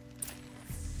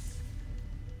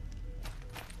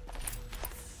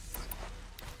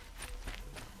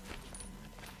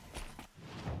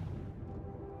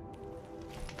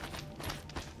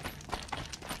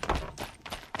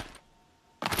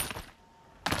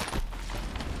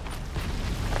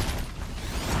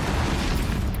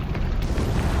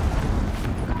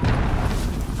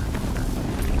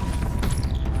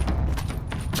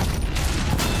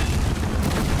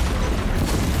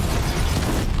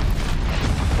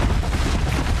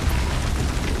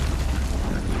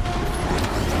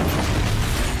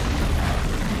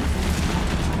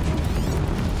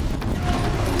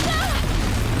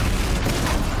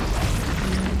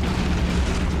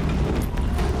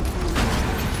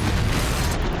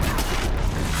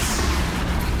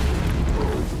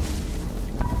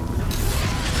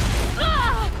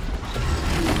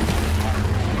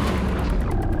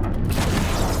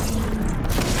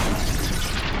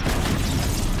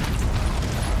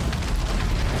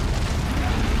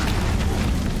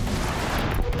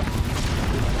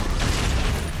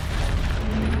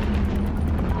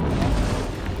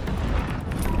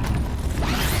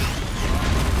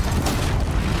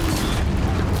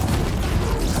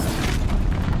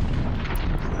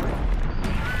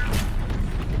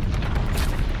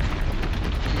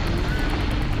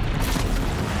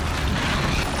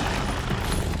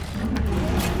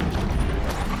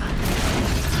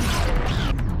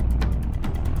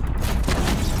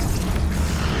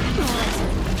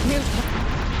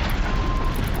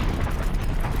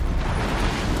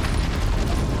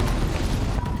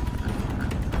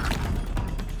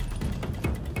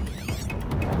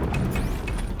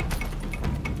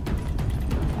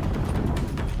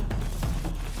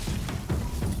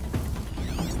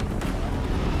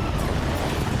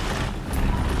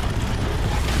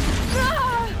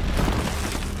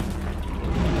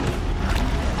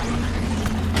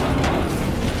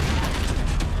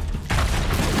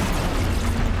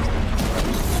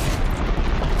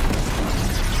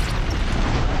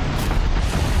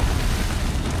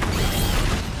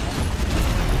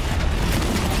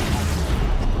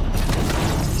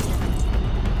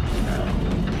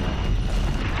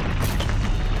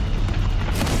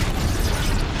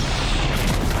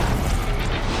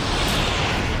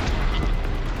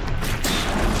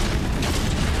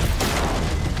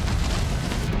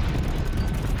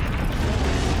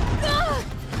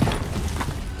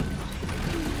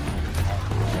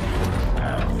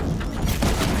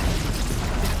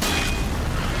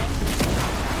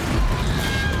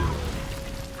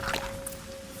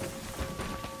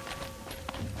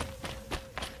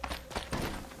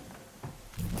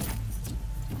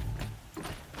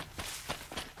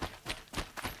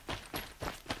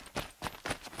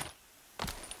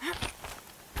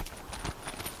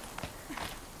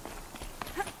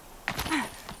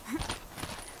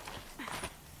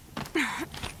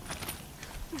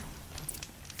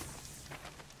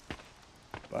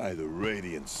 By the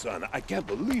radiant sun, I can't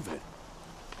believe it.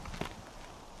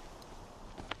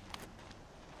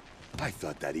 I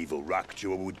thought that evil rock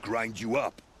chewer would grind you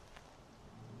up.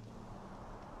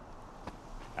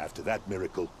 After that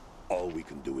miracle, all we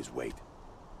can do is wait.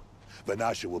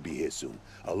 Vanasha will be here soon,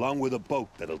 along with a boat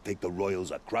that'll take the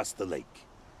royals across the lake.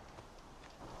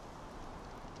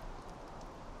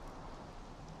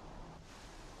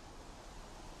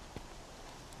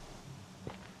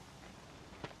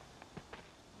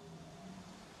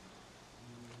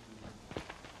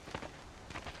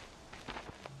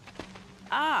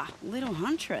 Ah, little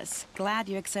huntress. Glad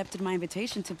you accepted my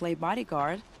invitation to play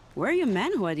bodyguard. Where are your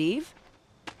manhood, Eve?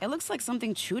 It looks like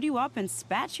something chewed you up and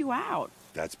spat you out.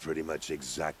 That's pretty much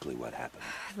exactly what happened.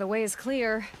 The way is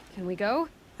clear. Can we go?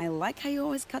 I like how you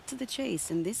always cut to the chase.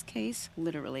 In this case,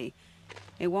 literally.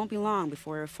 It won't be long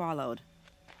before you're followed.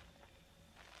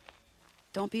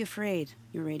 Don't be afraid,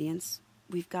 Your Radiance.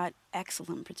 We've got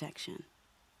excellent protection.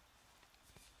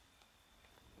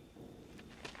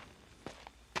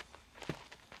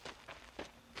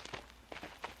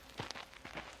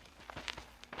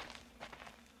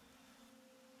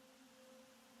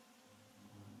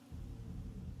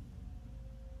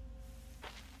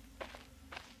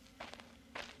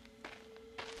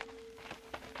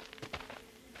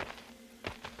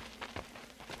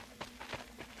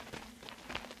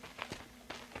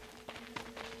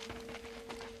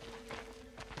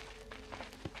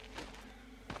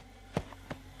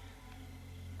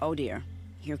 Oh dear.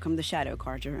 Here come the Shadow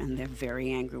Carja, and they're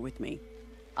very angry with me.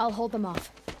 I'll hold them off.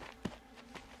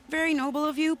 Very noble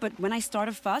of you, but when I start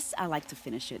a fuss, I like to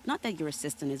finish it. Not that your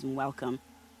assistant isn't welcome.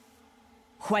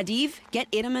 Huadiv, get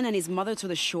Itaman and his mother to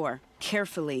the shore.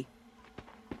 Carefully.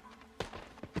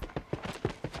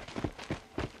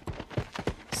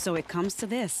 So it comes to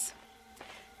this.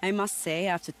 I must say,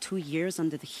 after 2 years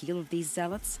under the heel of these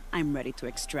zealots, I'm ready to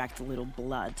extract a little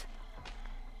blood.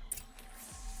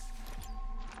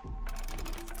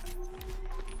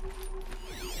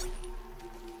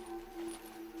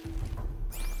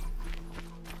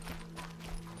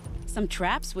 Some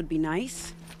traps would be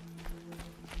nice.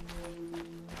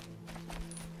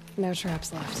 No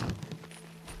traps left.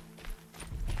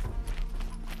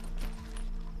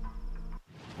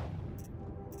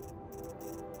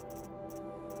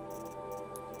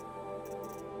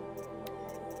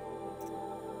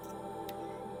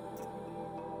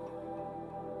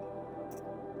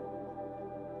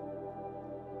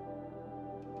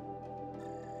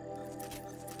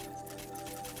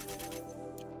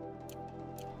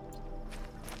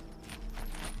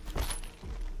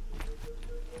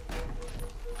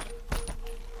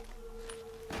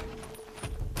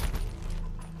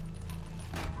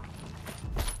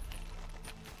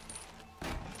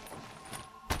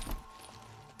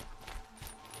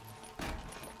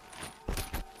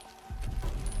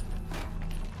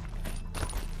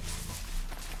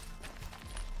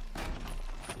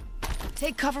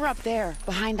 Take cover up there,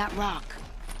 behind that rock.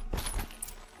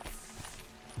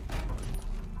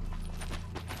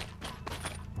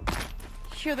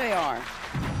 Here they are.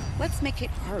 Let's make it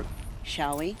hurt,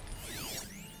 shall we?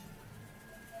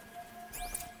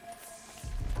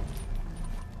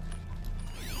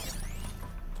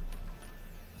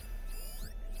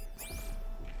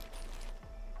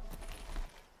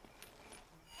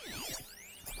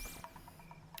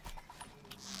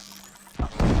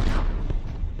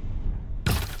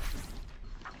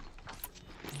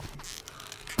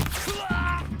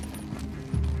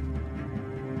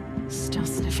 Still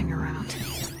sniffing around.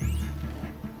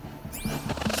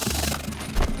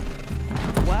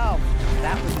 Well,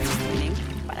 that was entertaining,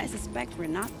 but I suspect we're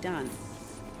not done.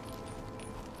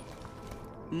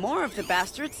 More of the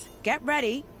bastards. Get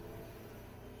ready.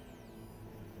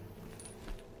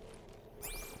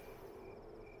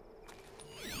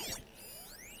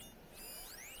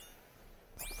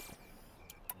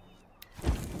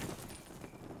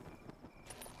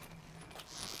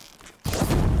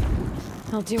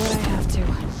 I'll do what I have to.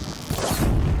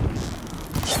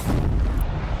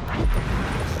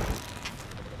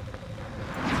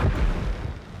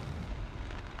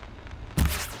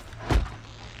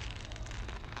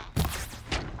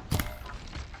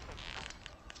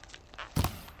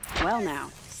 Well now,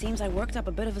 seems I worked up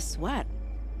a bit of a sweat.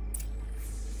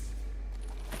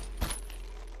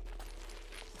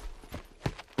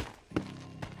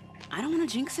 I don't want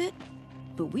to jinx it,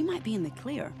 but we might be in the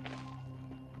clear.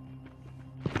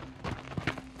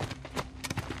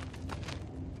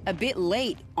 A bit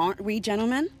late, aren't we,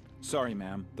 gentlemen? Sorry,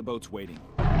 ma'am. The boat's waiting.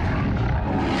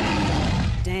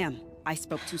 Damn, I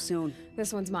spoke too soon.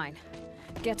 This one's mine.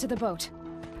 Get to the boat.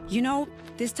 You know,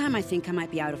 this time I think I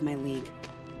might be out of my league.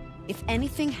 If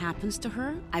anything happens to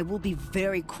her, I will be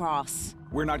very cross.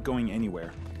 We're not going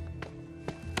anywhere.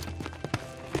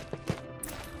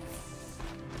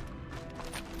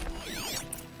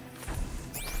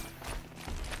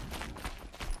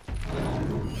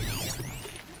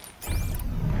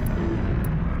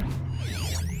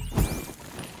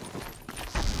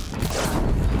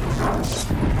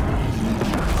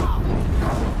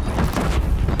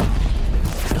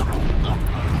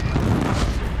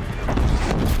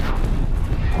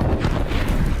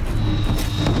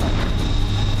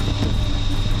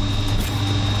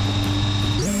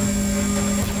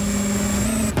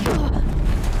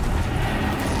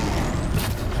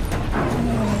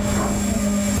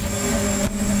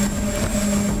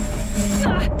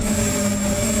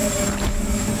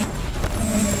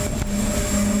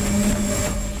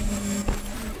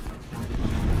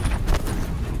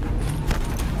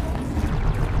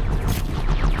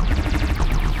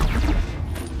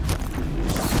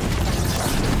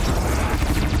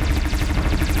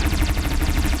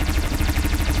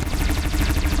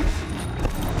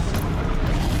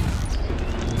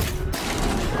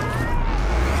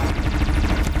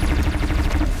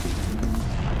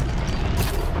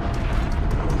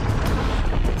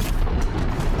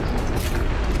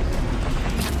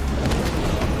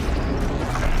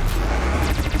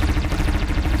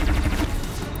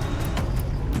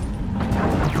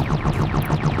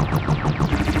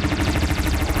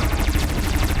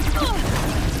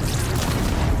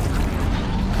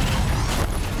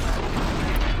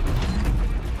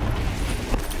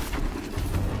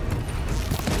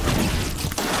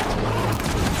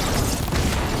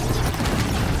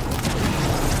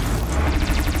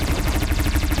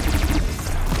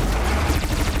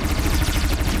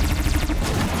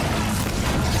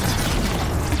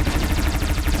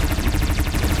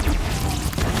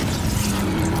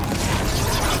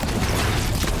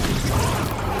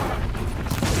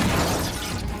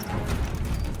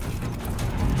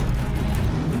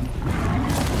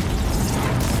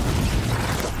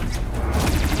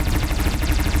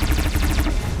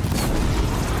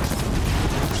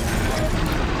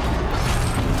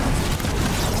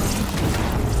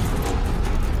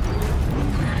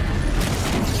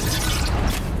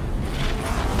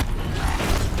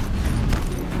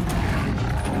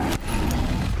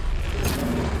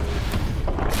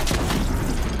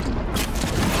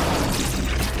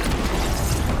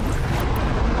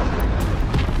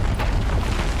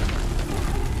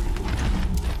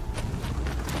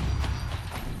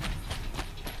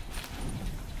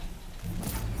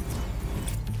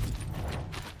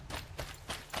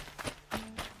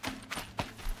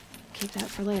 keep that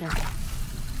for later.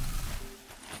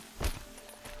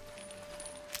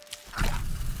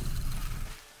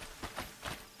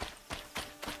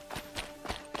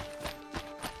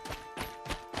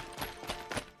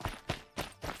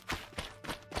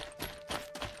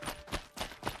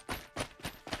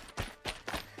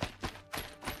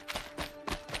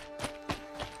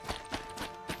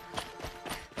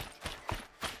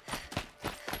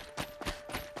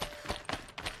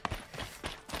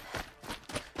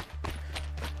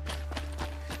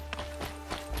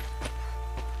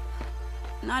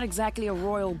 Not exactly a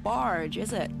royal barge,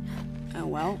 is it? Oh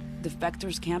well,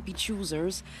 defectors can't be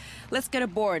choosers. Let's get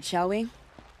aboard, shall we?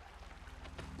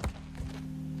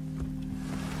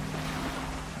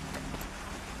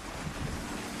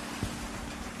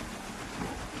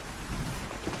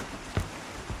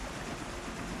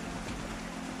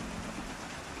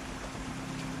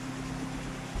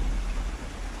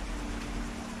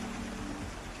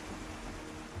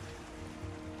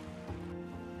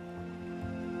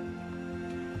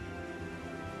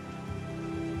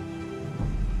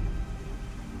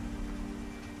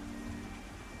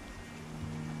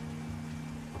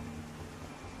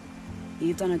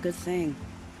 You've done a good thing.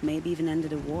 Maybe even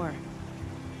ended a war.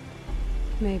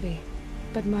 Maybe.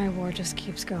 But my war just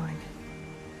keeps going.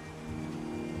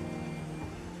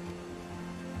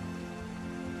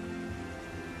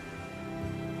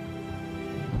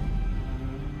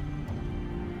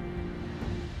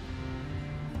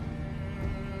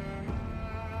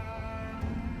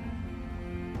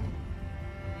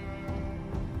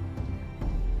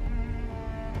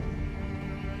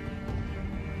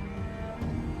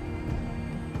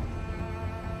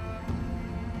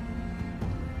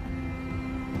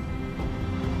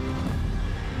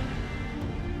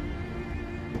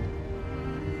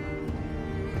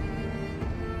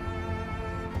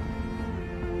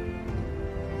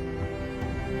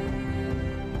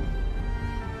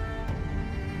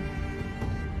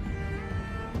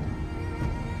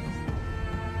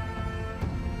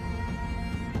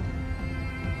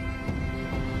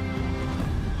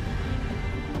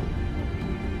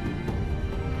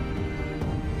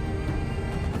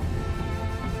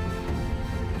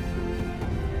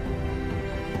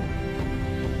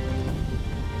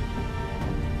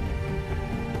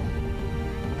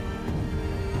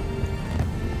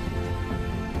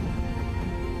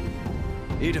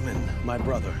 Edaman, my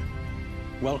brother,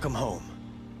 welcome home.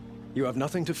 You have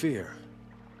nothing to fear.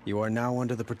 You are now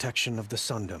under the protection of the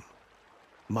Sundom.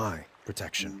 My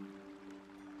protection.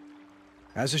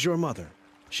 As is your mother,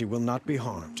 she will not be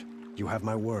harmed. You have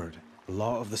my word, the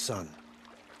law of the sun.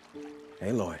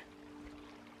 Aloy,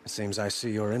 it seems I see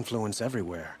your influence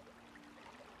everywhere.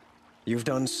 You've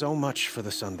done so much for the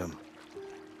Sundom,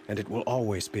 and it will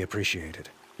always be appreciated.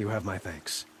 You have my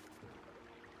thanks.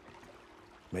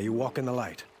 May you walk in the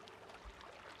light.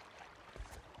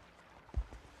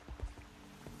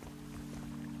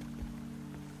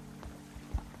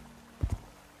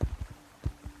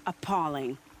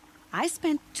 Appalling. I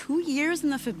spent 2 years in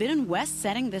the Forbidden West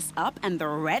setting this up, and the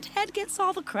redhead gets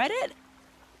all the credit?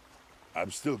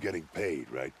 I'm still getting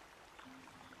paid, right?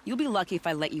 You'll be lucky if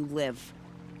I let you live.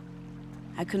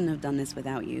 I couldn't have done this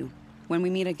without you. When we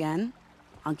meet again,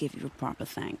 I'll give you a proper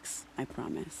thanks, I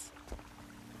promise.